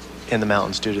in the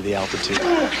mountains due to the altitude.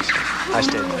 I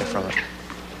stayed away from it.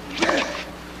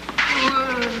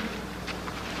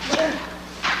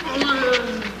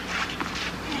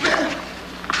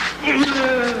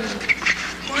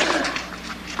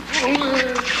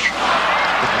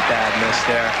 A bad miss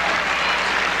there.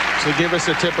 So give us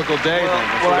a typical day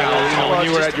when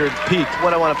you were at your peak.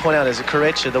 What I want to point out is that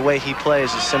Corretja, the way he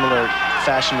plays is similar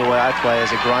fashion to the way I play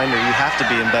as a grinder. You have to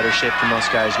be in better shape than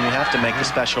most guys, and you have to make the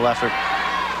special effort,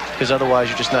 because otherwise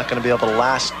you're just not going to be able to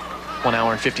last 1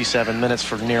 hour and 57 minutes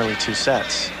for nearly 2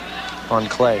 sets on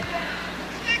clay.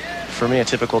 For me, a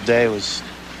typical day was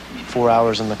 4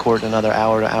 hours in the court and another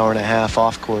hour to hour and a half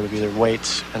off court of either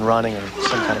weights and running or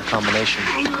some kind of combination.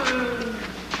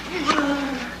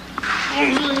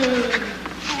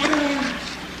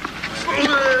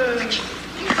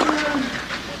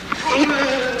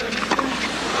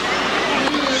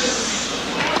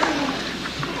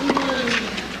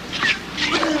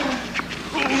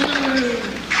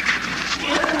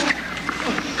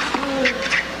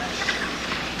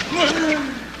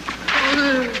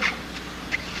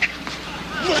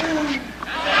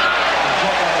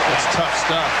 That's tough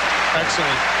stuff.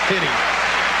 Excellent hitting.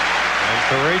 And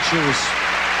Corretja was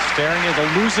staring at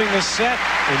losing the set.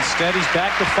 Instead, he's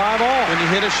back to 5-all. When you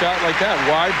hit a shot like that,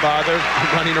 why bother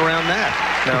running around that?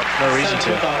 No reason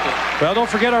to. Well, don't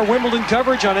forget our Wimbledon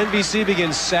coverage on NBC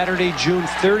begins Saturday, June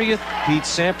 30th. Pete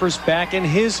Sampras back in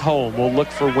his home. We'll look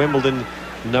for Wimbledon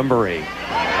number 8.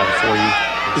 For you.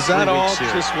 Is that all?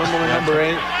 Just Wimbledon number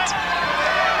 8?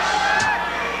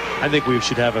 I think we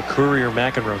should have a Courier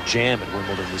McEnroe jam at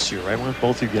Wimbledon this year, right? Why don't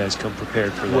both of you guys come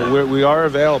prepared for that? We are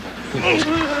available.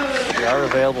 We are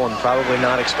available and probably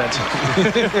not expensive.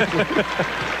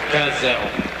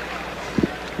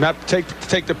 Not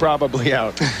take the probably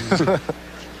out.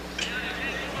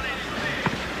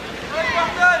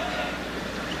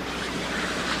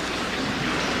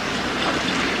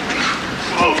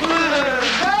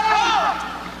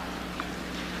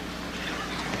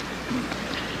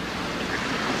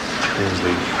 There's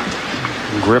the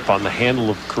grip on the handle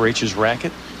of Corretja's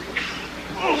racket.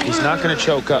 He's not going to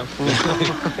choke up. I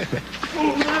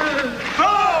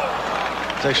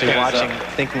was actually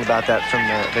thinking about that from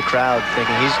the crowd,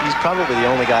 thinking he's probably the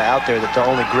only guy out there that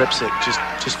only grips it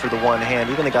just for the one hand.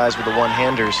 Even the guys with the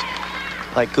one-handers,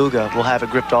 like Guga, will have it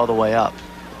gripped all the way up.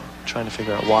 I'm trying to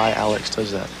figure out why Alex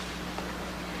does that.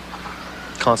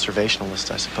 Conservationalist,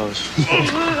 I suppose.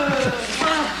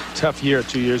 Tough year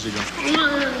 2 years ago.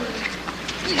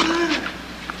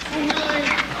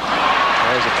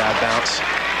 There's a bad bounce.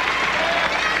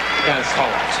 All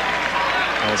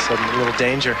of a sudden, a little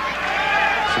danger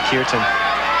for Kuerten.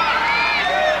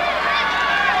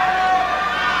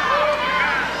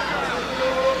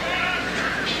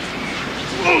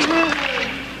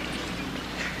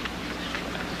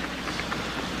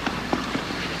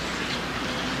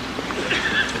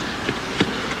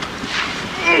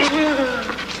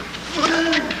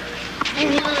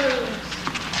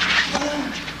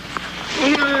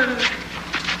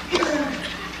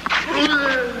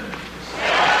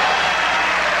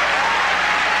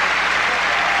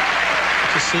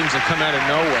 Seems to come out of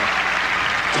nowhere.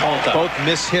 Both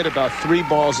mishit about 3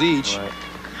 balls each. Right.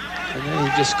 And then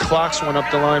he just clocks one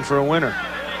up the line for a winner.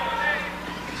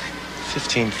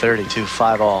 15-32,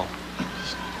 5-all.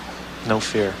 No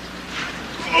fear.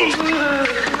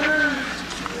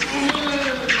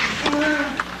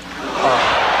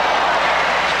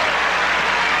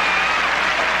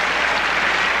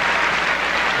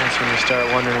 That's when you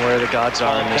start wondering where the gods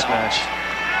are in this match.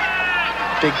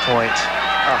 Big point.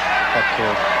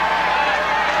 Uphill.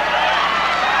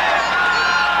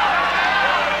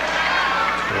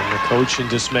 And the coach in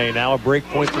dismay. Now a break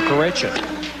point for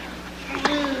Corretja.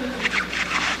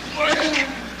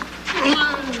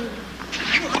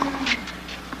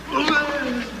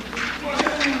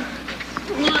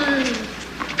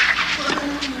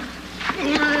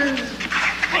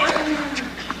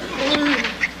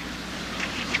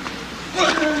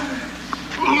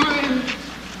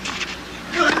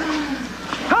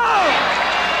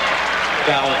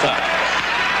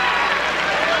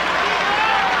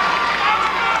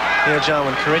 You know, John,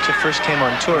 when Corretja first came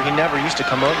on tour, he never used to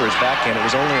come over his backhand. It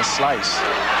was only a slice.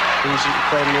 He usually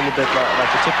played a little bit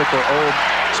like the typical old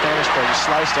Spanish player. He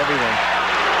sliced everything.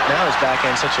 Now his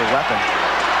backhand's such a weapon.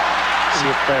 See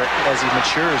if as he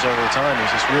matures over time,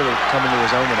 he's just really coming to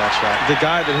his own with that shot. The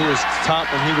guy that he was top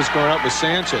when he was growing up was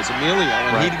Sanchez, Emilio,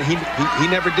 and right. he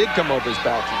never did come over his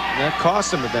backhand. And that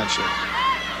cost him eventually.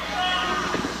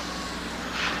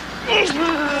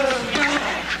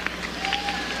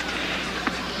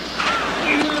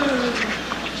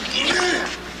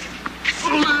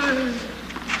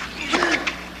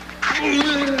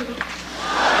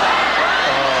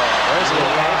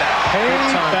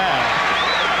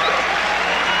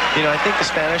 You know, I think the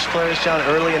Spanish players, John,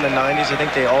 early in the 90s, I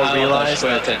think they all realized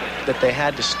that they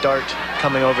had to start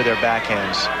coming over their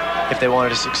backhands if they wanted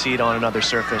to succeed on another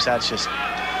surface. That's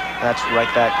right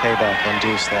back payback on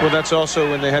Deuce there. Well, that's also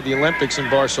when they had the Olympics in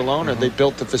Barcelona. They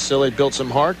built the facility, built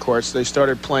some hard courts. They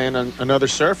started playing on another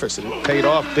surface, and it paid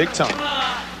off big time.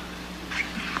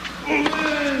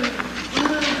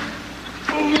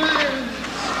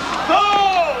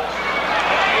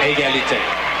 Égalité.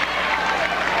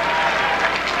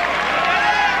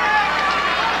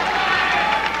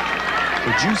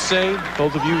 Would you say,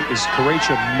 both of you, is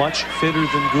Corretja much fitter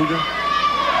than Guga?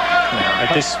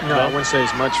 No, I wouldn't say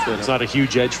he's much fitter. It's not a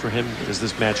huge edge for him as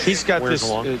this match He's got this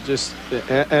just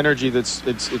energy that's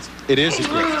it is a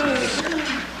gift.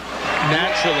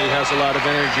 Naturally has a lot of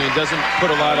energy and doesn't put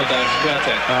a lot of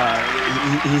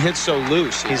he hits so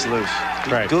loose. He's loose.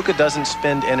 Right. Guga doesn't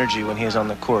spend energy when he's on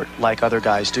the court like other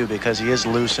guys do because he is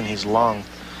loose and he's long.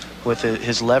 With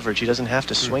his leverage, he doesn't have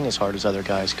to swing as hard as other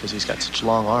guys because he's got such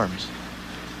long arms.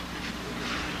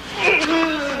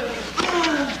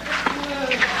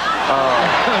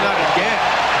 No,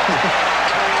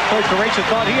 Oh, Corretja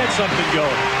thought he had something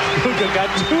going. Guga got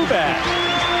too bad.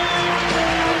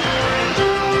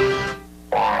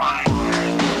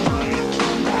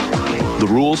 The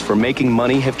rules for making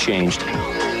money have changed.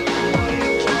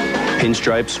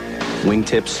 Pinstripes,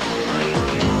 wingtips.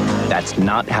 That's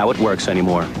not how it works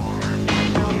anymore.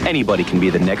 Anybody can be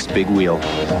the next big wheel,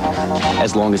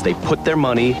 as long as they put their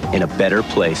money in a better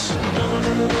place.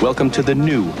 Welcome to the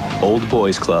new Old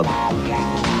Boys Club.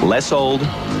 Less old,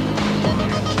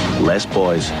 less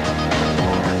boys.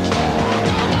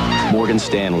 Morgan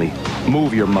Stanley,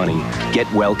 move your money.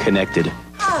 Get well connected.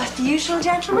 Ah, the usual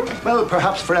gentleman? Well,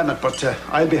 perhaps for Emmett, but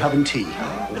I'll be having tea.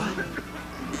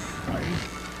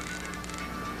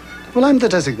 Well, I'm the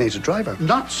designated driver.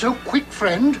 Not so quick,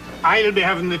 friend. I'll be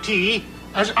having the tea,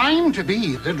 as I'm to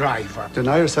be the driver.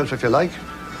 Deny yourself if you like,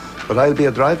 but I'll be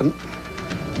a driving.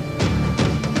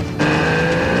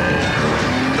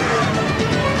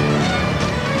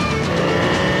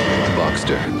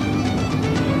 Boxster.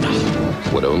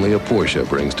 What only a Porsche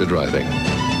brings to driving.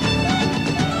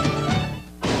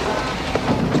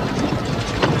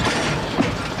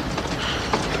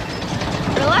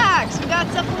 Relax, we got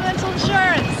supplemental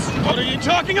insurance. What are you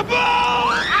talking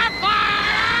about?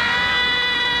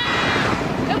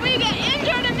 If we get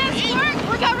injured and miss work,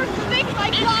 we're covered for things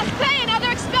like lost pay and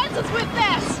other expenses with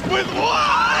this. With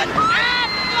what?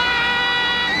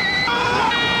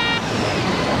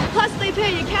 Plus, they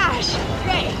pay you cash.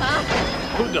 Great, huh?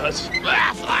 Who does?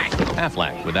 Aflac.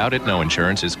 Aflac. Without it, no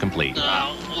insurance is complete.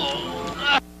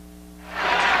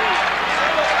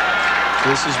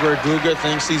 This is where Guga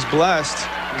thinks he's blessed.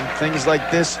 And things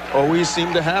like this always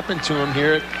seem to happen to him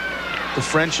here at the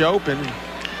French Open.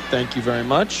 Thank you very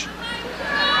much.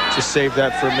 Just save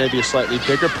that for maybe a slightly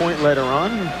bigger point later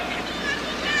on.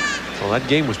 Well, that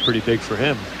game was pretty big for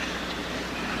him.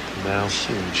 Now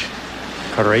huge.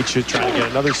 Corretja trying to get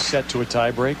another set to a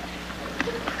tiebreak.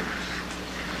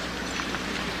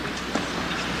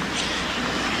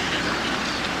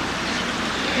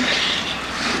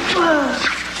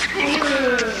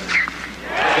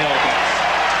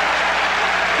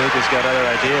 Guga's got other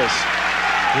ideas.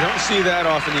 You don't see that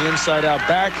often, the inside-out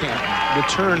backhand.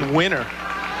 Return winner.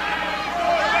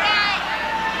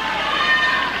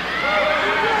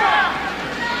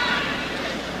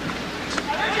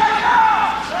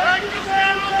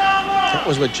 That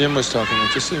was what Jim was talking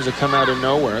about. It just seems to come out of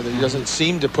nowhere. That he doesn't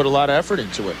seem to put a lot of effort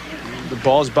into it. The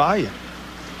ball's by you.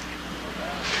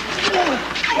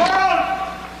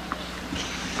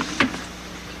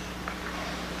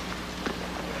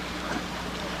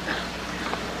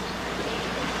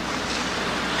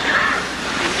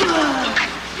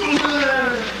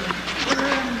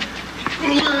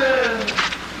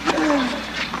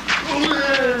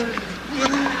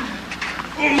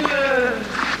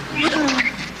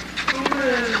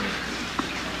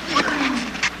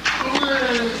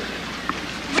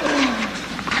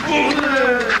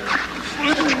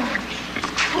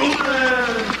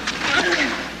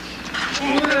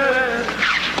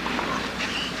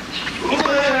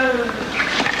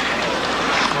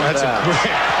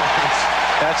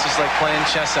 That's just like playing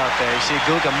chess out there. You see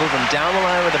Guga move him down the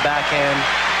line with the backhand.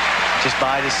 Just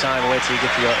bide his time, wait till you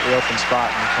get the open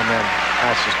spot and come in.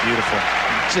 That's just beautiful.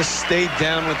 Just stayed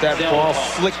down with that ball,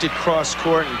 flicked it cross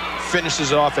court, and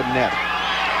finishes off at net.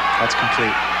 That's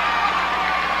complete.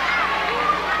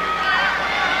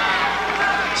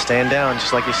 Staying down,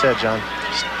 just like you said, John.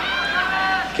 Just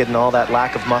getting all that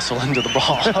lack of muscle into the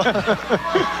ball.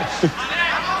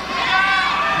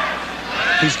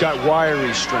 He's got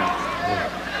wiry strength.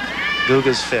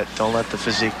 Guga's fit. Don't let the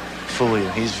physique fool you.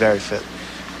 He's very fit.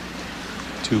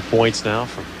 2 points now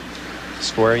from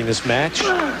squaring this match.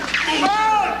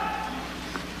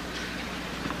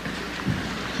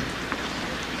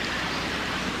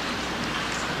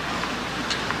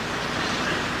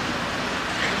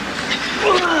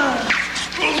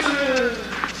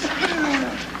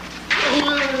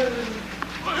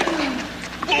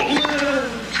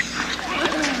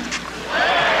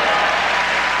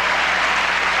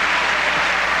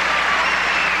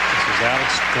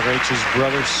 Corretja's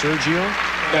brother Sergio.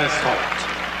 That's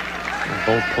right.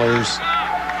 Both players,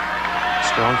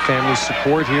 strong family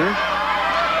support here.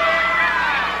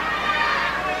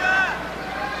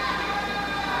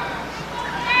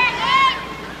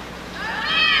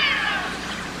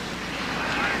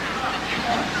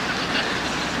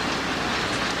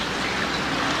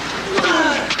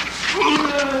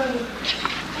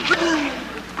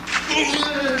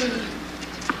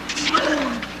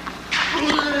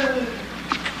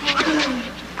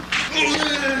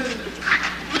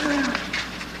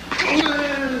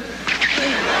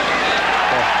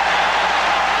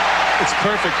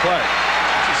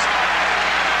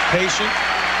 patient,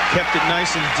 kept it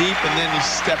nice and deep, and then he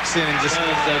steps in and just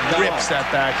rips that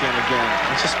backhand again.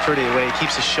 It's just pretty the way he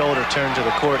keeps his shoulder turned to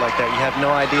the court like that. You have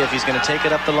no idea if he's going to take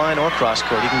it up the line or cross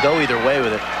court. He can go either way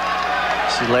with it.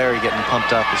 See Larry getting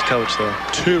pumped up, his coach there.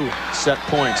 2 set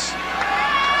points.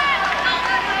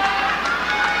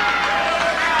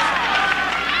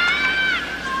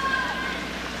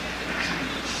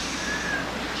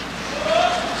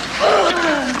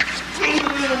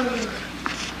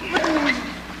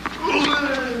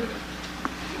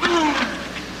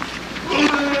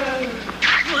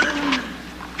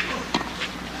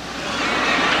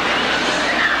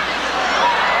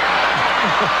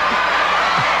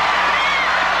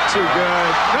 Too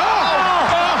good. No!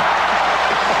 Oh!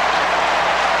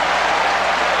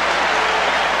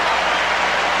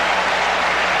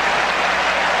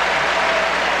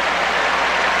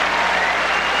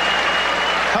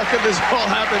 How could this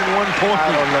all happen in 1 point? I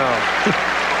don't know.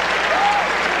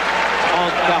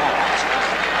 Oh, God.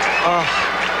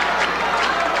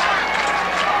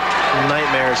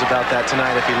 Nightmares about that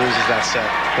tonight if he loses that set.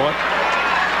 What?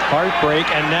 Heartbreak,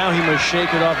 and now he must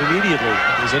shake it off immediately.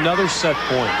 There's another set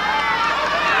point.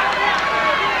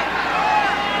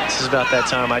 This is about that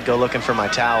time I'd go looking for my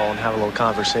towel and have a little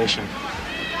conversation.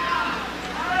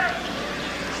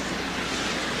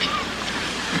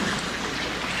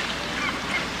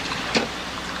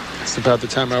 It's about the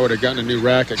time I would have gotten a new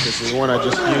racket, because the one I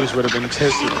just used would have been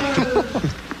tissue.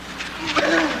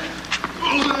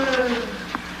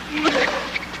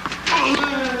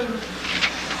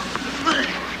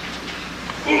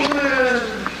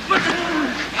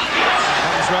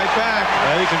 Right back.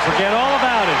 Well, you can forget all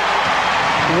about it.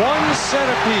 1 set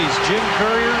apiece. Jim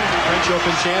Courier, French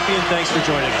Open champion, thanks for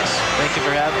joining us. Thank you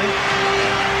for having me.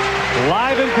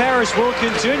 Live in Paris will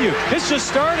continue. It's just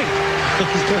starting.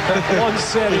 1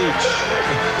 set each.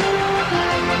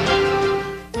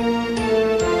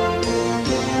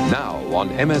 Now on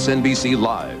MSNBC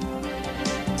Live.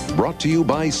 Brought to you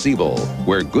by Siebel,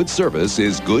 where good service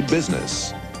is good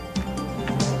business.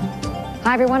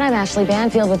 Hi, everyone. I'm Ashley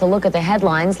Banfield with a look at the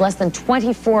headlines. Less than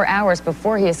 24 hours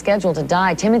before he is scheduled to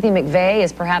die, Timothy McVeigh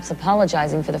is perhaps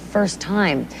apologizing for the first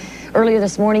time. Earlier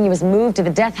this morning, he was moved to the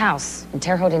death house in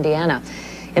Terre Haute, Indiana.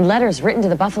 In letters written to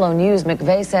the Buffalo News,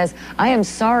 McVeigh says, "I am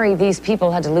sorry these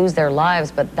people had to lose their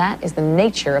lives, but that is the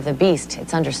nature of the beast.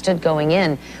 It's understood going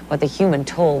in what the human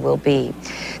toll will be."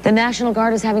 The National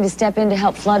Guard is having to step in to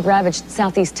help flood-ravaged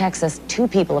southeast Texas. 2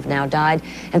 people have now died,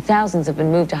 and thousands have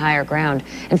been moved to higher ground.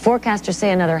 And forecasters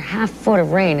say another half-foot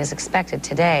of rain is expected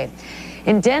today.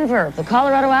 In Denver, the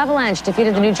Colorado Avalanche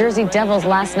defeated the New Jersey Devils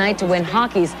last night to win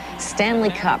hockey's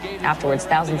Stanley Cup. Afterwards,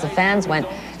 thousands of fans went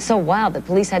so wild that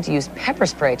police had to use pepper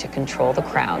spray to control the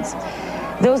crowds.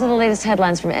 Those are the latest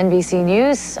headlines from NBC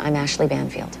News. I'm Ashley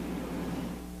Banfield.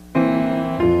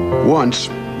 Once,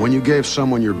 when you gave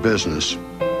someone your business,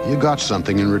 you got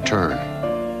something in return.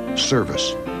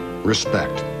 Service,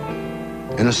 respect,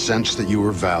 and a sense that you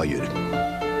were valued.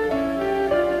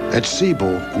 At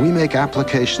Siebel, we make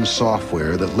application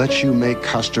software that lets you make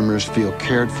customers feel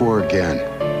cared for again.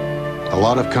 A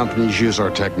lot of companies use our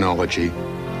technology,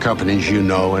 companies you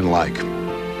know and like.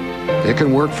 It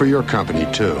can work for your company,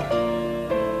 too.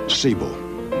 Siebel,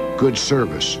 good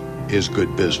service is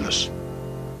good business.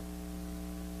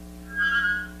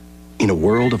 In a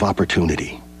world of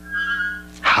opportunity,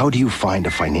 how do you find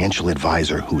a financial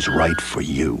advisor who's right for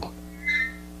you?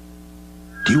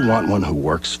 Do you want one who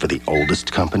works for the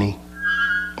oldest company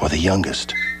or the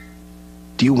youngest?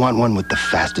 Do you want one with the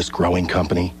fastest growing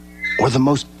company or the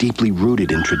most deeply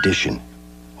rooted in tradition?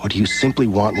 Or do you simply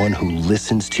want one who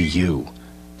listens to you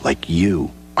like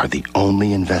you are the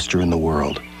only investor in the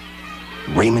world?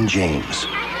 Raymond James,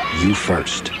 you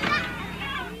first.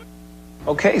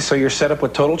 Okay, so you're set up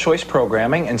with Total Choice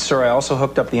Programming, and sir, I also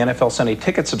hooked up the NFL Sunday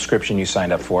Ticket subscription you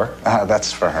signed up for.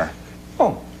 That's for her.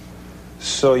 Oh.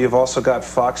 So you've also got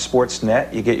Fox Sports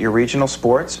Net. You get your regional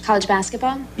sports. College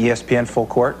basketball? ESPN Full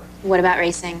Court. What about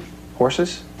racing?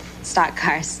 Horses? Stock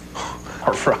cars.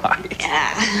 All right.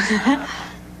 Yeah.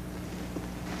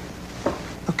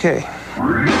 Okay.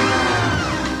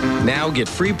 Now get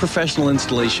free professional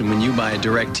installation when you buy a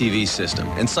DirecTV system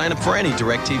and sign up for any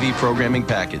DirecTV programming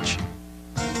package.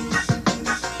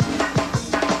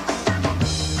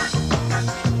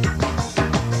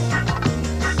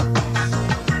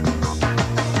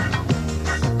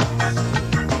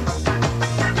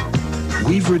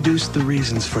 We've reduced the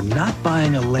reasons for not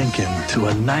buying a Lincoln to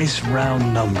a nice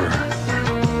round number.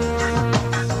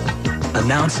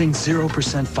 Announcing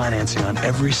 0% financing on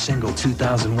every single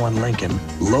 2001 Lincoln,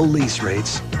 low lease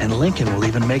rates, and Lincoln will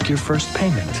even make your first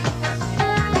payment.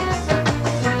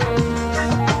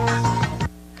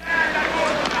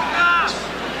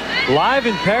 Live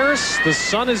in Paris, the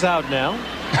sun is out now.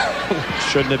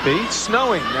 Shouldn't it be? It's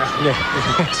snowing now. Yeah.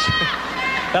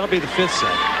 That'll be the 5th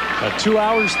set. 2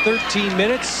 hours, 13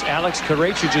 minutes. Alex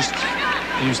Corretja just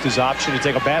used his option to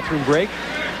take a bathroom break.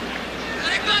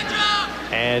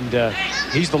 And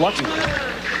he's the lucky one.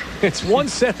 It's 1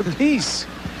 set apiece.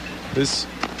 This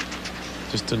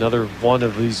just another one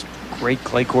of these great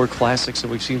clay court classics that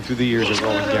we've seen through the years at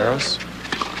Roland Garros.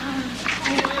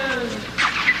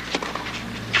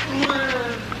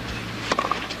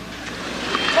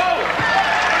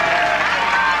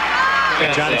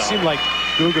 John, it seemed like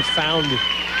Guga found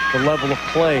the level of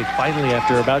play. Finally,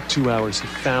 after about 2 hours, he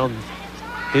found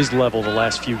his level the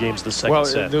last few games of the second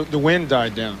set. The wind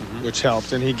died down, which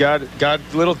helped, and he got a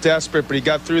little desperate, but he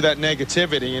got through that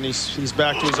negativity, and he's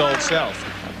back to his old self.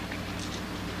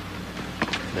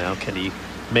 Now, can he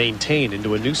maintain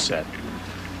into a new set?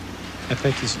 I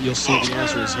think you'll see the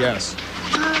answer is yes.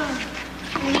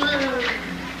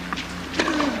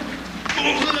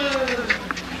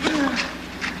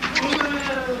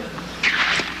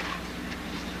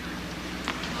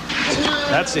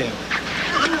 That's it.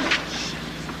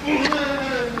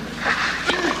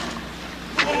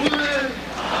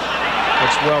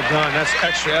 That's well done. That's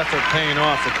extra effort paying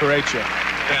off for Corretja.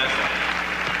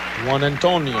 Juan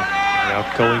Antonio. The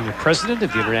outgoing president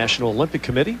of the International Olympic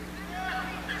Committee.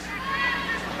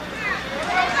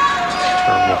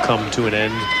 Term will come to an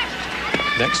end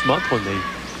next month when the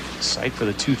site for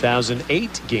the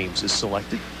 2008 games is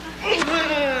selected.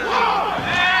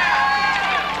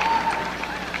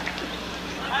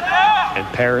 And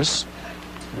Paris,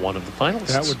 one of the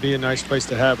finalists. That would be a nice place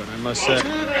to have it, I must say.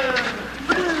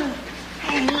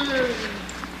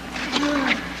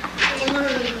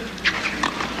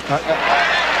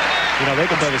 You know, they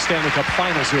could play the Stanley Cup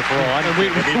Finals here for all I know.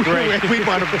 We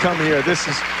want to come here. This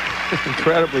is an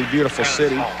incredibly beautiful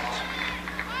city.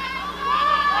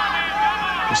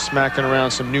 We're smacking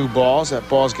around some new balls. That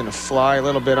ball's going to fly a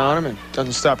little bit on him, and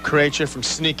doesn't stop Corretja from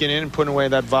sneaking in and putting away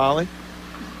that volley.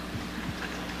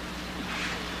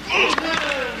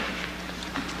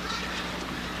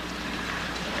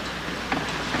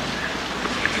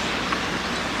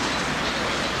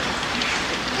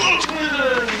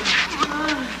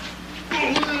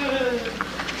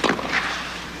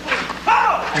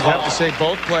 You have to say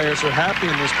both players are happy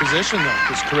in this position, though,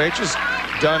 because Corretja's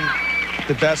done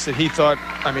the best that he thought.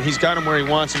 I mean, he's got him where he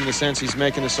wants him in the sense he's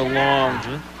making this a long,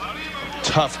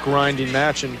 tough, grinding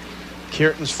match, and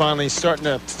Kuerten's finally starting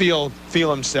to feel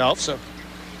himself. So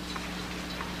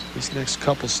these next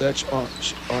couple sets ought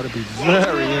to be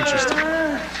very interesting.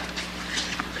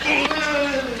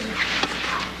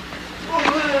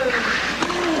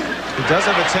 He does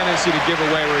have a tendency to give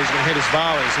away where he's going to hit his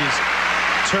volleys. He's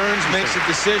turns, makes a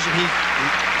decision.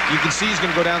 You can see he's going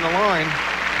to go down the line.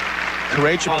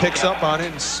 Corretja picks up on it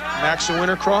and smacks the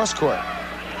winner cross court.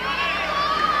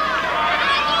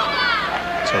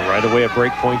 So right away a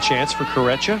breakpoint chance for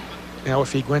Corretja. Now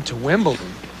if he went to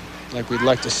Wimbledon, like we'd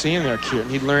like to see him there, Kuerten,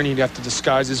 he'd learn he'd have to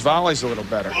disguise his volleys a little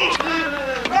better.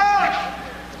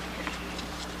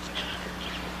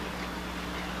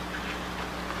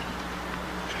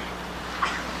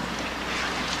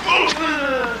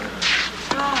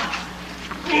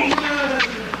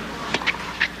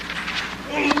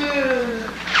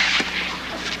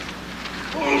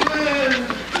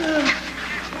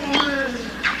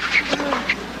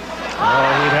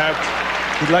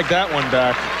 He'd like that one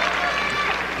back.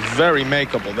 Very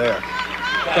makeable there.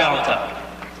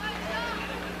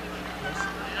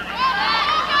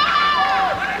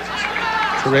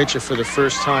 Corretja, for the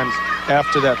first time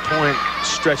after that point,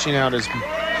 stretching out his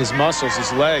muscles,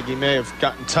 his leg. He may have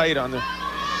gotten tight on the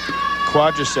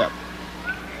quadricep.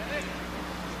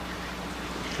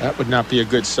 That would not be a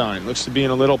good sign. Looks to be in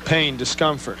a little pain,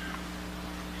 discomfort.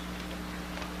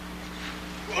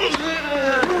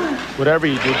 Whatever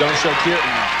you do, don't show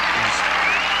Kuerten.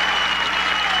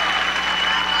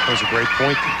 That was a great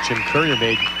point that Jim Courier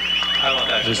made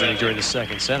visiting during the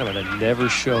second set about to never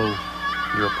show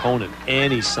your opponent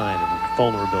any sign of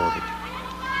vulnerability.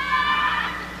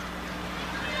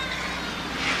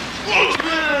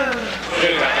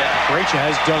 Corretja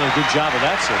has done a good job of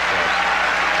that so far.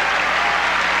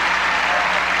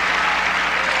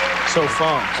 So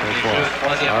far.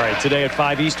 All right, today at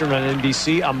 5 Eastern on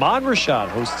NBC, Ahmad Rashad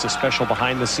hosts a special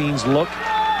behind-the-scenes look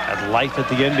at life at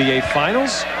the NBA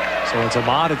Finals. So it's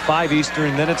Ahmad at 5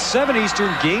 Eastern, then at 7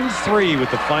 Eastern, Game 3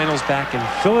 with the finals back in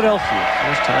Philadelphia.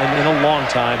 First time in a long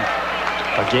time,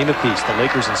 a game apiece. The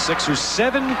Lakers and Sixers,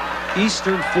 7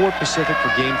 Eastern, 4 Pacific for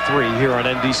Game 3 here on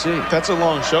NBC. That's a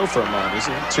long show for Ahmad,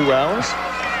 isn't it? 2 hours?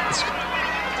 It's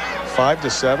 5 to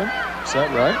 7? Is that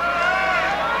right?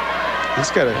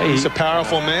 He's a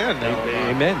powerful man now.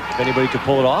 Amen. If anybody could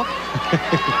pull it off.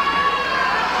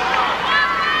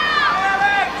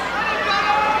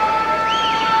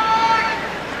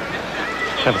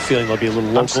 I have a feeling there'll be a little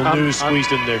local news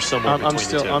squeezed in there somewhere between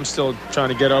the two. I'm still trying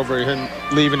to get over him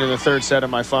leaving in the third set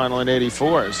of my final in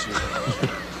 '84s.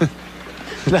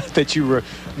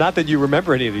 Not that you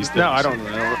remember any of these things. No, I don't.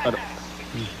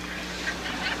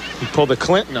 He pulled a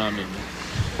Clinton on me.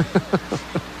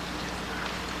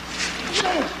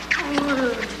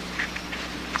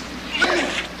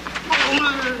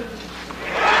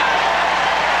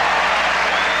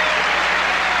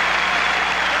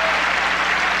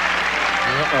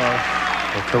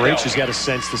 Well, Corretja's got to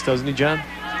sense this, doesn't he, John?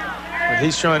 But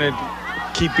he's trying to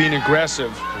keep being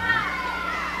aggressive,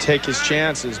 take his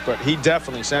chances, but he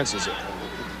definitely senses it.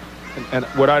 And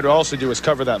what I'd also do is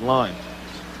cover that line.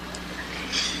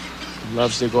 He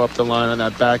loves to go up the line on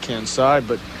that backhand side,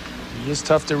 but he is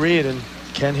tough to read and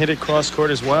can hit it cross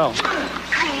court as well.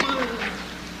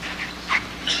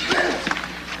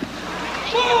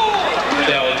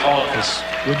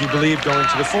 Would you believe going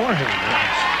to the forehand?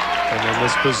 And then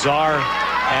this bizarre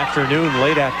afternoon,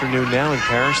 late afternoon now in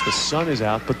Paris, the sun is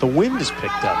out, but the wind has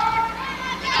picked up.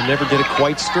 Can never get it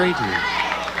quite straight here.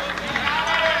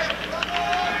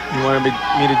 You want me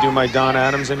to do my Don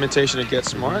Adams imitation of Get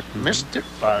Smart? Mr.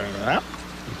 That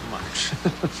much.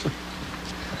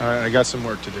 All right, I got some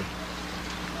work to do.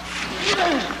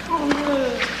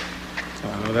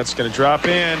 Oh, that's going to drop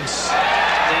in.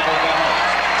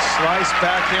 Slice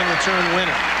backhand return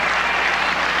winner.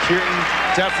 Kuerten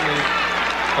definitely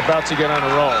about to get on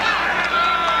a roll.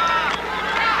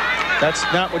 That's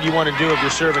not what you want to do if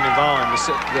you're serving and volleying.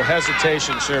 The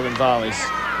hesitation serving volleys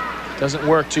doesn't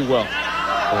work too well.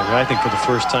 Well, I think for the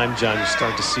first time, John, you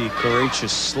start to see Corretja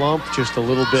slump just a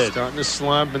little bit. Starting to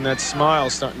slump, and that smile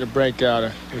starting to break out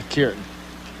with Kuerten.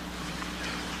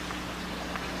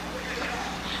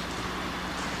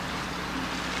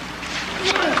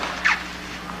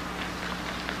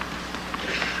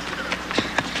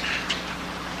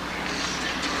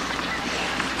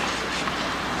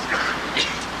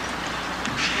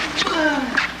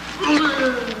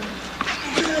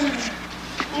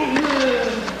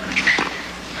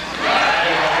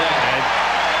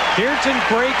 Kuerten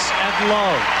breaks at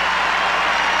love.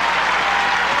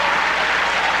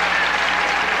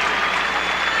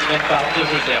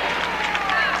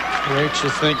 Corretja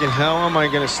thinking, how am I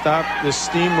going to stop this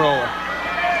steamroller?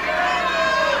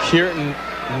 Kuerten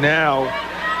now,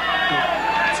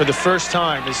 for the first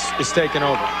time, is taken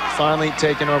over. Finally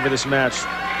taken over this match.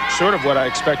 Sort of what I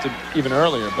expected even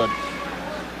earlier, but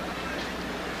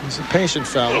he's a patient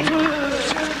fellow.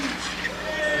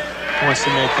 Wants to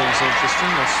make things interesting.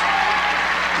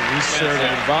 He's serving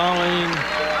and volleying.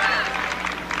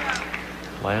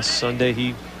 Last Sunday,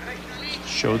 he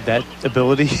showed that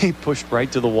ability. He pushed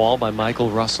right to the wall by Michael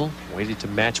Russell. Waited to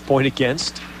match point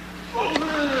against.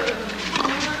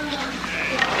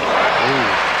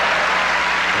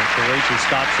 Corretja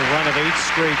stops a run of 8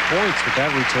 straight points with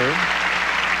that return.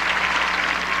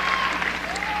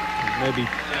 Maybe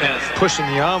pushing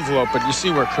the envelope, but you see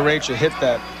where Corretja hit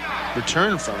that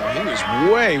return from him. He was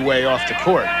way, way off the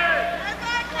court.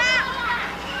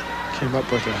 Came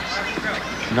up with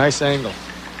a nice angle.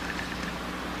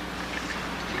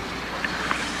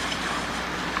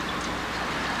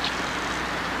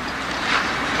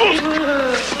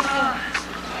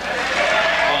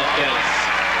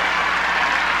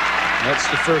 That's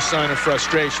the first sign of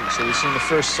frustration. So we've seen the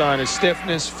first sign of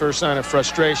stiffness, first sign of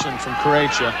frustration from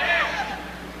Corretja.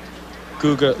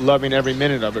 Guga loving every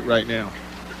minute of it right now.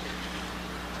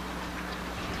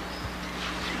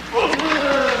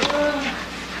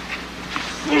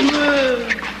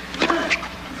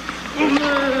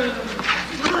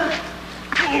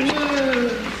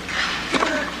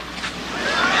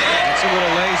 That's a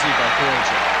little lazy by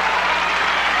Corretja.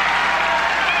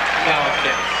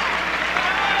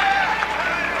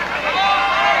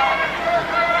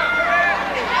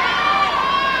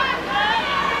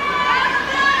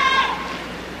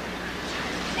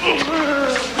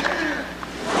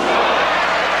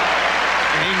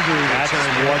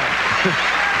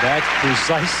 That's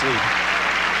precisely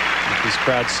what this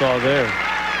crowd saw there.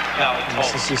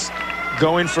 This is just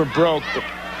going for broke. But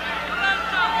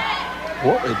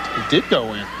whoa, it did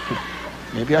go in.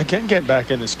 Maybe I can get back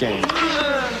in this game. There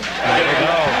you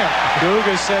go.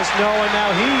 Guga says no, and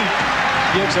now he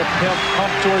gives a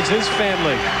pump towards his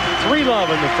family. 3-love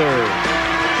in the third.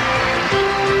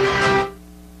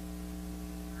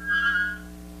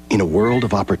 In a world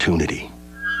of opportunity,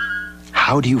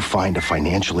 how do you find a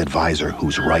financial advisor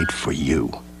who's right for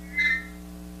you?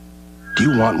 Do Do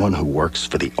you want one who works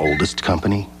for the oldest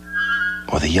company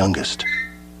or the youngest?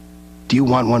 Do you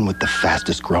want one with the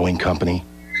fastest growing company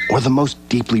or the most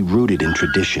deeply rooted in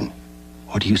tradition?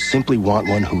 Or do you simply want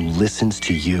one who listens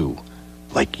to you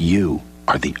like you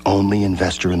are the only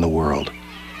investor in the world?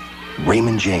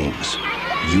 Raymond James,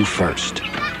 you first.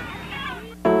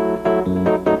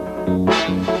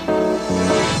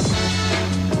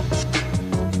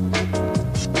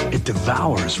 It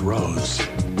devours roads,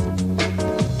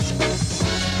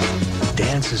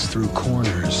 dances through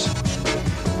corners,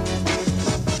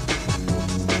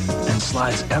 and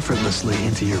slides effortlessly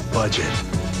into your budget.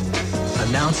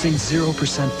 Announcing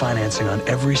 0% financing on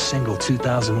every single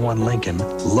 2001 Lincoln,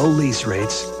 low lease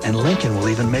rates, and Lincoln will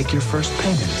even make your first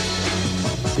payment.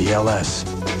 The LS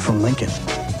from Lincoln.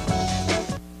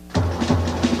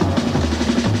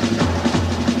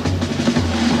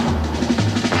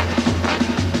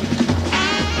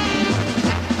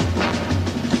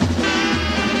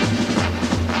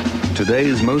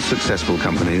 Today's most successful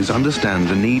companies understand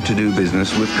the need to do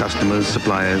business with customers,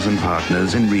 suppliers, and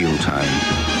partners in real time.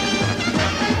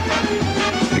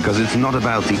 Because it's not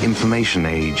about the information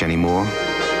age anymore.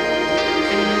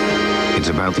 It's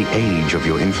about the age of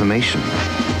your information.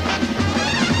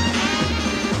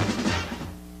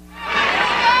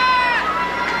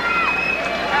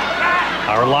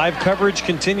 Our live coverage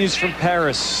continues from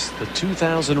Paris, the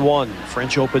 2001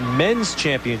 French Open Men's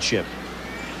Championship.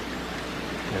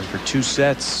 And for 2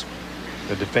 sets,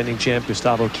 the defending champ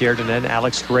Gustavo Kuerten and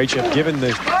Alex Corretja have given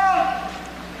the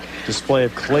display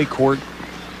of clay court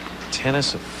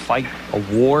tennis a fight, a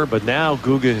war, but now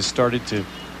Guga has started to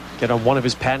get on one of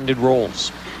his patented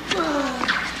rolls.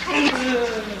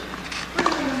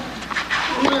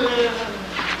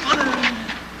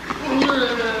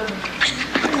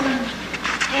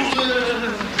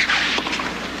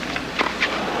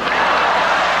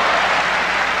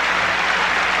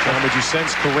 Would you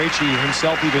sense Corretja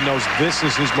himself even knows this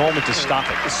is his moment to stop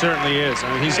it? It certainly is.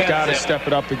 I mean, he's got to step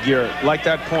it up a gear. Like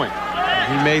that point.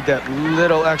 He made that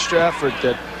little extra effort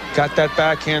that got that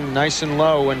backhand nice and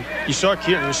low. And you saw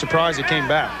Kuerten, you're surprised it came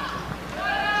back.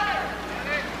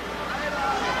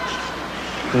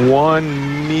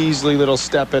 One measly little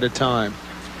step at a time.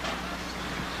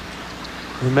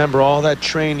 Remember all that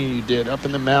training you did up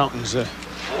in the mountains.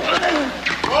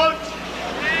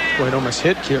 Boy, it almost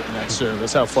hit Kuerten that serve.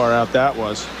 That's how far out that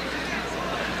was.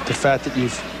 The fact that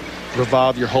you've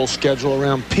revolved your whole schedule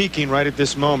around peaking right at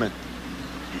this moment.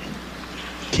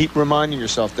 Keep reminding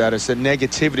yourself that as the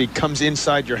negativity comes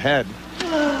inside your head.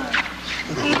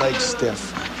 Leg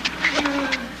stiff.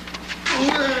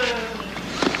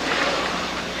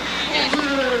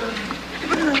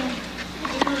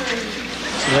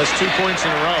 So that's 2 points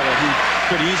in a row that he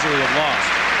could easily have lost.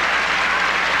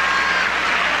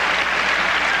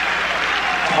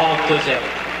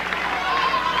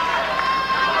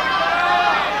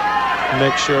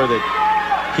 Make sure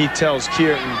that he tells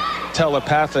Kuerten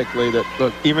telepathically that,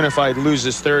 look, even if I lose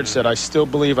this 3rd set, I still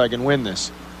believe I can win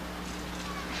this.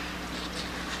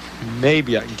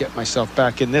 Maybe I can get myself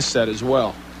back in this set as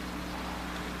well.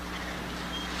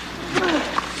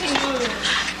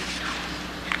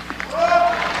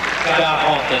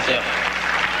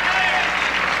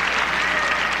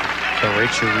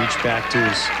 Corretja reached back to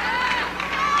his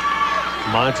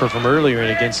mantra from earlier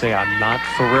and again say, I'm not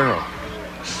Ferrero.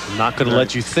 I'm not going to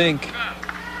let you think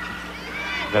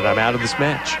that I'm out of this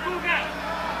match.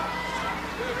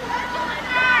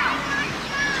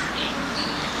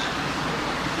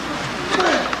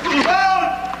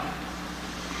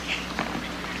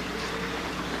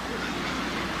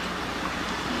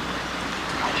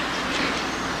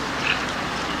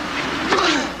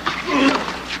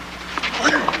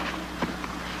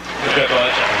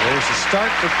 There's a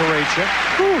start for Corretja.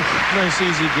 Nice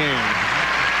easy game.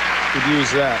 Could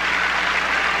use that.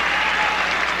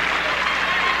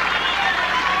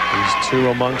 These two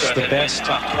amongst the best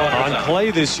on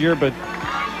clay this year, but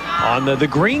on the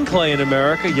green clay in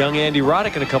America, young Andy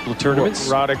Roddick in a couple of tournaments.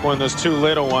 Roddick won those 2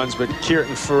 little ones, but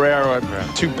Kuerten, Ferrero are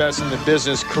 2 best in the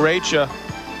business. Corretja,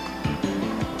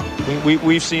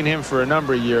 we've seen him for a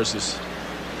number of years.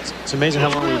 It's amazing how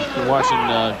long we've been watching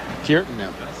Kuerten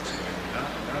now.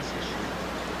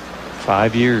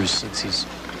 5 years since his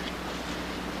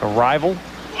arrival.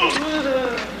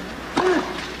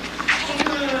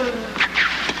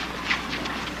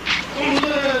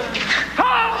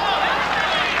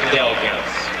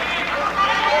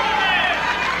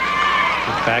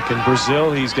 Back in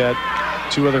Brazil, he's got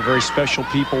 2 other very special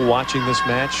people watching this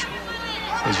match.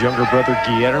 His younger brother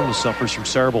Guillermo suffers from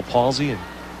cerebral palsy, and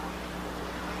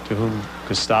to whom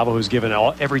Gustavo has given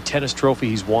every tennis trophy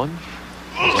he's won.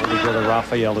 His older family brother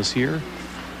Rafael is here.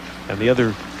 And the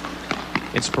other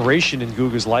inspiration in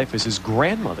Guga's life is his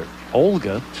grandmother,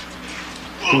 Olga,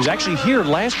 who was actually here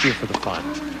last year for the final.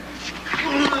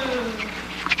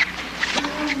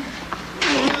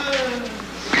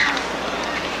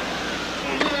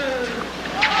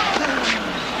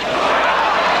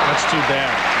 That's too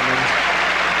bad. I mean,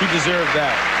 he deserved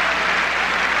that.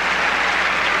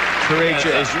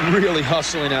 Corretja is really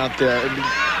hustling out there.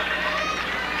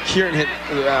 Kuerten hit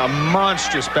a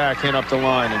monstrous backhand up the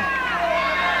line, and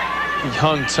he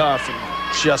hung tough and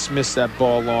just missed that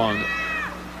ball long.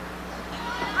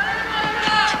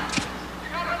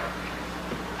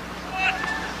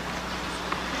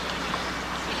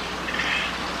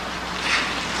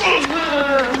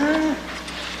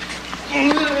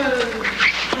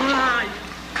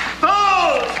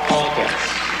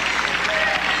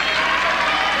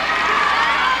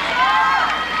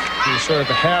 Sort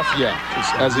of a half yell.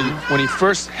 As when he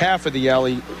first half of the yell,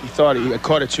 he thought he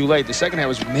caught it too late. The second half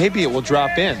was maybe it will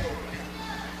drop in.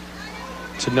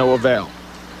 To no avail.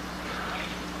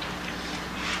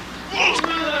 He's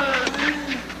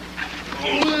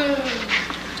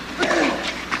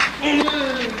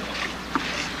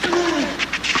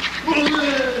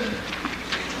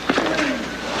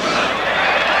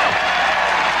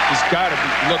got to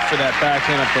look for that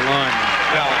backhand up the line.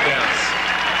 Yes.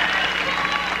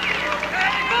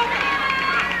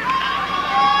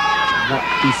 Not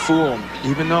be fooled.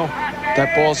 Even though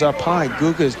that ball's up high,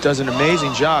 Guga does an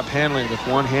amazing job handling it with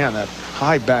one hand, that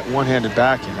high back one-handed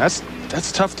backhand.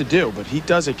 That's tough to do, but he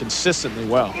does it consistently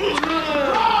well.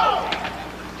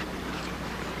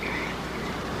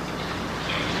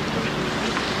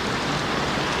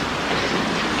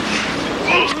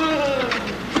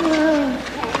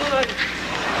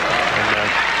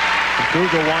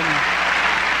 Guga won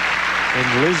in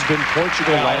Lisbon,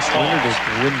 Portugal last winter to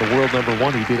win the world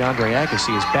 #1. He beat Andre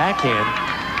Agassi. His backhand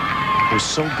was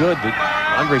so good that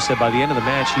Andre said by the end of the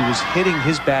match he was hitting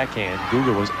his backhand.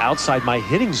 Guga was outside my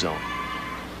hitting zone.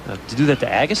 To do that to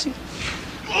Agassi?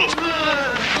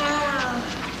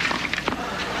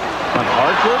 On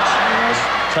hard court?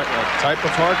 Type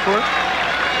of hard court?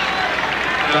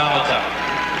 No,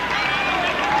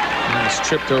 he was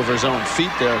tripped over his own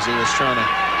feet there as he was trying to...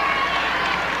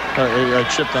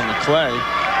 tripped on the clay.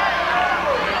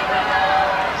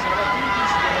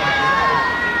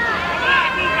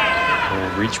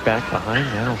 We'll reach back behind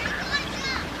now.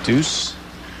 Deuce.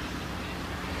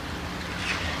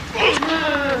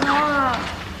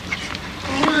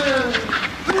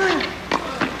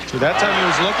 So that time he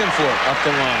was looking for it up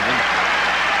the line. And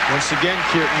once again,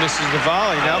 Kuerten misses the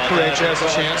volley. Now Corretja has a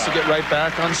chance to get right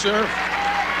back on serve.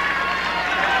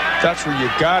 That's where you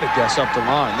got to guess up the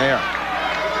line there.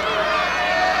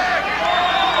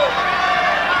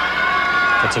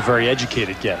 That's a very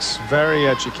educated guess. Very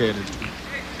educated.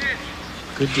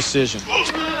 Good decision.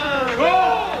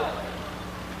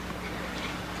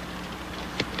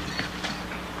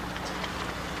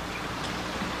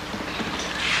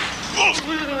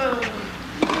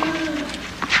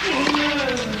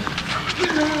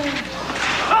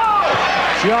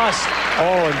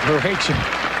 And Corretja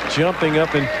jumping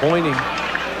up and pointing.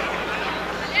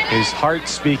 His heart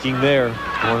speaking there.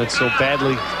 Wanted so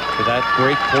badly for that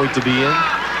break point to be in. You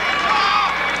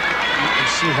can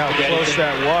see how close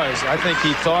that was. I think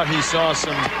he thought he saw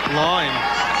some line.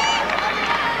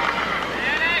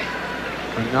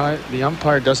 But no, the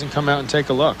umpire doesn't come out and take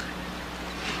a look.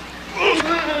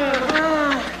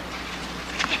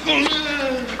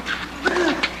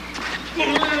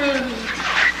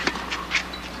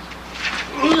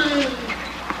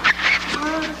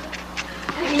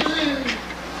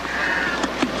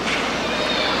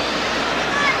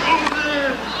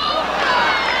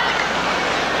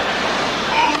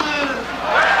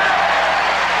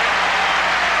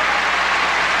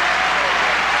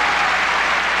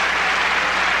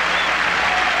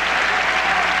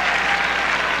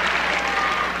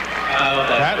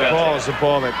 A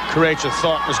ball that Corretja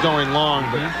thought was going long,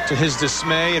 but to his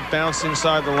dismay, it bounced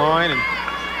inside the line and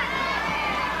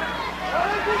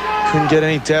couldn't get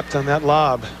any depth on that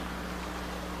lob.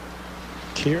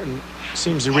 Kuerten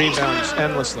seems to rebound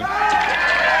endlessly.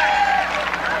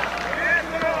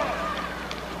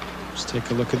 Let's take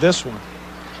a look at this one.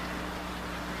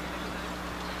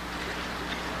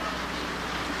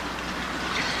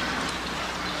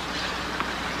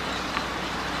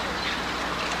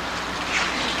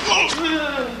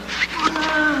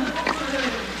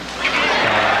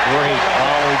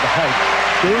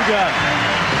 Guga.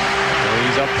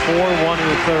 He's up 4-1 in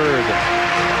the third.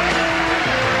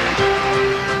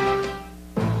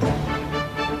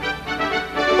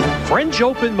 French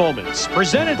Open Moments,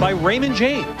 presented by Raymond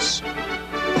James.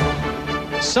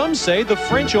 Some say the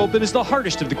French Open is the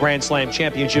hardest of the Grand Slam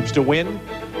championships to win,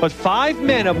 but 5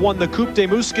 men have won the Coupe des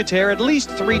Mousquetaires at least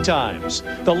 3 times.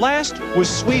 The last was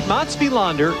Swede Mats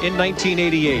Wilander in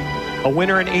 1988. A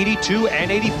winner in 82 and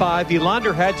 85,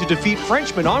 Wilander had to defeat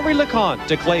Frenchman Henri Leconte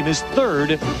to claim his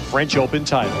 3rd French Open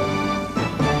title.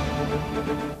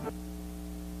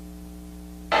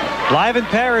 Live in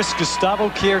Paris, Gustavo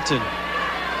Kuerten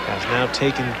has now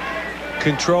taken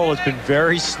control. It's been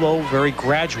very slow, very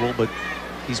gradual, but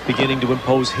he's beginning to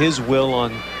impose his will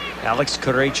on Alex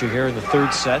Corretja here in the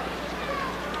 3rd set.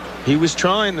 He was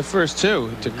trying the first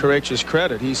 2, to Corretja's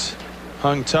credit. He's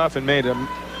hung tough and made an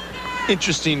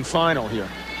interesting final here.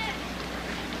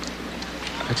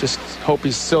 I just hope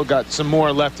he's still got some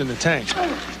more left in the tank.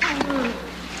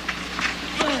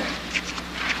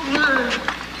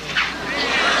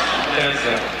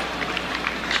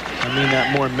 I mean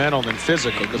that more mental than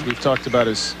physical, because we've talked about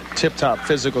his tip-top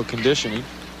physical conditioning.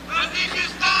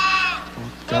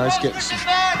 Guys getting some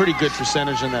pretty good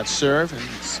percentage on that serve, and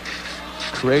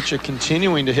Corretja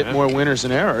continuing to hit more winners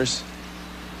and errors.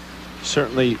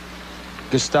 Certainly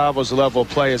Gustavo's level of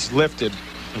play has lifted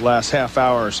the last half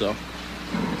hour or so. And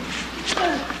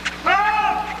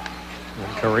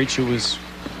Corretja was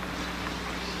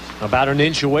about an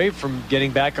inch away from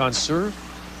getting back on serve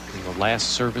in the last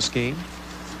service game.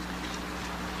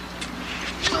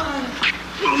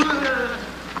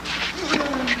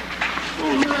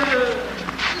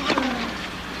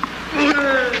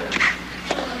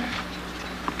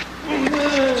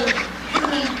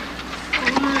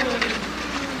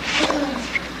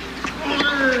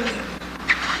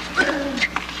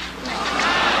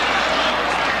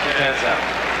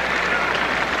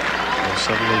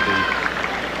 Suddenly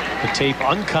the tape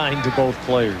unkind to both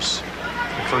players.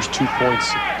 The first 2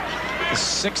 points. The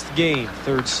 6th game,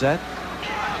 3rd set.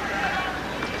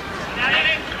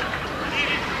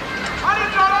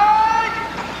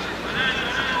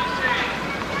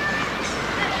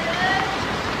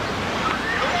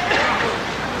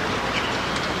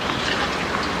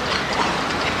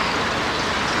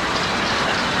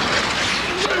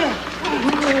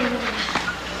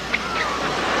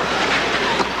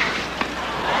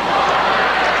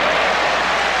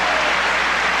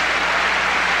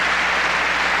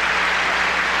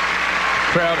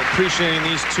 Crowd appreciating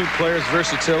these 2 players'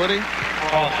 versatility.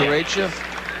 Corretja,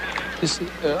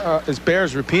 this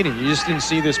bears repeating. You just didn't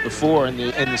see this before in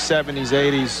the 70s,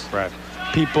 80s. Right.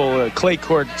 People, clay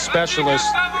court specialists,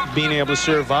 being able to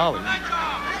serve volley.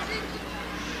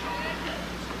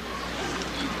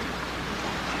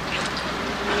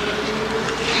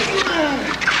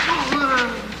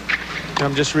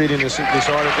 I'm just reading this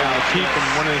article on the Keep,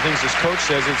 and one of the things this coach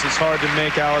says is it's hard to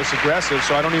make Alex aggressive,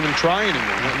 so I don't even try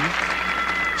anymore.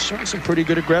 Showing some pretty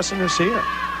good aggressiveness here.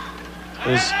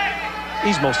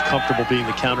 He's most comfortable being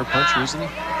the counterpuncher, isn't he?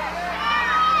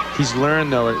 He's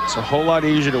learned, though, it's a whole lot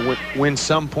easier to win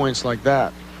some points like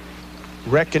that.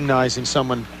 Recognizing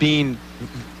someone being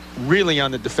really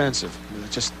on the defensive.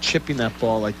 Just chipping that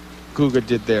ball like Guga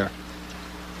did there.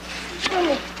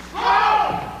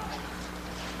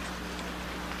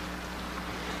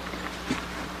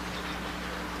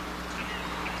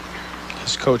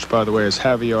 His coach, by the way, is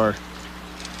Javier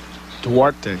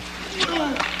Duarte.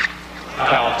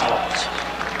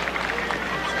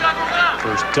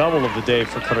 First double of the day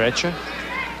for Corretja.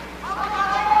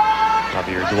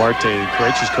 Javier Duarte,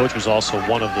 Corretja's coach, was also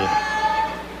one of the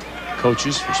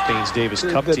coaches for Spain's Davis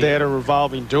Cup team. They had a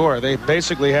revolving door. They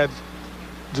basically had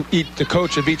the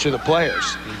coach of each of the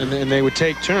players, and they would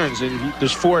take turns. And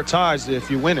there's 4 ties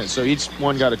if you win it, so each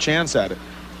one got a chance at it.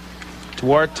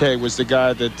 Duarte was the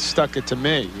guy that stuck it to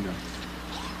me, you know.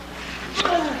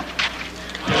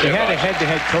 They had a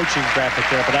head-to-head coaching graphic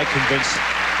there, but I convinced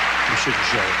we shouldn't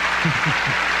show it.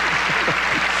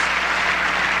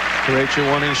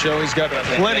 Corretja wanting to show he's got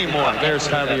plenty more. There's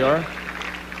Javier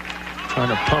trying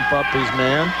to pump up his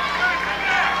man.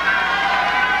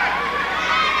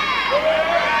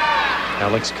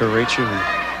 Alex Corretja,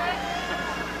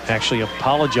 who actually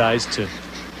apologized to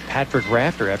Patrick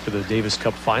Rafter after the Davis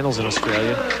Cup finals in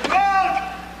Australia.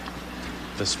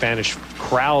 The Spanish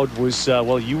crowd was,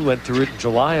 well, you went through it in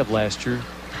July of last year,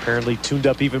 apparently tuned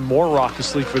up even more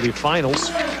raucously for the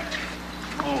finals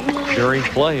during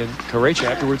play, and Corretja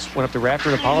afterwards went up to Rafter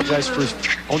and apologized for his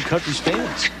own country's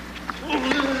fans.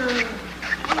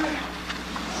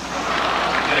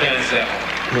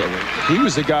 He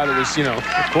was the guy that was, you know,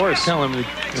 of course, telling him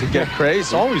to get crazy.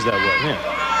 It's always that way. Yeah.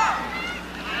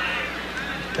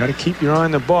 Got to keep your eye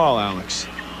on the ball, Alex.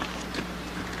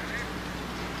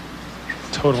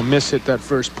 Total miss hit that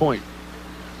first point.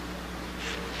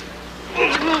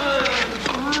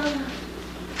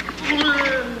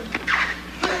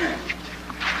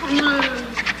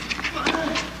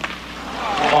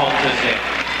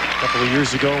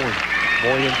 years ago when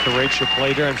Moya and Corretja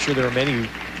played here. I'm sure there are many who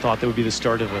thought that would be the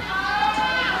start of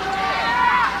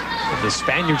the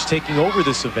Spaniards taking over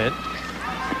this event.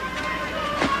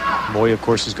 Moya, of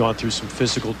course, has gone through some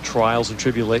physical trials and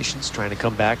tribulations trying to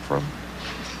come back from.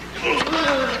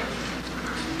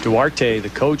 Duarte, the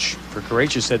coach for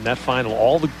Corretja, said in that final,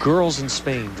 all the girls in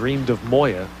Spain dreamed of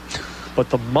Moya, but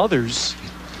the mothers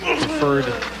preferred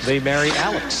they marry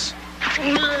Alex.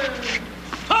 And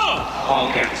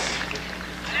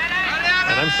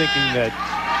I'm thinking that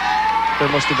there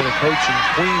must have been a coach in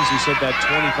Queens who said that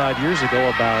 25 years ago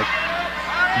about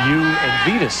you and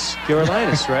Vitas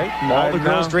Carolinas, right? All the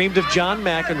girls dreamed of John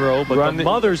McEnroe, but the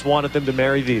mothers wanted them to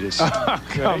marry Vitas. Oh,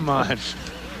 come on.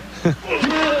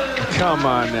 Come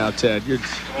on now, Ted.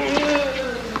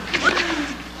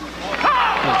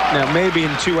 Now, maybe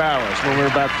in 2 hours when we're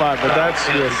about 5, but that's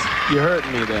you hurt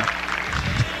me there.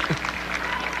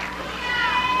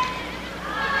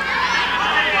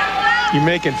 You're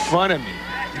making fun of me.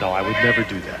 No, I would never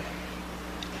do that.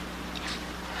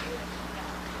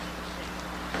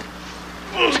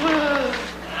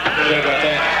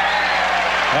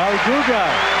 Guga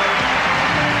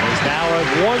is now at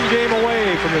 1 game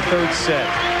away from the third set.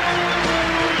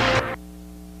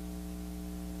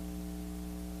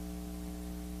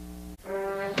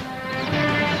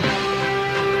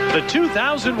 The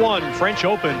 2001 French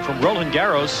Open from Roland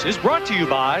Garros is brought to you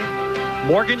by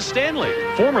Morgan Stanley,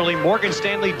 formerly Morgan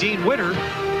Stanley Dean Witter.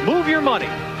 Move your money,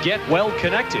 get well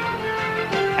connected.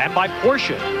 And by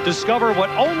Porsche, discover what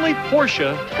only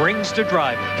Porsche brings to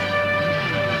driving.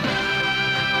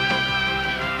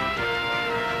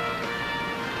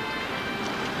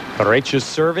 Corretja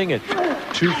serving at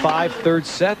 2-5 third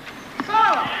set.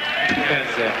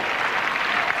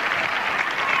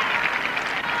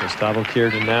 Gustavo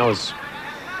Kuerten now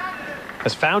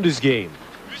has found his game.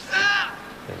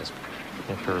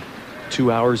 After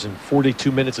 2 hours and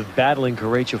 42 minutes of battling,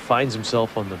 Corretja finds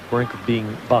himself on the brink of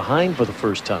being behind for the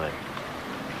first time.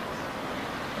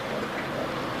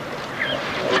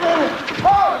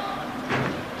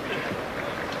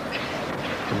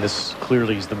 And this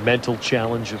clearly is the mental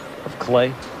challenge of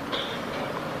clay.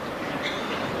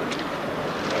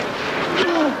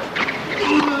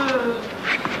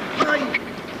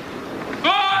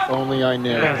 If only I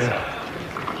knew.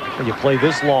 When you play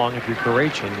this long, if you're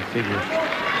Corretja, you figure,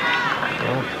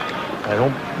 well, I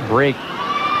don't break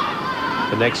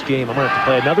the next game, I'm going to have to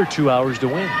play another 2 hours to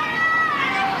win.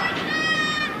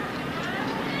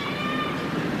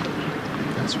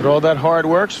 That's what all that hard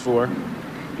work's for.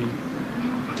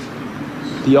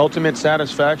 The ultimate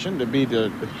satisfaction to be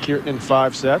the Kuerten in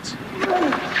 5 sets.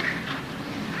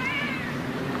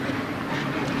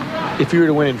 If you were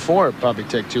to win in 4, it'd probably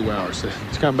take 2 hours to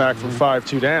come back from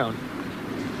 5-2 down.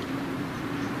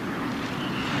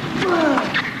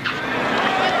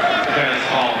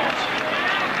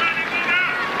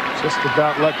 Just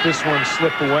about let this one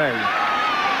slip away.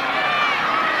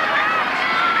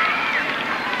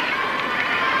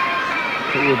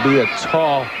 It would be a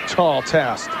tall, tall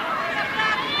task.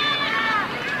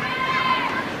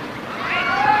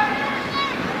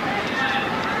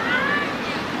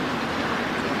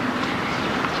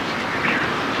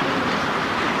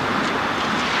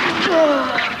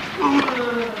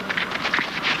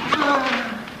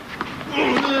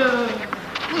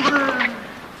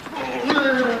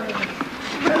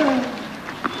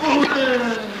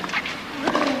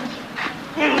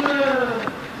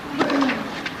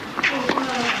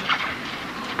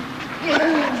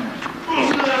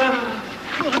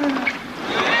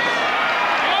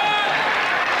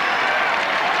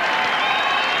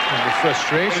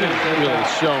 Frustration really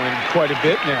showing quite a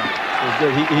bit now.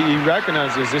 He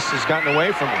recognizes this has gotten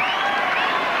away from him.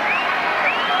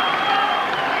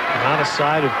 Not a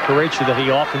side of Corretja that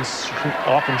he often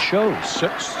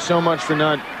shows. So much for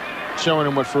not showing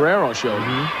him what Ferrero showed.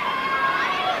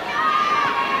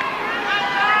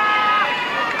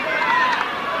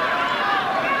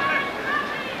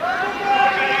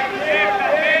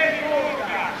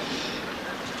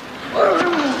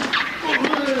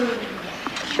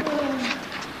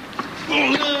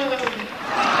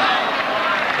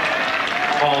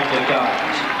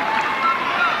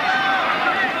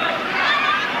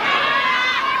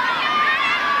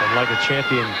 Like a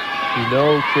champion, you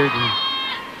know Kuerten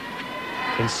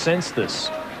can sense this.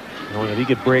 Knowing if he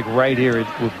could break right here, it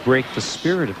would break the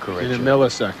spirit of Corretja. In a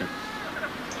millisecond.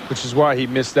 Which is why he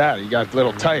missed that. He got a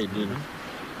little tight, you know.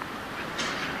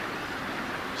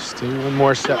 Still one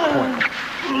more set point.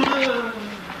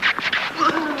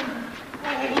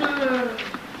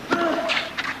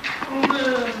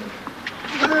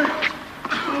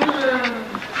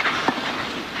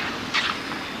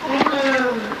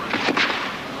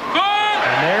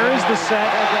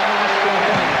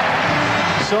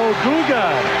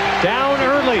 Down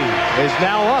early, is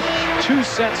now up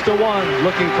 2-1,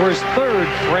 looking for his third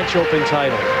French Open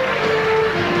title.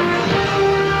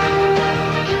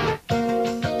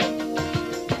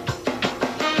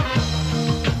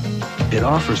 It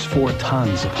offers 4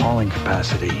 tons of hauling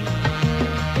capacity,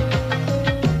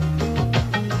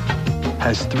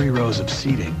 has 3 rows of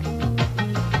seating,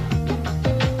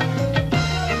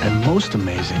 and most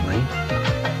amazingly,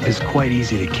 is quite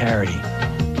easy to carry.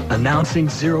 Announcing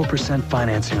 0%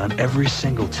 financing on every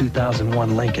single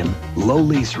 2001 Lincoln, low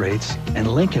lease rates, and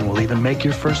Lincoln will even make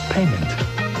your first payment.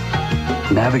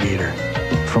 Navigator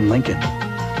from Lincoln.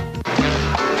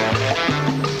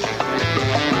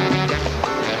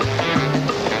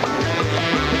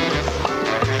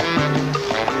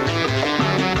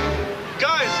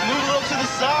 Guys, move a little to the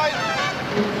side.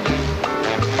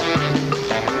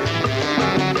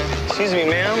 Excuse me,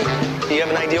 ma'am. Do you have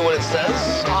an idea what it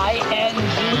says? ING.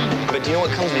 But do you know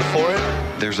what comes before it?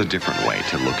 There's a different way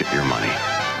to look at your money.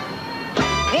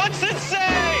 What's it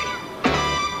say?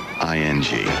 ING.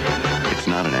 It's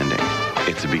not an ending.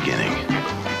 It's a beginning.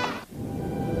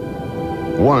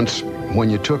 Once, when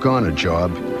you took on a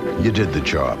job, you did the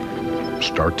job,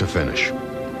 start to finish.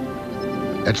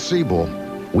 At Siebel,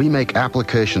 we make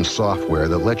application software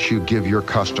that lets you give your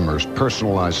customers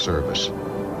personalized service.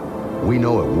 We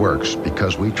know it works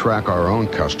because we track our own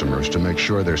customers to make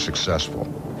sure they're successful.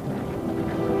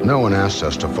 No one asked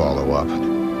us to follow up.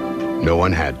 No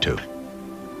one had to.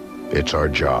 It's our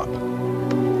job.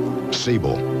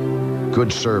 Siebel,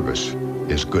 good service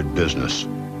is good business.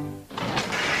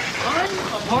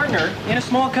 I'm a partner in a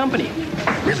small company.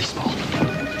 Really small.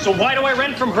 So why do I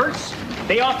rent from Hertz?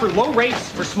 They offer low rates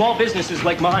for small businesses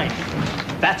like mine.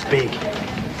 That's big.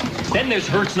 Then there's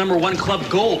Hertz #1 Club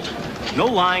Gold. No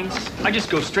lines. I just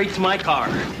go straight to my car.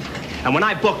 And when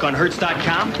I book on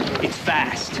Hertz.com, it's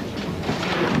fast.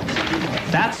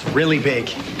 That's really big.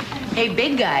 Hey,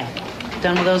 big guy.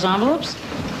 Done with those envelopes?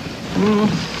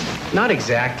 Not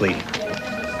exactly.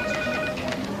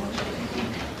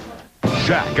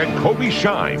 Shaq and Kobe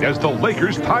shine as the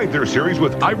Lakers tied their series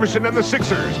with Iverson and the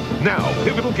Sixers. Now,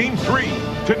 pivotal game 3.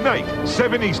 Tonight,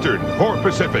 7 Eastern, 4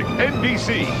 Pacific,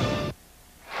 NBC.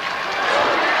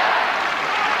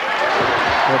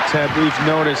 Well, Ted, we've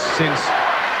noticed since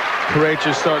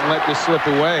Corretja started letting this slip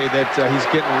away that he's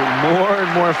getting more and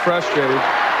more frustrated.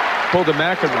 Pulled a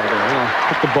McEnroe there,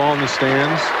 put the ball in the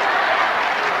stands.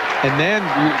 And then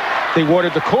they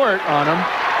watered the court on him.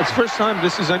 It's the first time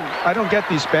this is, I don't get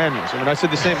these Spaniards. I mean, I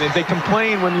said the same thing. They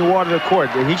complain when you water the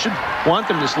court. He should want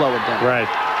them to slow it down. Right.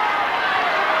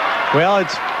 Well,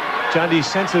 it's, John, do you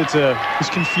sense that he's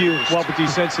confused? Well, but do you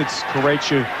sense it's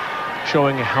Corretja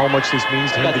showing how much this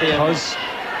means to him because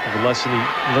of the lesson he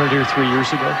learned here 3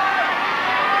 years ago?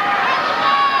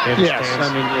 Yes, I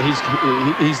mean,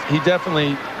 he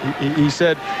definitely, he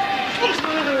said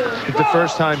the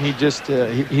first time he just,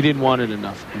 he didn't want it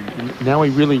enough. Now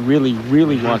he really, really,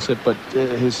 really wants it, but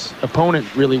his opponent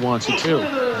really wants it too.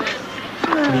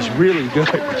 And he's really good.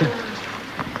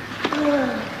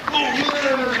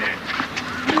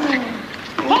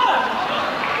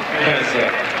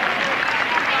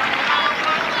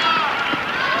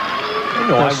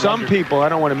 Some people, I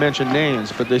don't want to mention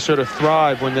names, but they sort of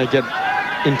thrive when they get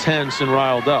intense and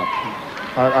riled up.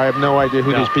 I have no idea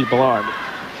who these people are.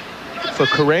 But for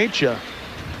Corretja,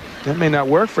 that may not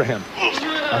work for him.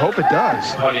 I hope it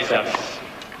does.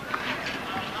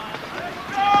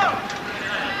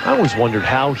 I always wondered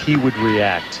how he would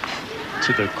react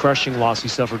to the crushing loss he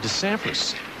suffered to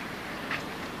Sampras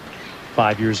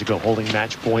 5 years ago, holding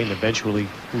match point and eventually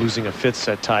losing a 5th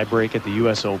set tiebreak at the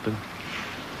U.S. Open.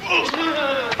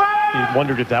 He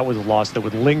wondered if that was a loss that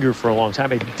would linger for a long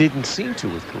time. It didn't seem to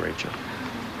with Corretja.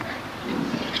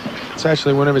 It's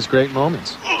actually one of his great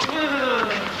moments.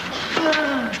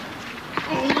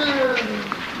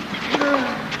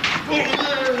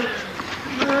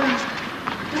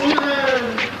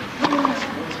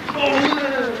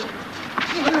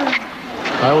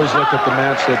 I always look at the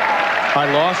match that I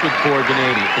lost with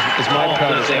Borgonetti as my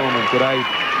proudest moment, that I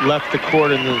left the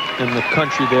court in the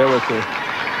country there with the,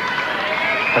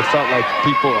 I felt like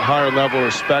people, a higher level of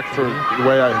respect for the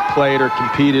way I played or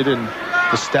competed, and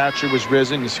the stature was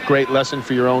risen. It's a great lesson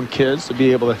for your own kids to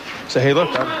be able to say, hey, look,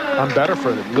 I'm better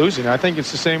for losing. I think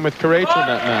it's the same with Corretja in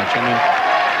that match. I mean,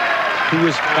 he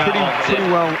was pretty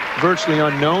well virtually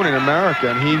unknown in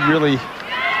America, and he really,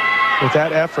 with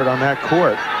that effort on that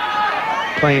court,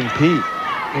 playing Pete,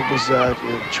 it was a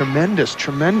tremendous,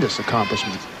 tremendous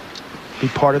accomplishment. Be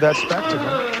part of that spectacle.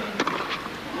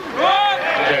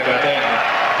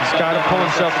 He's got to pull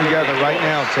himself together right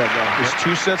now, Ted. He's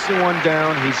 2-1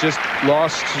 down. He's just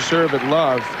lost to serve at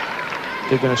love.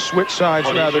 They're going to switch sides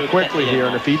rather quickly here,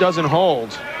 and if he doesn't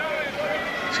hold,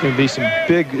 it's going to be some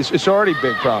big, it's already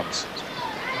big problems.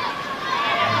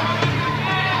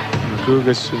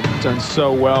 Guga's done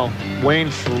so well.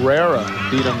 Wayne Ferreira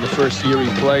beat him the first year he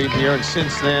played here, and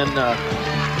since then,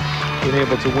 been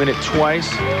able to win it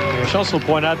twice. I should also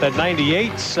point out that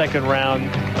 98 second round,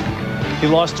 he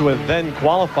lost to a then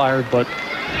qualifier, but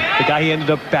the guy he ended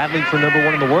up battling for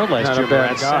 #1 in the world last year, Not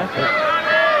a bad guy.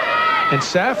 And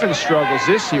Safin struggles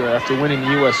this year after winning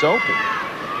the U.S. Open.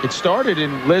 It started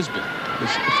in Lisbon.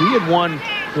 If he had won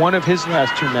one of his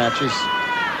last 2 matches,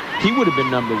 he would have been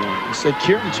 #1. Instead,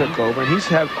 Kuerten took over, and he's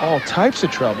had all types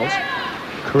of troubles.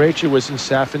 Corretja was in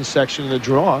Safin's section of the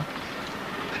draw.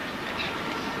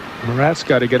 Murat's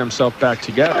got to get himself back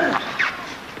together.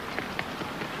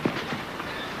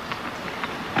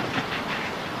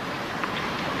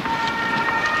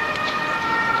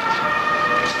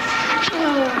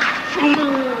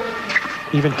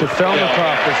 Even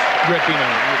Kafelnikov is ripping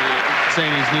him,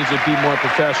 saying he needs to be more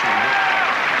professional.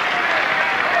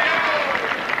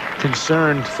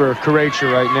 Concerned for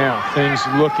Corretja right now. Things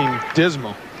looking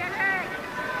dismal.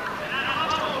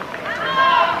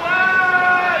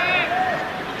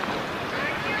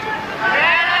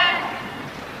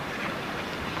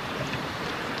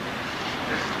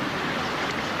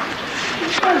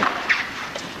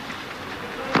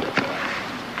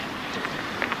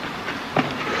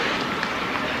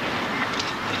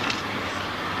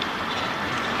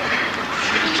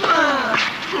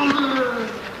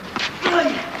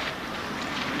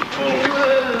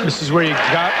 This is where you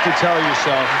got to tell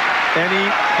yourself any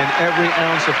and every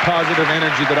ounce of positive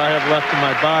energy that I have left in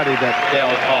my body,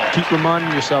 that keep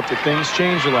reminding yourself that things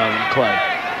change a lot in clay.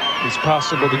 It's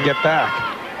possible to get back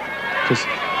because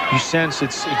you sense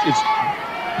it's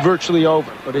virtually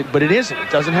over, but it isn't. It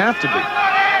doesn't have to be.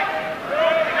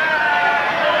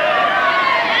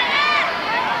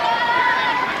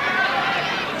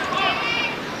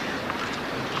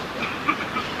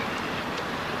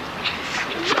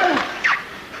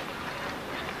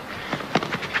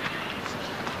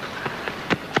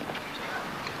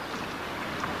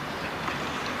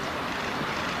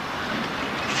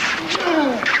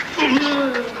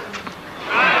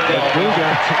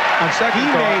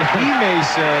 He may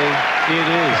say it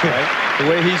is, right? The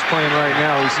way he's playing right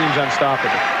now, he seems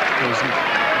unstoppable.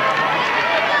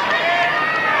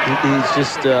 He's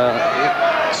just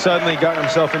suddenly got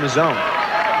himself in the zone.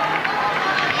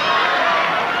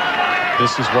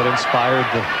 This is what inspired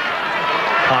the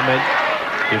comment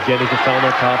Evgeny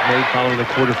Kafelnikov made following the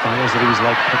quarterfinals, that he was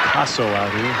like Picasso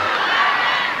out here.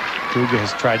 Guga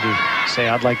has tried to say,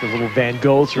 I'd like a little Van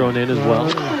Gogh thrown in as well.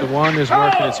 The wand is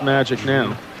working its magic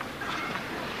now.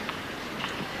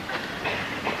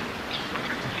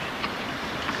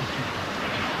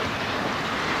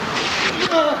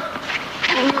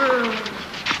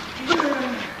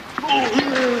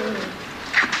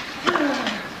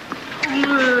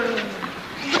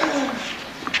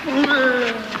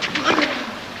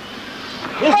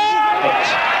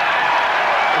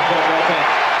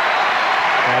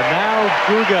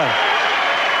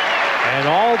 And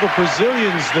all the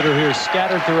Brazilians that are here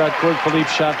scattered throughout court, Philippe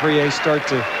Chatrier, start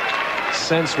to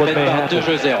sense what may happen.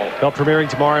 Well, premiering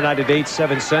tomorrow night at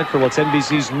 8/7 Central. It's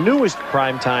NBC's newest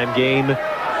primetime game,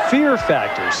 Fear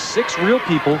Factor. 6 real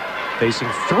people facing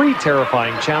 3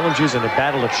 terrifying challenges in a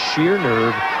battle of sheer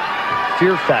nerve.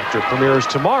 Fear Factor premieres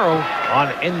tomorrow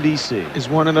on NBC. Is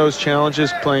one of those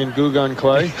challenges playing Guga on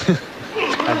clay?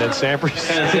 And then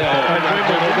Sampras.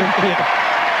 Yeah.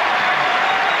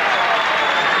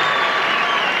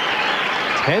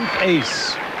 10th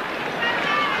ace.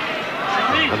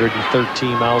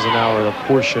 113 miles an hour, the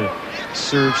Porsche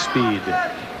serve speed.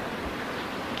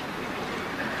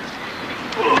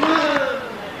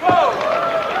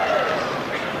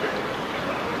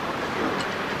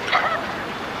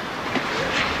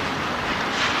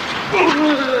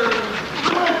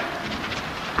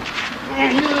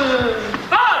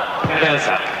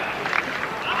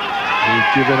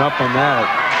 He's given up on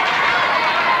that.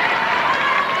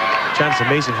 John, it's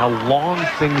amazing how long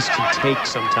things can take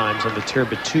sometimes on the Terre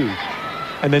Battue.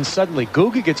 And then suddenly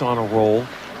Guga gets on a roll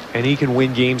and he can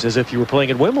win games as if you were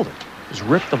playing at Wimbledon. Just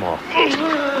rip them off.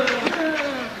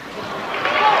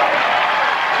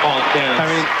 I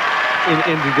mean,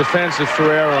 in the defense of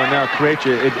Ferrero and now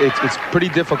Corretja, it's pretty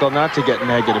difficult not to get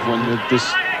negative when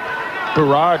this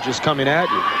barrage is coming at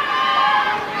you.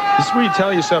 This is where you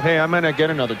tell yourself, hey, I might not get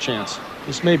another chance.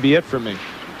 This may be it for me.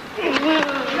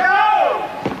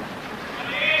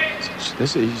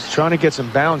 He's trying to get some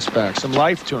bounce back, some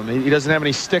life to him. He doesn't have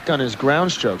any stick on his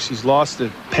ground strokes. He's lost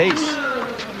the pace.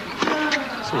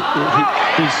 So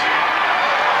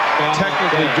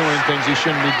technically doing things he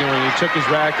shouldn't be doing. He took his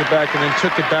racket back and then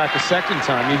took it back a second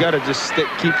time. You got to just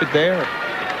keep it there.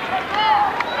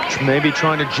 Maybe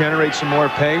trying to generate some more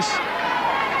pace.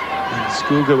 And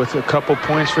Skuga with a couple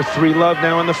points for 3-love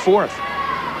now in the fourth.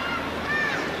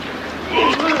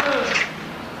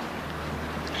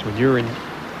 When you're in,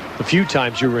 the few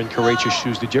times you were in Corretja's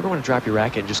shoes, did you ever want to drop your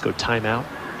racket and just go timeout?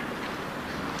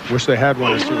 Wish they had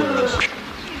one or two of those.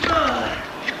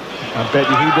 I bet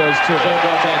you he does too.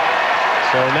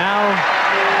 So now,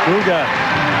 Skuga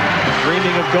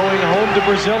dreaming of going home to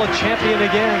Brazil, a champion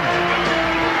again.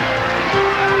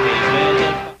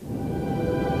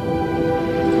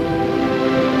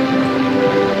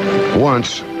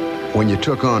 Once, when you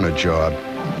took on a job,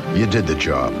 you did the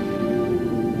job.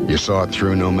 You saw it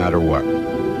through no matter what.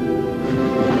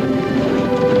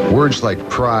 Words like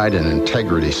pride and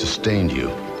integrity sustained you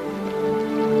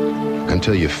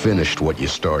until you finished what you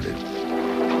started.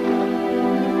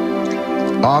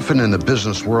 Often in the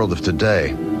business world of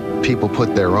today, people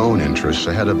put their own interests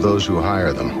ahead of those who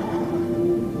hire them.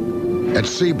 At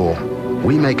Siebel,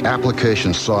 we make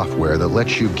application software that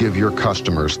lets you give your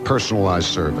customers personalized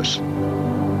service.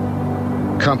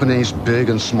 Companies big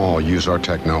and small use our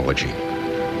technology.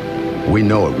 We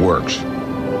know it works.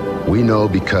 We know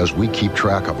because we keep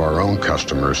track of our own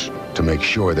customers to make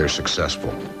sure they're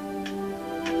successful.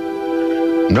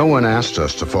 No one asked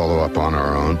us to follow up on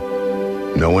our own.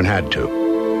 No one had to.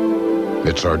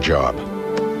 It's our job.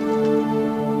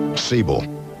 Siebel,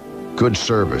 good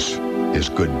service is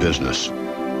good business.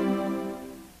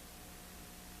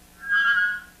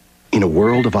 In a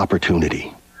world of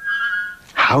opportunity,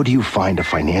 how do you find a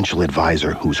financial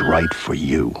advisor who's right for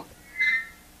you?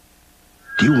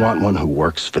 Do you want one who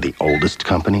works for the oldest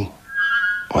company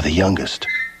or the youngest?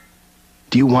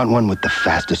 Do you want one with the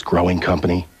fastest growing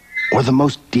company or the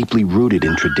most deeply rooted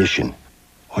in tradition?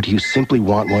 Or do you simply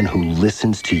want one who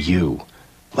listens to you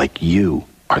like you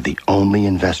are the only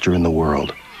investor in the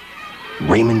world?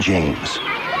 Raymond James,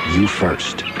 you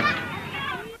first.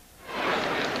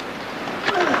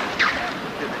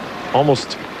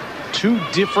 Almost two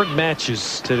different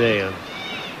matches today on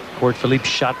Court Philippe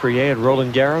Chatrier at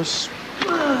Roland Garros.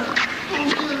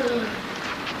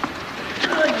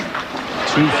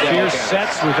 Two fierce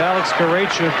sets with Alex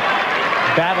Corretja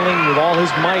battling with all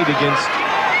his might against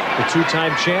the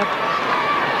two-time champ.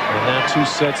 And now two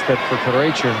sets that for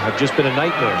Corretja have just been a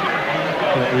nightmare.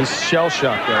 Yeah, he's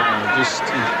shell-shocked right now. Just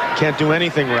can't do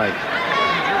anything right.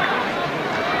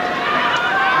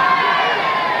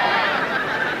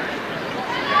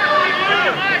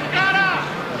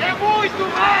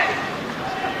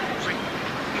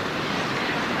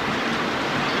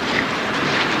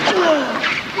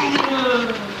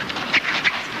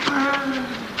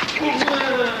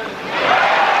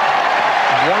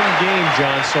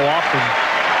 John, so often,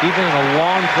 even in a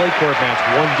long clay court match,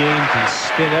 one game can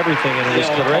spin everything, and it was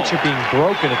Corretja being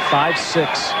broken at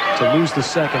 5-6 to lose the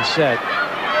second set,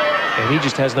 and he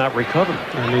just has not recovered.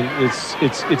 I mean,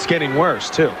 it's getting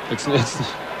worse too.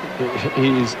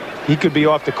 He could be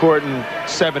off the court in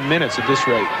 7 minutes at this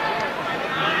rate.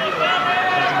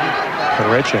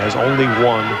 Corretja has only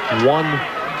won 1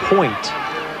 point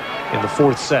in the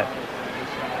fourth set.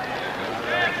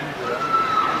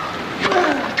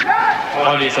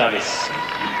 Only service.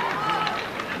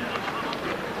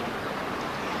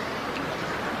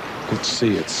 Let's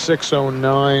see, it's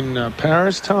 6:09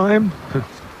 Paris time.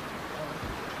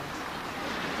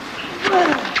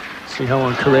 See how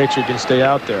long Corretja can stay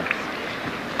out there.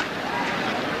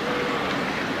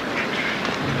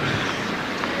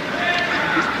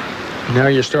 Now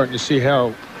you're starting to see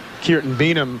how Kuerten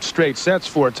beat him straight sets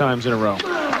 4 times in a row.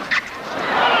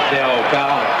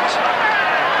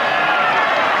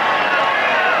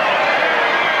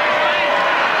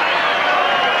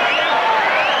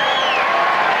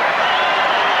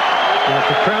 If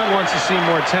the crowd wants to see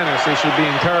more tennis, they should be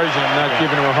encouraging him, not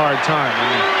giving him a hard time. I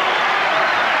mean,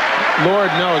 Lord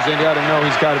knows they got to know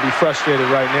he's got to be frustrated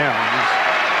right now.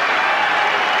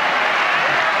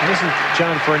 And isn't,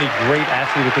 John, for any great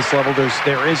athlete at this level,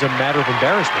 there is a matter of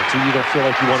embarrassment. So you don't feel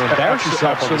like you want to embarrass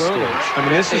yourself on the stage. I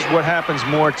mean, this is what happens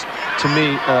more to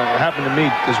me, happened to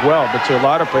me as well, but to a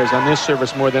lot of players on this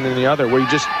service more than any other, where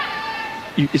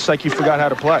it's like you forgot how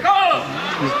to play.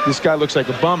 This guy looks like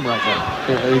a bum right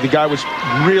now. The guy was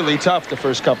really tough the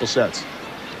first couple sets.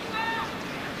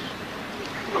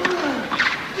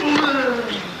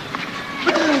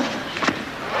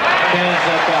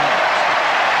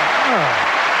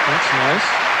 That's nice.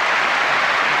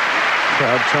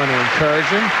 Crowd trying to encourage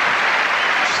him.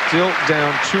 Still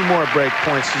down 2 more break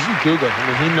points. This is Guga. I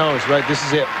mean, he knows, right? This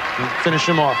is it. Finish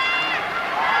him off.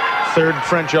 3rd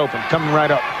French Open coming right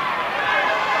up.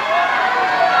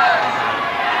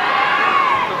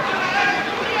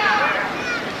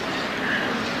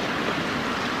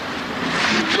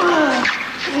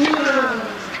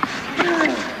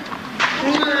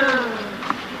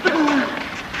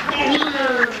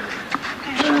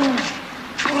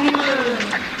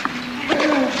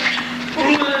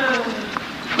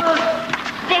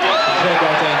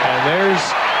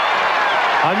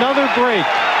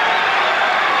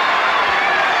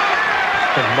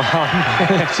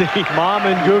 Mom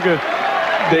and Guga,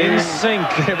 They in sync.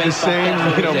 They have the same,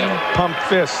 pumped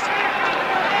fist.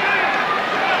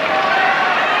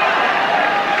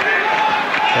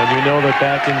 And you know that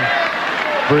back in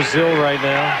Brazil right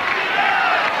now,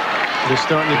 they're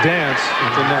starting to dance.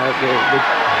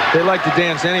 They like to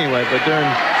dance anyway, but they're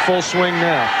in full swing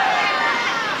now.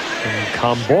 In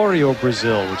Camboriú,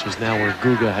 Brazil, which is now where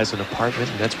Guga has an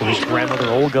apartment, and that's where his grandmother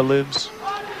Olga lives.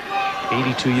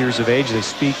 82 years of age. They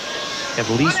speak at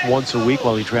least once a week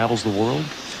while he travels the world.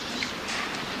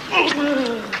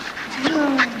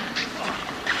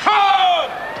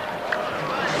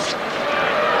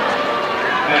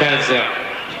 That's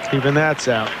out. Even that's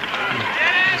out.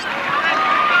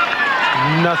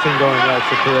 Nothing going right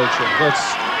for Corretja.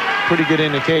 That's pretty good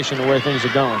indication of where things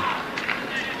are going.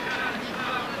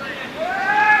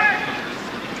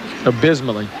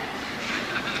 Abysmally.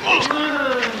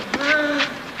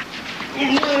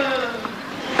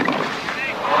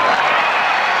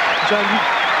 John,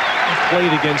 you've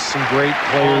played against some great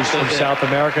players from South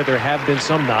America. There have been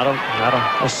some, not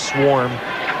a swarm.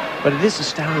 But it is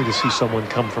astounding to see someone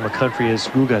come from a country, as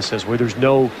Guga says, where there's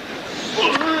no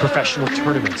professional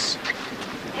tournaments.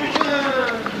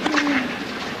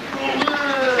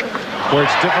 Where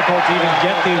it's difficult to even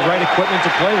get the right equipment to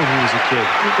play when he was a kid.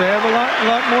 They have a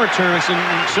lot more tournaments, and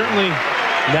certainly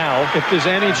now, if there's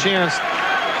any chance,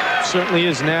 certainly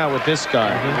is now with this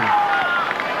guy.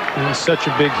 He's such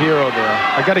a big hero there.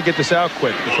 I got to get this out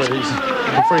quick before he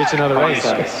hits another ace.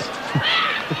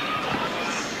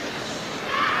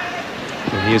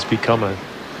 And he has become a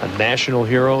national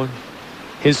hero in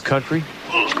his country.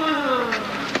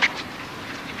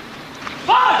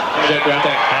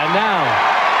 And now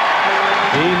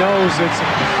he knows it's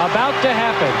about to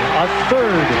happen. A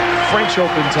third French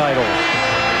Open title.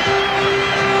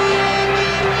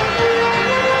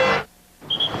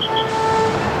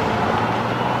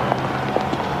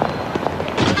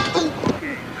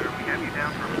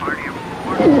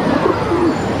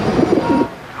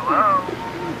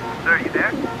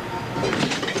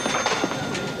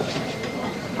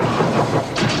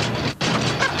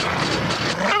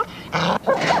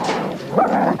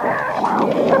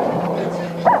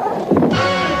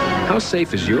 How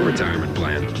safe is your retirement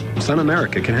plan? Sun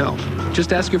America can help.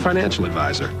 Just ask your financial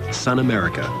advisor. Sun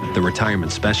America, the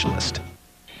retirement specialist.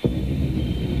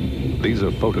 These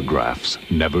are photographs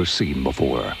never seen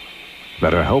before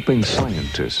that are helping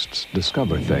scientists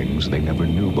discover things they never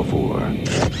knew before.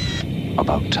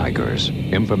 About tigers,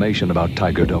 information about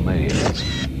tiger domains,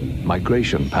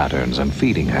 migration patterns and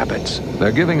feeding habits.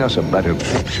 They're giving us a better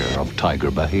picture of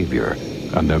tiger behavior,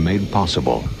 and they're made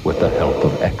possible with the help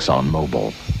of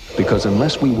ExxonMobil. Because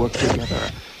unless we work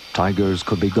together, tigers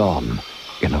could be gone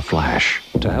in a flash.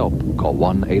 To help, call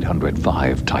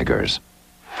 1-800-5-TIGERS.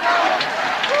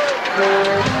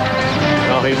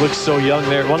 Oh, he looks so young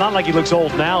there. Well, not like he looks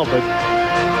old now, but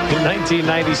in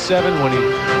 1997 when he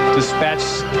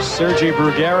dispatched Sergei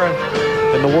Bruguera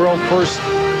and the world first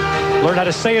learned how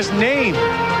to say his name.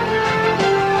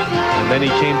 And then he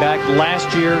came back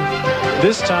last year.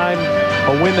 This time,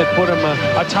 a win that put him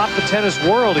atop the tennis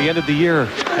world. He ended the year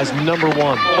as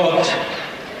 #1.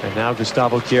 And now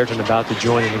Gustavo Kuerten about to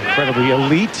join an incredibly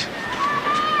elite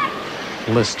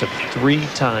list of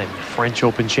 3-time French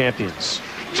Open champions.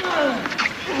 John,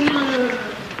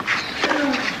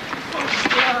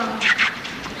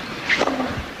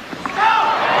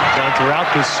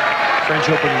 throughout this French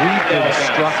Open, we've been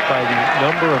struck by the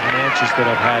number of matches that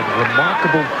have had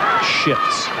remarkable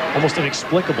shifts, almost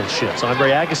inexplicable shifts.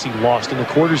 Andre Agassi lost in the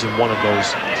quarters in one of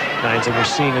those nines, and we're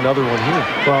seeing another one here.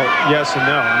 Well, yes and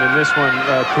no. I mean, this one,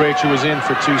 Corretja was in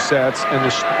for 2 sets, and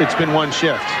it's been 1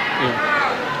 shift.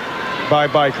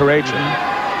 Bye-bye, Corretja.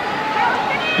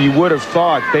 You would have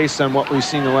thought, based on what we've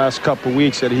seen the last couple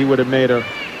weeks, that he would have made a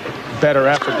better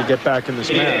effort to get back in this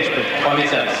match. But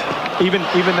even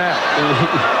that,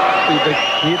 he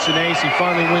hits an ace. He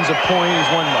finally wins a point. He's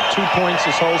won, 2 points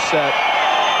this whole set.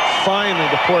 Finally,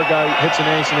 the poor guy hits an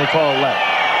ace, and they call a let.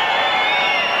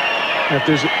 And if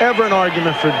there's ever an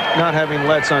argument for not having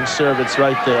lets on serve, it's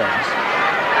right there.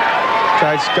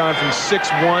 Guy's gone from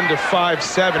 6-1 to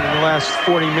 5-7 in the last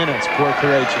 40 minutes. Poor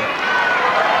Corretja.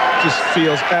 Just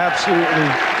feels absolutely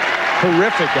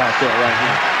horrific out there right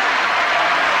now.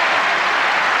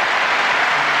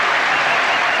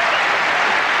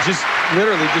 Just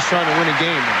literally just trying to win a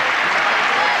game now.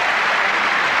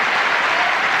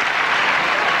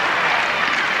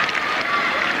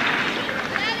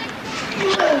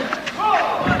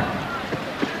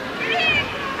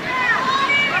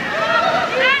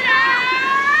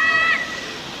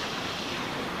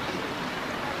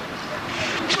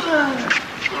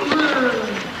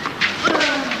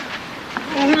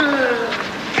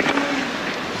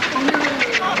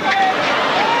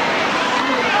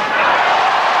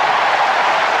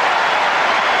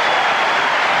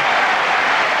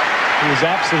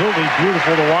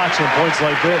 beautiful to watch in points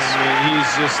like this. I mean,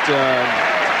 he's just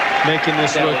making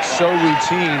this look so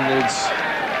routine. It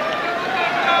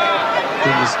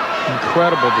was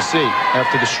incredible to see.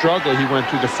 After the struggle he went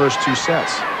through the first 2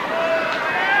 sets.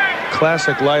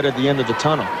 Classic light at the end of the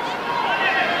tunnel.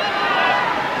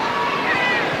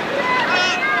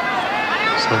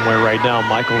 Somewhere right now,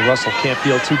 Michael Russell can't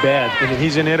feel too bad. I mean,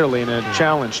 he's in Italy in a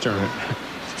challenge tournament.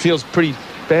 Feels pretty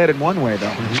bad in one way,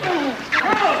 though.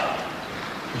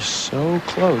 He's so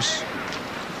close.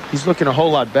 He's looking a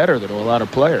whole lot better than a lot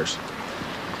of players.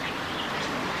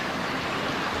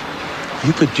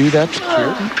 You could do that to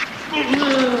Kuerten?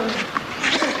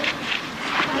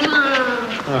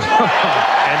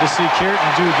 And to see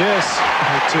Kuerten do this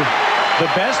to the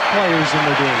best players in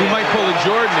the game. He might pull a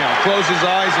Jordan now, close his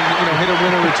eyes and, you know, hit a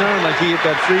winner return like he hit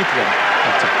that free throw.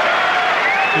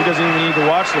 He doesn't even need to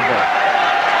watch the ball.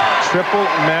 Triple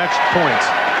match point.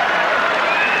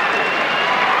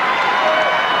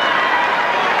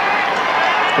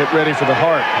 Get ready for the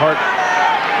heart. Heart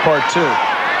part 2.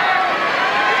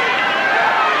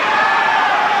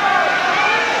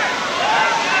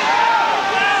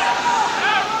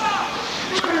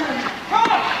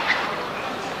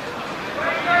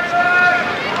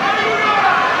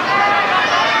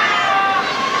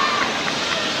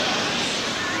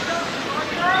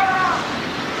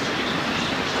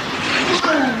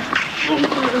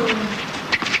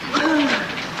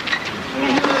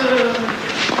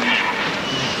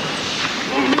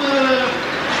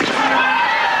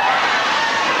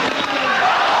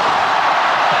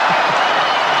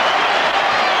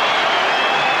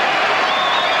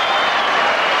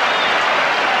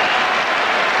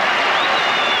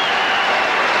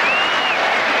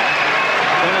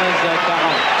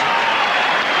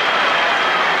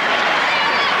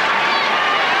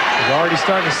 Already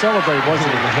starting to celebrate, wasn't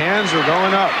he? The hands are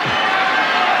going up.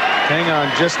 Hang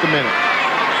on just a minute.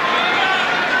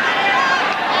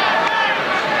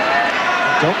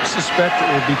 Don't suspect it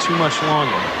will be too much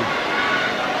longer.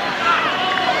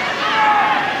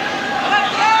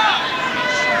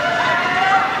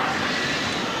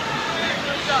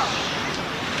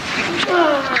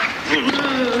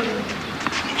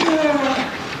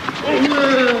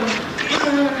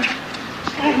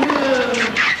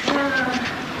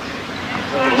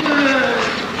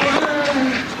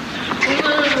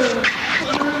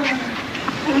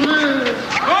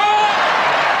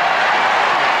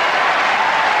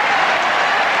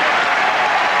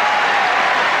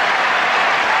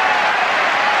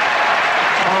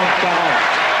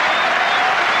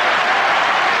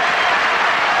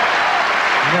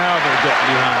 Now they're getting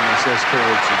behind me, says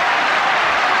Corretja.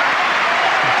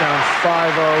 Down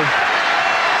 5-0.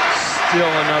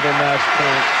 Still another match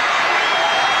point.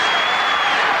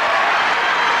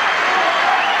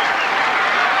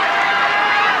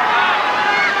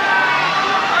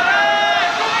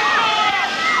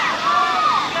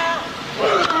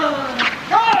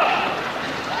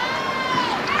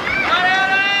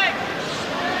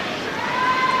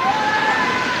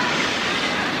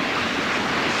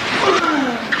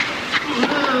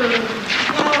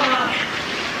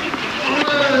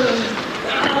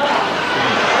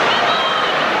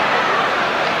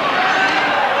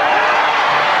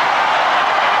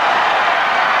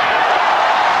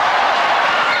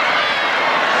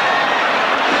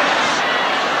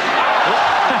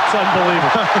 That's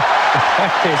unbelievable.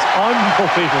 That is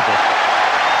unbelievable.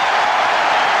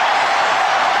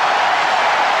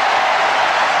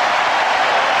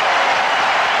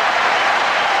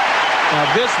 Now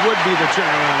this would be the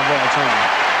turnaround of all time.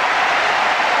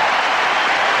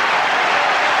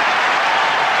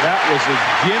 That was a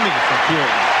gimme for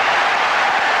Kuerten.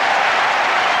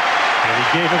 And he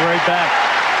gave it right back.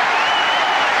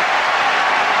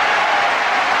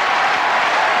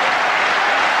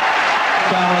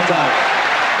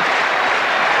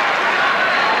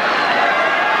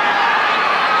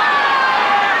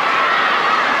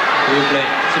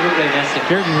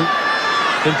 Kuerten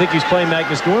didn't think he was playing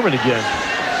Magnus Norman again.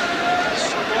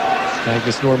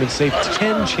 Magnus Norman saved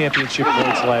 10 championship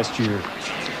points last year.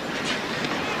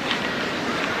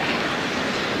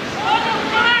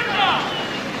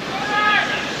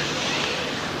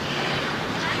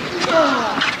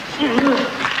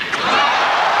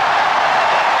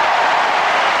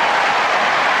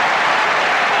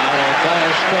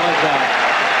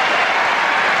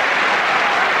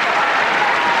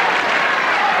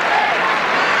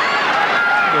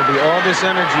 There'll be all this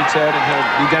energy, Ted, and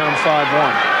he'll be down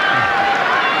 5-1.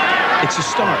 It's a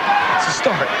start. It's a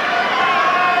start.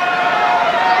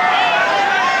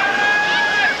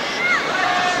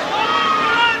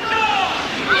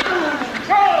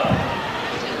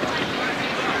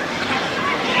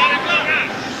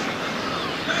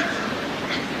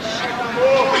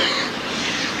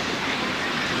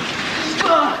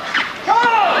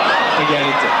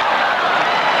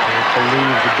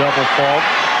 fault.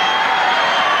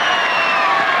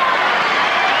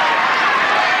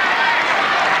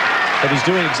 But he's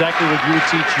doing exactly what you would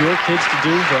teach your kids to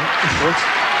do.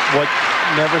 What?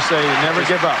 Never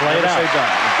give up. Play it out. Say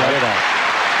die. Play it out.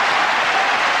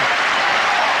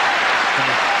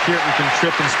 Kuerten can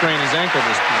trip and sprain his ankle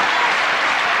this point.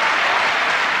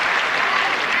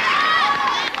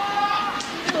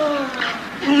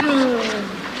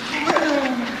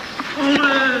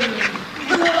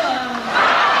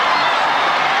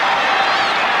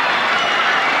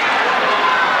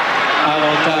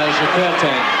 Avantage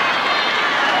Kuerten.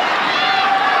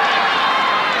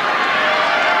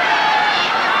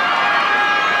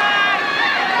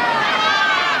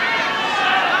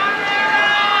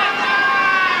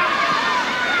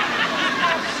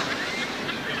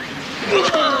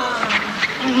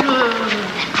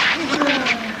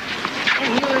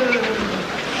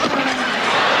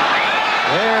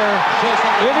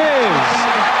 It is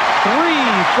 3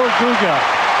 for Guga.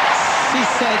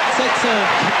 6-7, 7-5,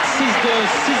 6-2,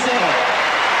 6-0.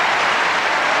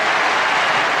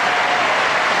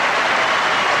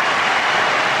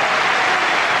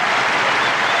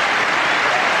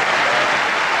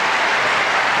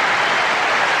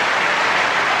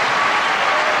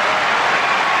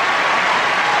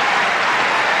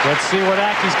 Let's see what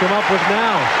Aki's come up with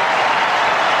now.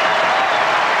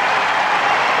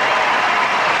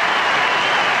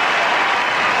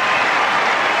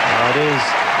 It is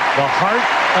the heart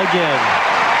again.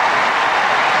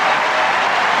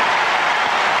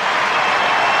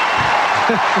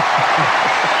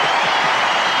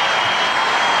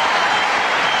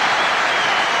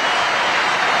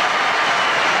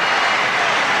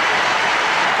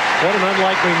 What an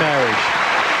unlikely marriage.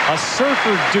 A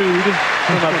surfer dude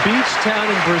from a beach town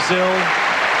in Brazil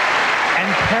and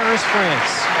Paris,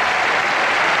 France.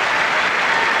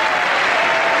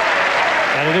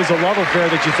 And it is a love affair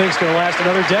that you think is going to last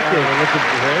another decade. Look at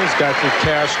there, he's got the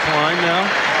cash climb now.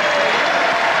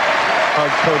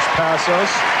 Coach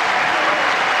Passos.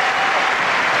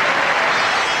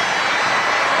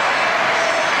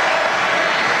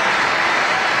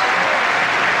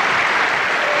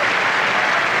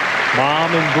 Mom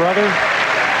and brother.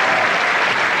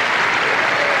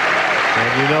 And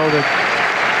you know that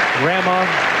Grandma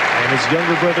and his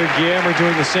younger brother Guilherme are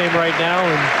doing the same right now.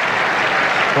 And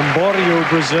from Borrio,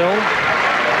 Brazil.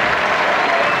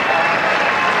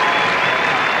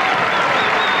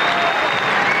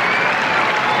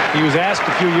 He was asked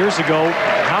a few years ago,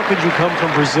 how could you come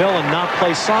from Brazil and not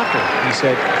play soccer? He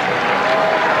said,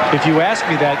 if you ask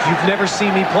me that, you've never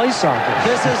seen me play soccer.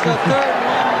 This is the third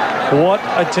one. What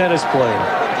a tennis player.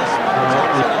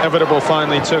 The inevitable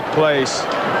finally took place.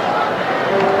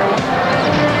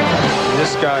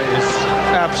 This guy is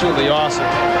absolutely awesome.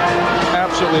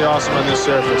 Absolutely awesome on this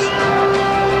surface.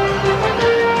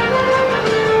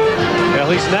 Well,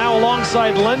 he's now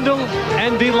alongside Lendl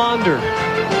and Wilander.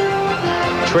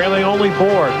 Trailing only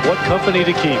board. What company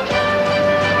to keep?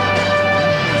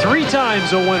 3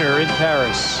 times a winner in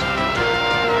Paris.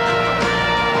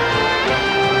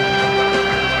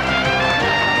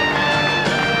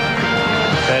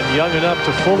 And young enough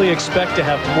to fully expect to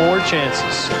have more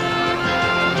chances.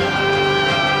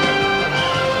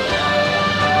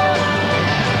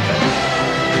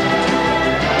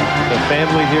 The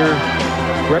family here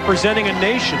representing a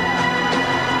nation.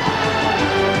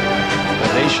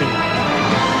 A nation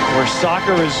where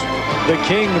soccer is the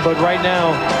king, but right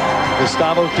now,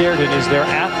 Gustavo Kuerten is their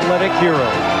athletic hero.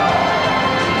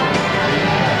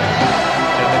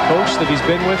 And the coach that he's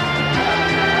been with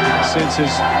since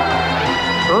his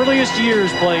earliest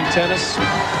years playing tennis.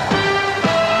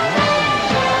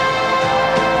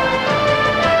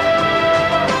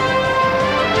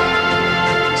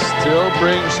 Still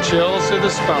brings chills to the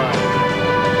spine.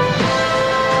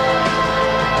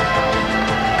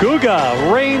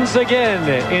 Guga reigns again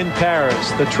in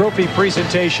Paris. The trophy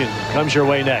presentation comes your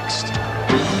way next.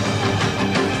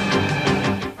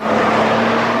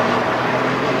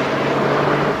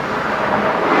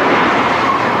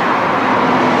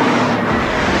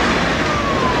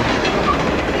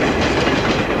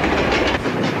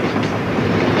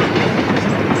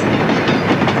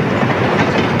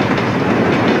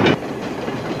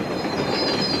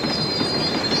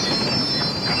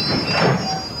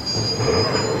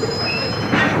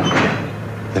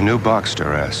 The new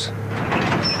Boxster S.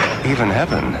 Even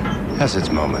heaven has its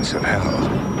moments of hell.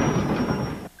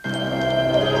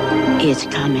 It's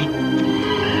coming.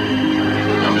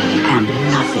 And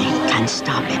nothing can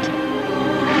stop it.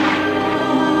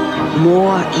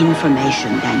 More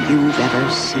information than you've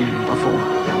ever seen before.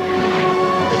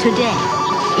 Today,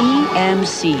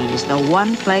 EMC is the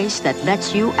one place that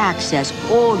lets you access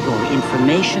all your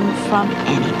information from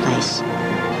any place.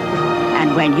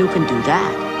 And when you can do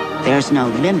that, there's no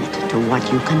limit to what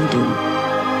you can do.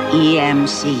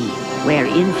 EMC, where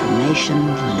information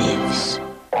lives.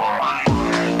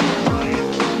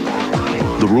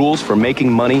 The rules for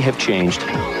making money have changed.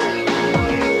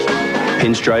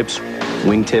 Pinstripes,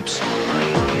 wingtips.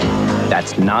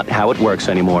 That's not how it works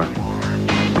anymore.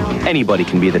 Anybody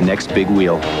can be the next big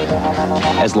wheel,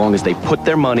 as long as they put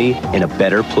their money in a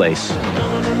better place.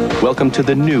 Welcome to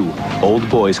the new Old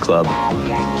Boys Club.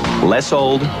 Less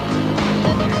old,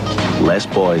 less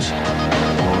boys.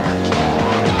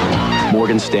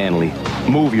 Morgan Stanley,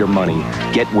 move your money,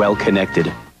 get well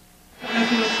connected.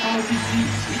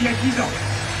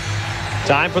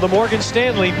 Time for the Morgan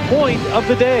Stanley point of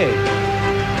the day.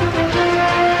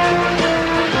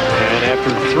 And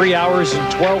after 3 hours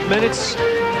and 12 minutes,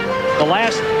 the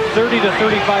last 30 to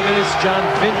 35 minutes, John,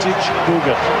 vintage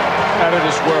Guga. Out of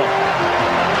this world.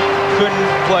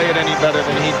 Couldn't play it any better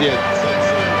than he did.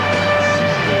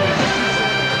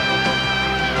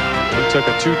 He took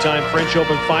a two-time French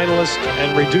Open finalist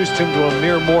and reduced him to a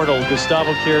mere mortal.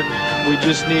 Gustavo Kuerten. We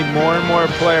just need more and more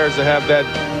players to have that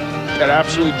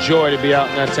absolute joy to be out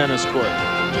in that tennis court.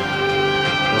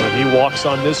 When he walks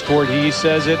on this court, he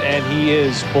says it, and he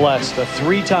is blessed. A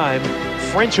three-time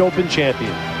French Open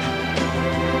champion.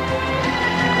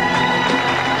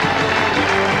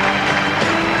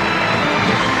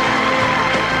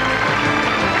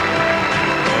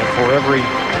 And for every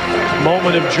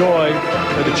moment of joy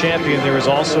for the champion, there is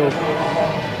also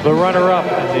the runner-up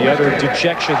and the utter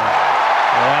dejection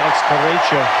that Alex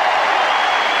Corretja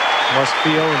must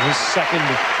feel in his second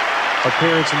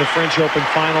appearance in the French Open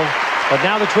final. But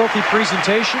now the trophy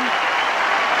presentation.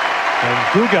 And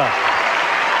Guga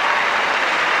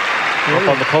up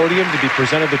on the podium to be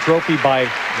presented the trophy by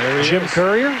Jim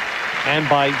Courier and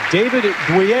by David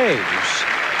Douillet,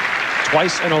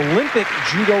 twice an Olympic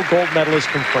judo gold medalist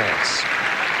from France.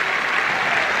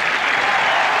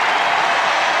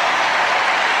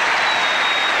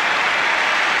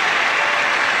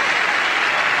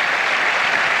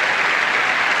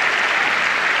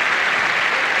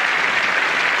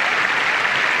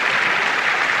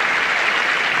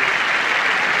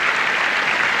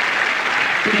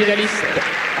 Finaliste,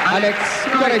 Alex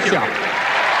Corretja.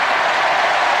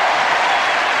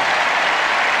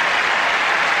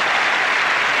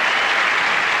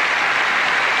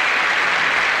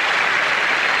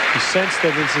 You sense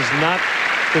that this is not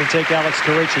going to take Alex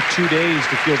Corretja 2 days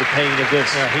to feel the pain of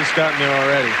this. Yeah, he's gotten there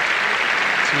already.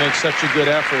 To make such a good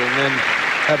effort and then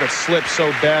have it slip so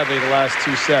badly the last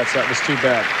two sets. That was too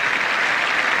bad.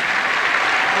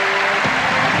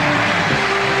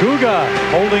 Guga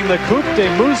holding the Coupe de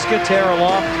Mousquetaire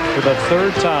aloft for the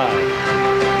third time.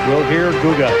 We'll hear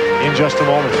Guga in just a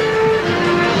moment.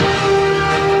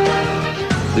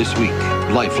 This week,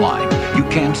 Lifeline. You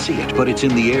can't see it, but it's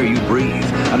in the air you breathe.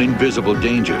 An invisible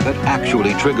danger that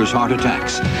actually triggers heart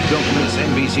attacks. Don't miss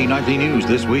NBC Nightly News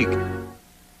this week.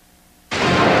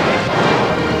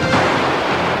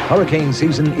 Hurricane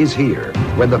season is here.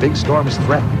 When the big storms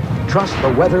threaten, trust the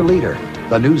weather leader,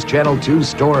 the News Channel 2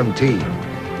 Storm Team.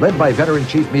 Led by veteran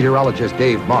Chief Meteorologist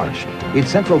Dave Marsh,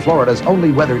 it's Central Florida's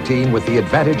only weather team with the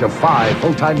advantage of 5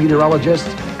 full-time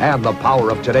meteorologists and the power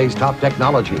of today's top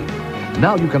technology.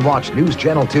 Now you can watch News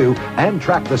Channel 2 and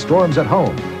track the storms at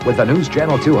home with the News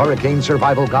Channel 2 Hurricane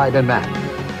Survival Guide and Map.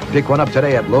 Pick one up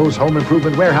today at Lowe's Home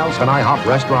Improvement Warehouse and IHOP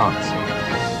restaurants.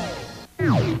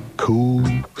 Cool,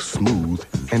 smooth,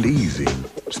 and easy.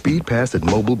 SpeedPass at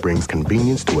Mobile brings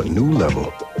convenience to a new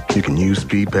level. You can use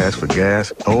SpeedPass for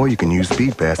gas, or you can use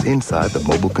SpeedPass inside the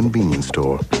mobile convenience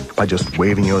store. By just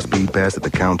waving your SpeedPass at the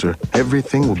counter,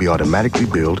 everything will be automatically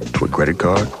billed to a credit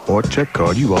card or check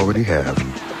card you already have.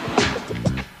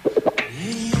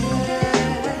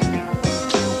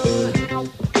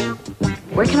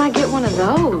 Where can I get one of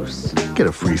those? Get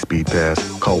a free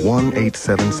SpeedPass. Call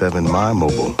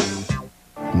 1-877-MY-MOBILE.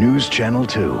 News Channel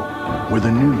 2, where the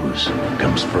news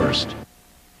comes first.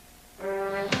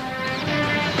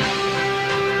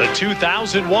 The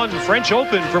 2001 French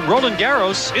Open from Roland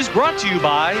Garros is brought to you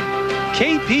by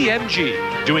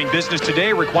KPMG. Doing business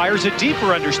today requires a deeper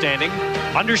understanding.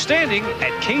 Understanding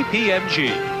at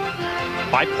KPMG.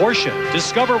 By Porsche.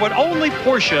 Discover what only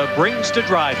Porsche brings to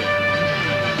driving.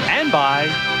 And by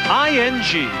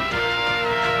ING.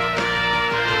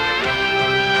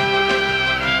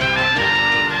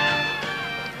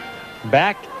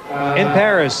 Back in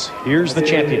Paris, here's the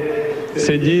champion.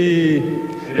 C'est dit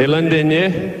l'an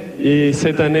dernier et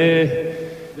cette année,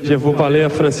 je vous parler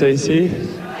français ici.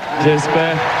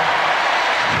 J'espère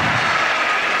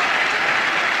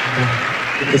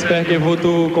J'espère que vous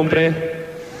tout comprenez.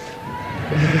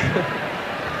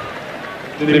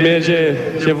 Primeiro,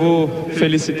 je vous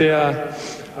félicite à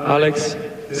Alex.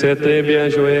 C'est très bien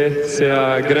joué. C'est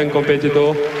un grand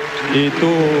compétiteur. Et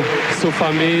toute sa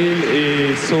famille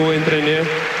et son entraîneur,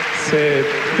 c'est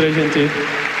très gentil.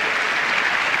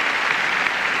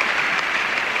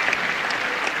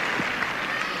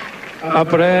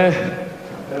 Après,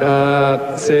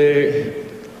 c'est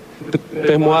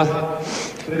pour moi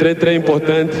très très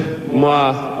important.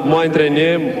 Moi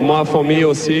entraîneur, ma famille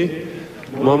aussi.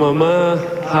 Ma maman,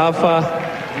 Rafa,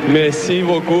 merci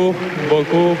beaucoup,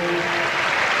 beaucoup.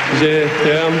 Je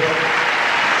t'aime.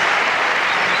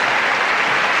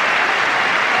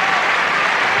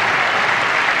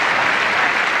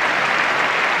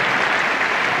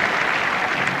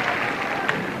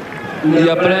 Et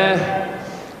après,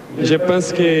 je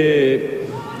pense que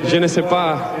je ne sais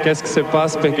pas qu'est-ce qui se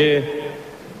passe parce que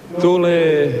tous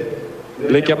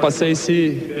les qui ont passé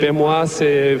ici, pour moi,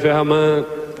 c'est vraiment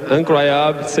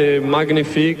incroyable, c'est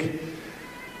magnifique.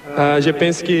 Je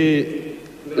pense que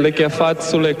le qui a fait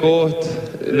sur les courts,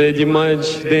 le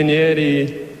dimanche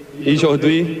dernier et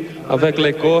aujourd'hui, avec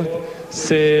les courts,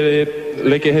 c'est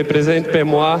le qui représente pour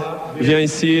moi. Viens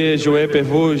ici jouer pour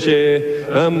vous.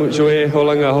 J'aime jouer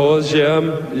Roland Garros,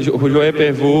 j'aime jouer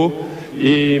pour vous.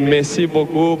 Et merci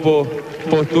beaucoup pour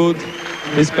tout.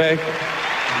 Respect.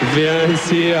 Viens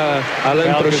ici à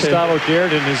l'année prochaine. Gustavo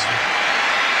Kuerten is...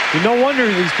 No wonder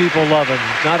these people love him.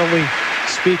 Not only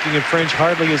speaking in French,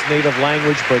 hardly his native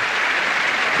language, but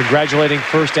congratulating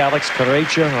first Alex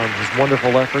Corretja on his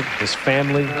wonderful effort, his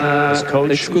family, his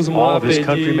coach, all of his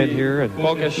countrymen here, and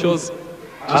just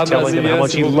telling him how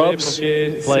much he loves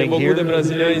playing here,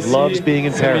 loves being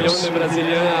in Paris.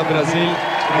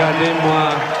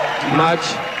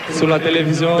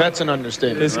 That's an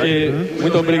understatement, right?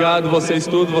 Muito obrigado, vocês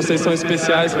tudo, vocês são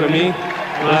especiais para mim.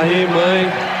 Aí, mãe,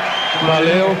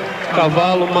 valeu,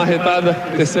 cavalo, marretada,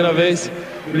 terceira vez.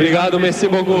 Obrigado, merci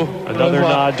beaucoup. Another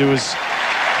nod to his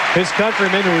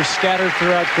countrymen who are scattered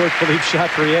throughout court, Philippe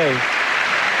Chatrier.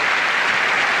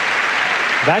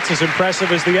 That's as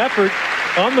impressive as the effort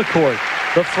on the court.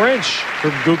 The French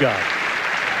from Guga.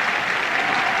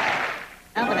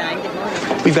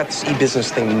 We've got this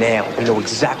e-business thing nailed. We know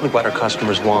exactly what our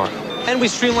customers want. And we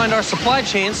streamlined our supply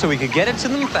chain so we could get it to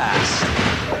them fast.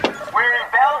 We're in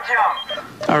Belgium.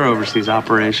 Our overseas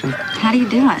operation. How do you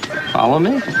do it? Follow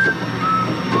me.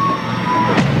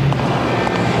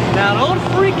 Now don't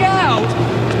freak out.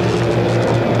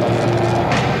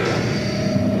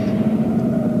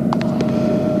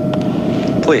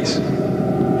 Please,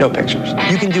 no pictures.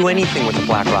 You can do anything with the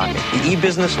Black Rocket, the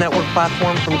e-business network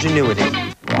platform from Genuity.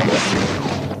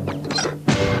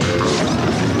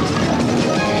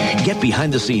 Get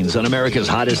behind the scenes on America's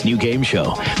hottest new game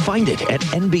show. Find it at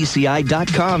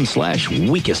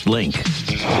nbci.com/weakest link.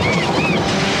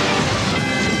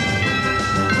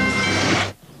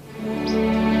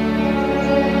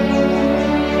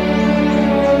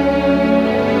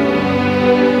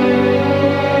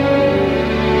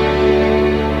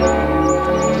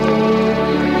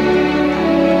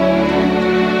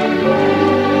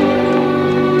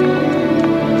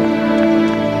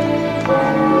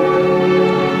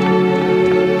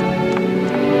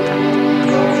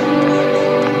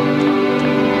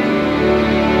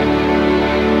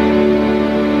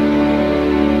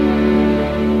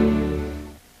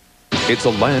 It's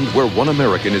a land where one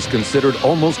American is considered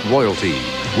almost royalty.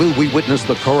 Will we witness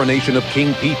the coronation of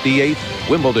King Pete VIII?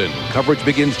 Wimbledon. Coverage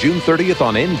begins June 30th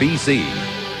on NBC.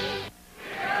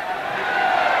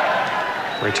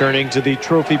 Returning to the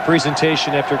trophy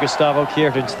presentation after Gustavo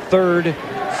Kuerten's third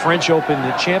French Open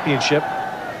championship.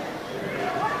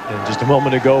 And just a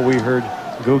moment ago, we heard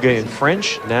Guga in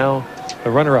French. Now,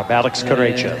 the runner-up, Alex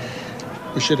Corretja.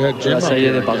 We should have Jim up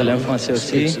here again.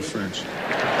 Speaks the French.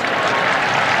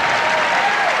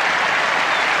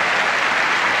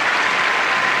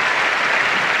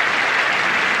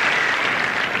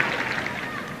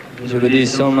 Je veux dire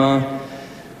seulement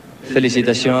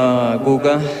félicitations à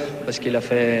Guga parce qu'il a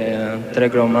fait un très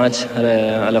grand match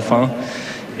à la fin.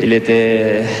 Il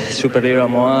était supérieur à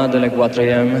moi dans le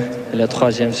quatrième et le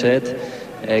troisième set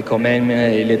et quand même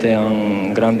il était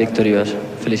un grand victorieux.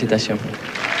 Félicitations.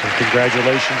 And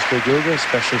congratulations to Guga,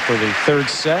 especially for the third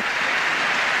set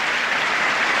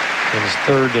and his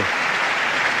third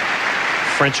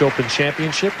French Open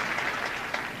championship.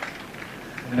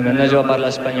 Maintenant, je vais parler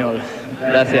espagnol.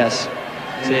 Gracias.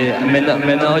 Sí,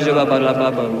 maintenant, je vais parler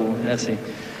pas pour vous. Merci.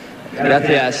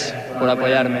 Gracias por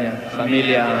apoyarme.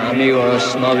 Familia,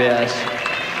 amigos, novias,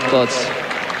 todos.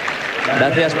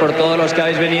 Gracias por todos los que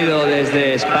habéis venido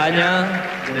desde España,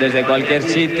 desde cualquier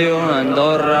sitio,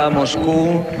 Andorra,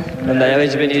 Moscú, donde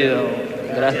hayáis venido.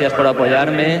 Gracias por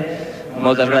apoyarme.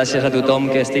 Moltes gràcies a tothom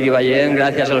que estigui veient.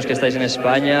 Gràcies a los que estáis en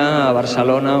Espanya, a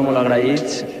Barcelona, molt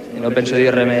agraïts. I no penso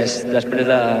dir res més. Després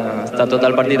d'estar tot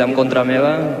el partit en contra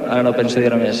meva, ara no penso dir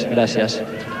res més. Gràcies.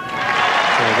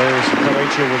 So there's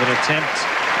Corretja with an attempt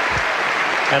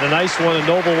at a nice one, a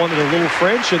noble one, and a little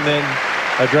French, and then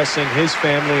addressing his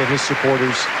family and his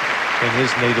supporters in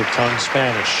his native tongue,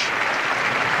 Spanish.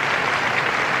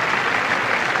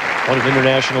 What an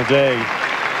international day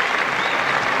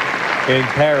in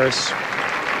Paris.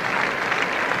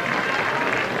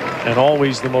 And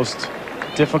always the most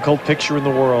difficult picture in the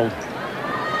world.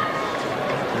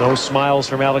 No smiles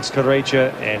from Alex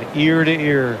Corretja, and ear to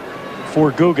ear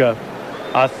for Guga,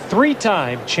 a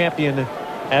three-time champion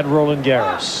at Roland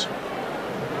Garros.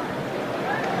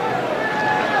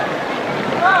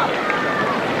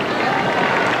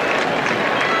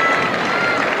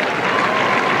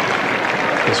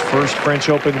 His first French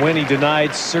Open win, he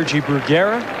denied Sergi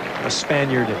Bruguera, a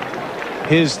Spaniard,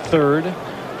 his third.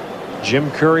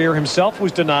 Jim Courier himself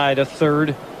was denied a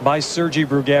third by Sergi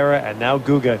Bruguera, and now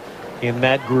Guga in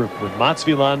that group with Mats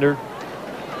Wilander,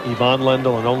 Ivan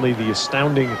Lendl, and only the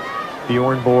astounding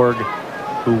Bjorn Borg,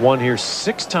 who won here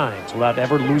 6 times without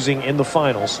ever losing in the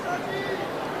finals.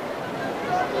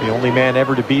 The only man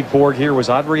ever to beat Borg here was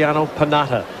Adriano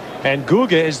Panatta. And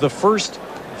Guga is the first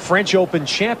French Open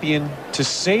champion to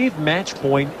save match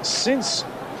point since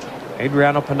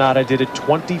Adriano Panatta did it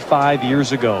 25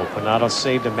 years ago. Panatta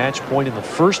saved a match point in the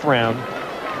first round,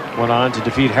 went on to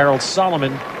defeat Harold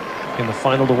Solomon in the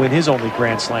final to win his only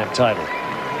Grand Slam title.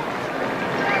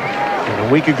 And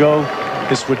a week ago,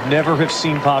 this would never have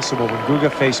seemed possible when Guga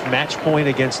faced match point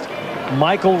against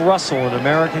Michael Russell, an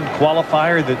American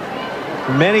qualifier that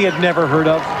many had never heard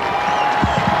of.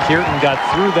 Kuerten got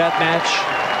through that match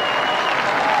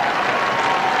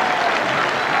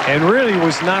and really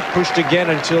was not pushed again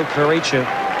until Corretja,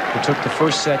 who took the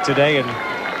first set today and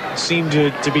seemed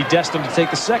to be destined to take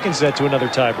the second set to another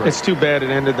tiebreak. It's too bad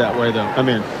it ended that way, though. I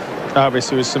mean,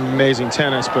 obviously it was some amazing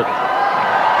tennis, but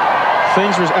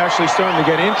things were actually starting to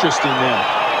get interesting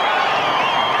now.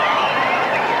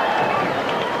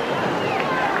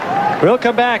 We'll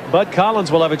come back. Bud Collins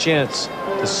will have a chance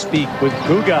to speak with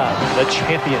Guga, the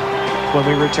champion, when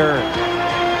we return.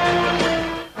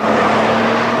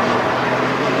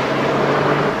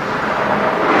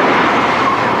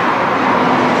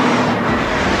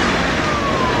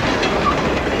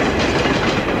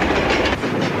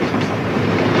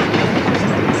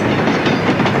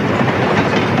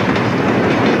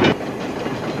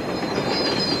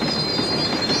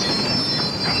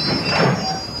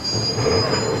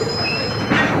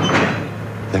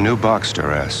 The new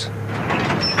Boxster S.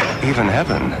 Even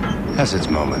heaven has its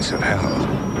moments of hell.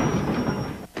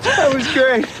 That was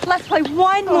great. Let's play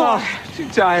one more. Oh, too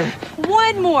tired.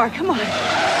 One more. Come on.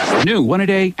 New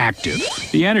One-A-Day Active,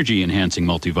 the energy-enhancing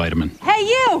multivitamin. Hey,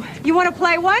 you. You want to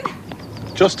play one?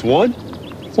 Just one?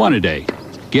 One-A-Day.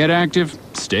 Get active,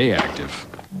 stay active.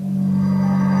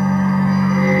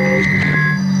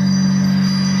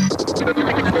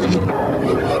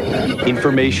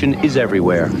 Information is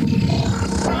everywhere.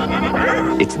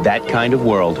 It's that kind of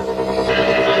world.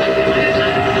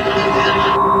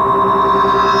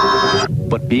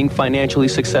 But being financially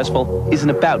successful isn't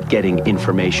about getting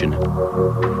information.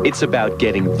 It's about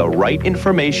getting the right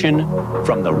information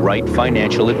from the right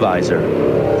financial advisor.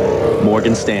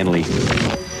 Morgan Stanley.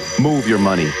 Move your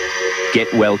money.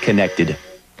 Get well connected.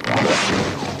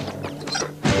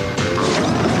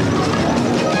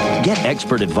 Get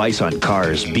expert advice on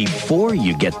cars before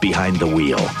you get behind the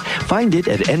wheel. Find it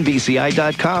at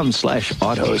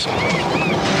nbci.com/autos.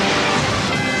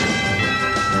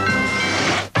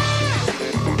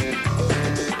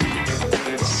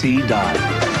 C-Dot.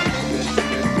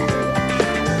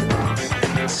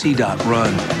 C-Dot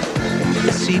run.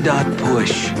 C-Dot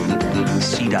push.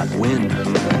 C-Dot win.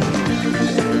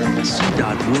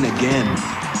 C-Dot win again.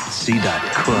 C-Dot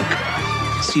cook.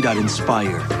 C-Dot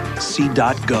inspire.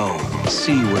 C.Go.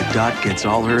 See where Dot gets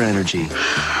all her energy.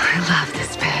 I love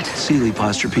this bed. Sealy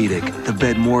Posturepedic, the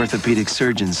bed more orthopedic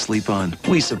surgeons sleep on.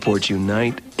 We support you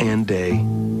night and day.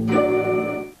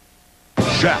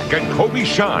 Shaq and Kobe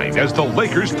shine as the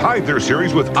Lakers tied their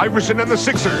series with Iverson and the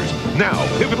Sixers. Now,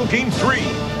 pivotal game 3.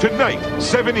 Tonight,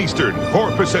 7 Eastern,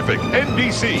 4 Pacific,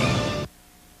 NBC.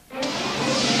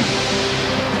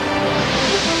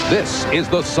 This is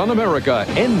the Sun America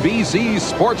NBC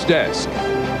Sports Desk.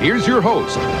 Here's your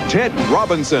host, Ted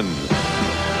Robinson.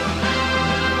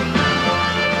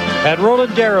 At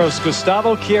Roland Garros,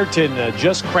 Gustavo Kuerten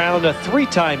just crowned a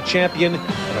 3-time champion in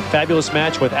a fabulous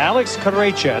match with Alex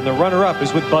Corretja, and the runner-up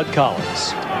is with Bud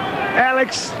Collins.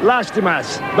 Alex,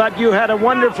 lastimas, but you had a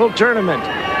wonderful tournament.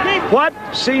 What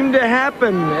seemed to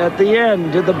happen at the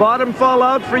end? Did the bottom fall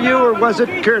out for you, or was it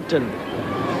Kuerten?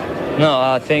 No,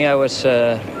 I think I was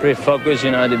pretty focused,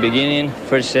 at the beginning.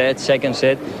 First set, second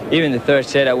set, even the third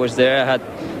set I was there. I had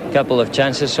a couple of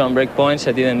chances on break points.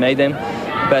 I didn't make them.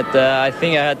 But I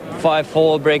think I had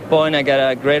 5-4 break point. I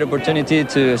got a great opportunity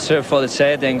to serve for the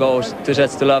set and go 2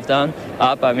 sets to love down,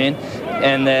 up,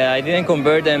 And I didn't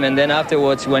convert them. And then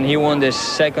afterwards, when he won the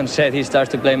second set, he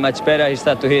started to play much better. He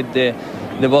started to hit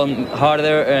the ball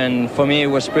harder. And for me, it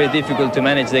was pretty difficult to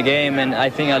manage the game. And I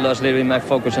think I lost a little bit my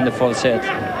focus in the fourth set.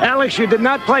 Alex, you did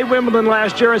not play Wimbledon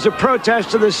last year as a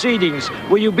protest to the seedings.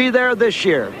 Will you be there this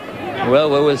year? Well,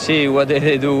 we will see what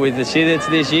they do with the seededs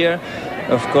this year.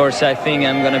 Of course, I think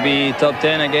I'm going to be top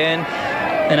 10 again.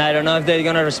 And I don't know if they're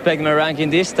going to respect my ranking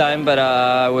this time, but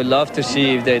I would love to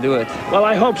see if they do it. Well,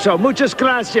 I hope so. Muchas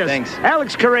gracias. Thanks.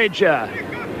 Alex Corretja.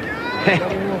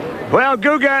 Well,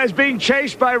 Guga is being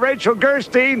chased by Rachel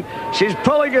Gerstein. She's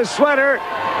pulling his sweater.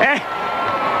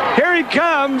 Here he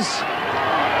comes.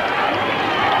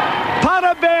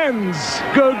 Pada Benz,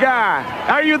 Guga.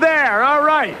 Are you there? All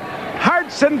right.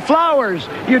 Hearts and flowers.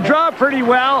 You draw pretty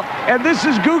well, and this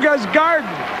is Guga's garden.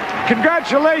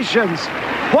 Congratulations.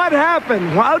 What happened?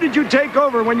 How did you take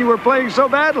over when you were playing so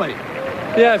badly?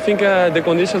 Yeah, I think the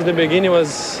conditions at the beginning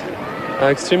was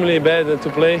extremely bad to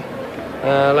play.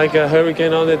 Like a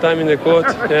hurricane all the time in the court.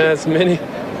 Yes,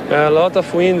 a lot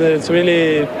of wind. It's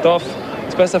really tough,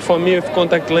 especially for me with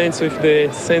contact lens, with the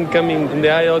sand coming in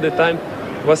the eye all the time.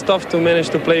 It was tough to manage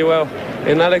to play well.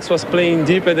 And Alex was playing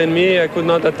deeper than me. I could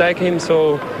not attack him,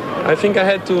 so I think I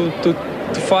had to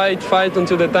fight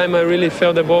until the time I really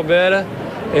felt the ball better.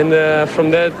 And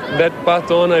from that part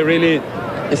on, I really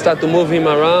started to move him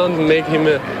around, make him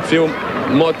feel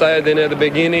more tired than at the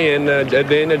beginning. And at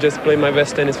the end, I just played my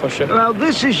best tennis for sure. Well,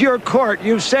 this is your court.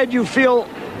 You've said you feel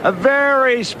a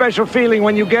very special feeling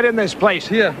when you get in this place.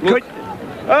 Yeah.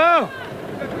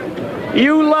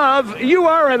 You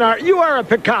are a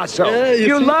Picasso. Yeah,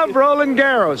 you love Roland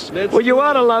Garros. Well, you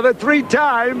ought to love it 3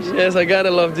 times. Yes, I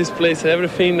gotta love this place.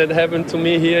 Everything that happened to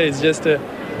me here is just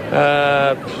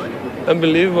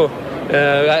unbelievable.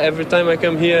 Every time I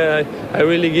come here, I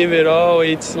really give it all.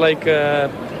 It's like a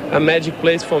magic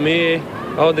place for me.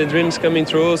 All the dreams coming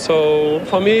true. So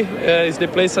for me, it's the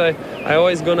place I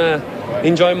always gonna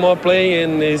enjoy more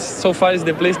playing, and so far it's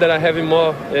the place that I have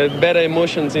more better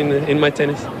emotions in my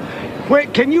tennis.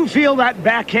 Wait, can you feel that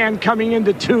backhand coming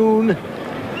into tune?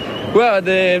 Well,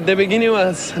 the beginning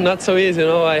was not so easy,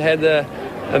 I had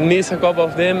I missed a couple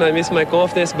of them. I missed my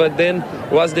confidence, but then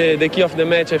was the key of the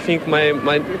match. I think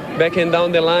my backhand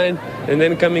down the line and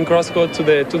then coming cross court to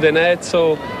the net.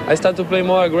 So I started to play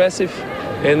more aggressive,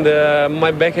 and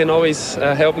my backhand always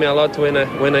helped me a lot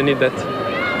when I need that.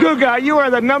 Guga, you are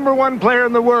the #1 player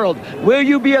in the world. Will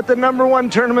you be at the #1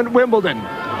 tournament Wimbledon?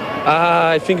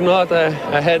 I think not.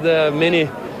 I had many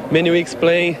weeks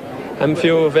playing. I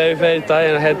feel very, very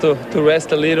tired. I had to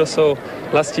rest a little. So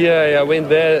last year I went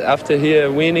there after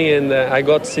here winning, and I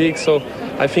got sick. So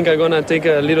I think I'm gonna take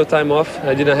a little time off.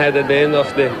 I didn't have at the end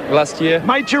of the last year.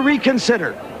 Might you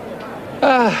reconsider?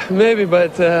 Maybe,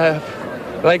 but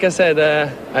like I said,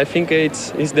 I think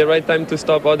it's the right time to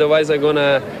stop. Otherwise, I'm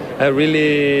gonna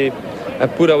really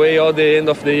put away all the end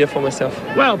of the year for myself.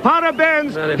 Well, Pada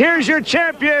Benz, here's your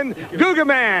champion, Guga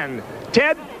Man.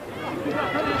 Ted?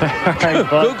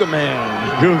 Guga Man.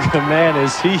 Guga Man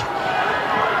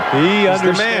he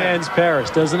understands Paris,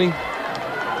 doesn't he?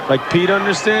 Like Pete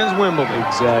understands Wimbledon.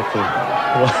 Exactly.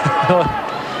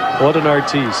 What an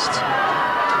artiste.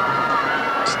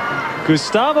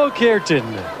 Gustavo Kuerten,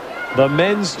 the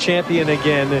men's champion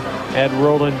again at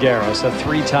Roland Garros, a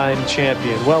 3-time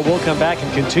champion. Well, we'll come back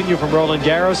and continue from Roland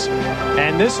Garros,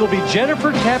 and this will be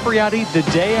Jennifer Capriati the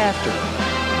day after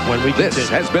when we continue. This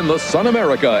has been the Sun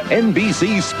America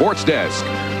NBC Sports Desk.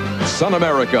 Sun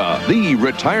America, the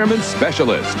retirement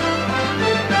specialist.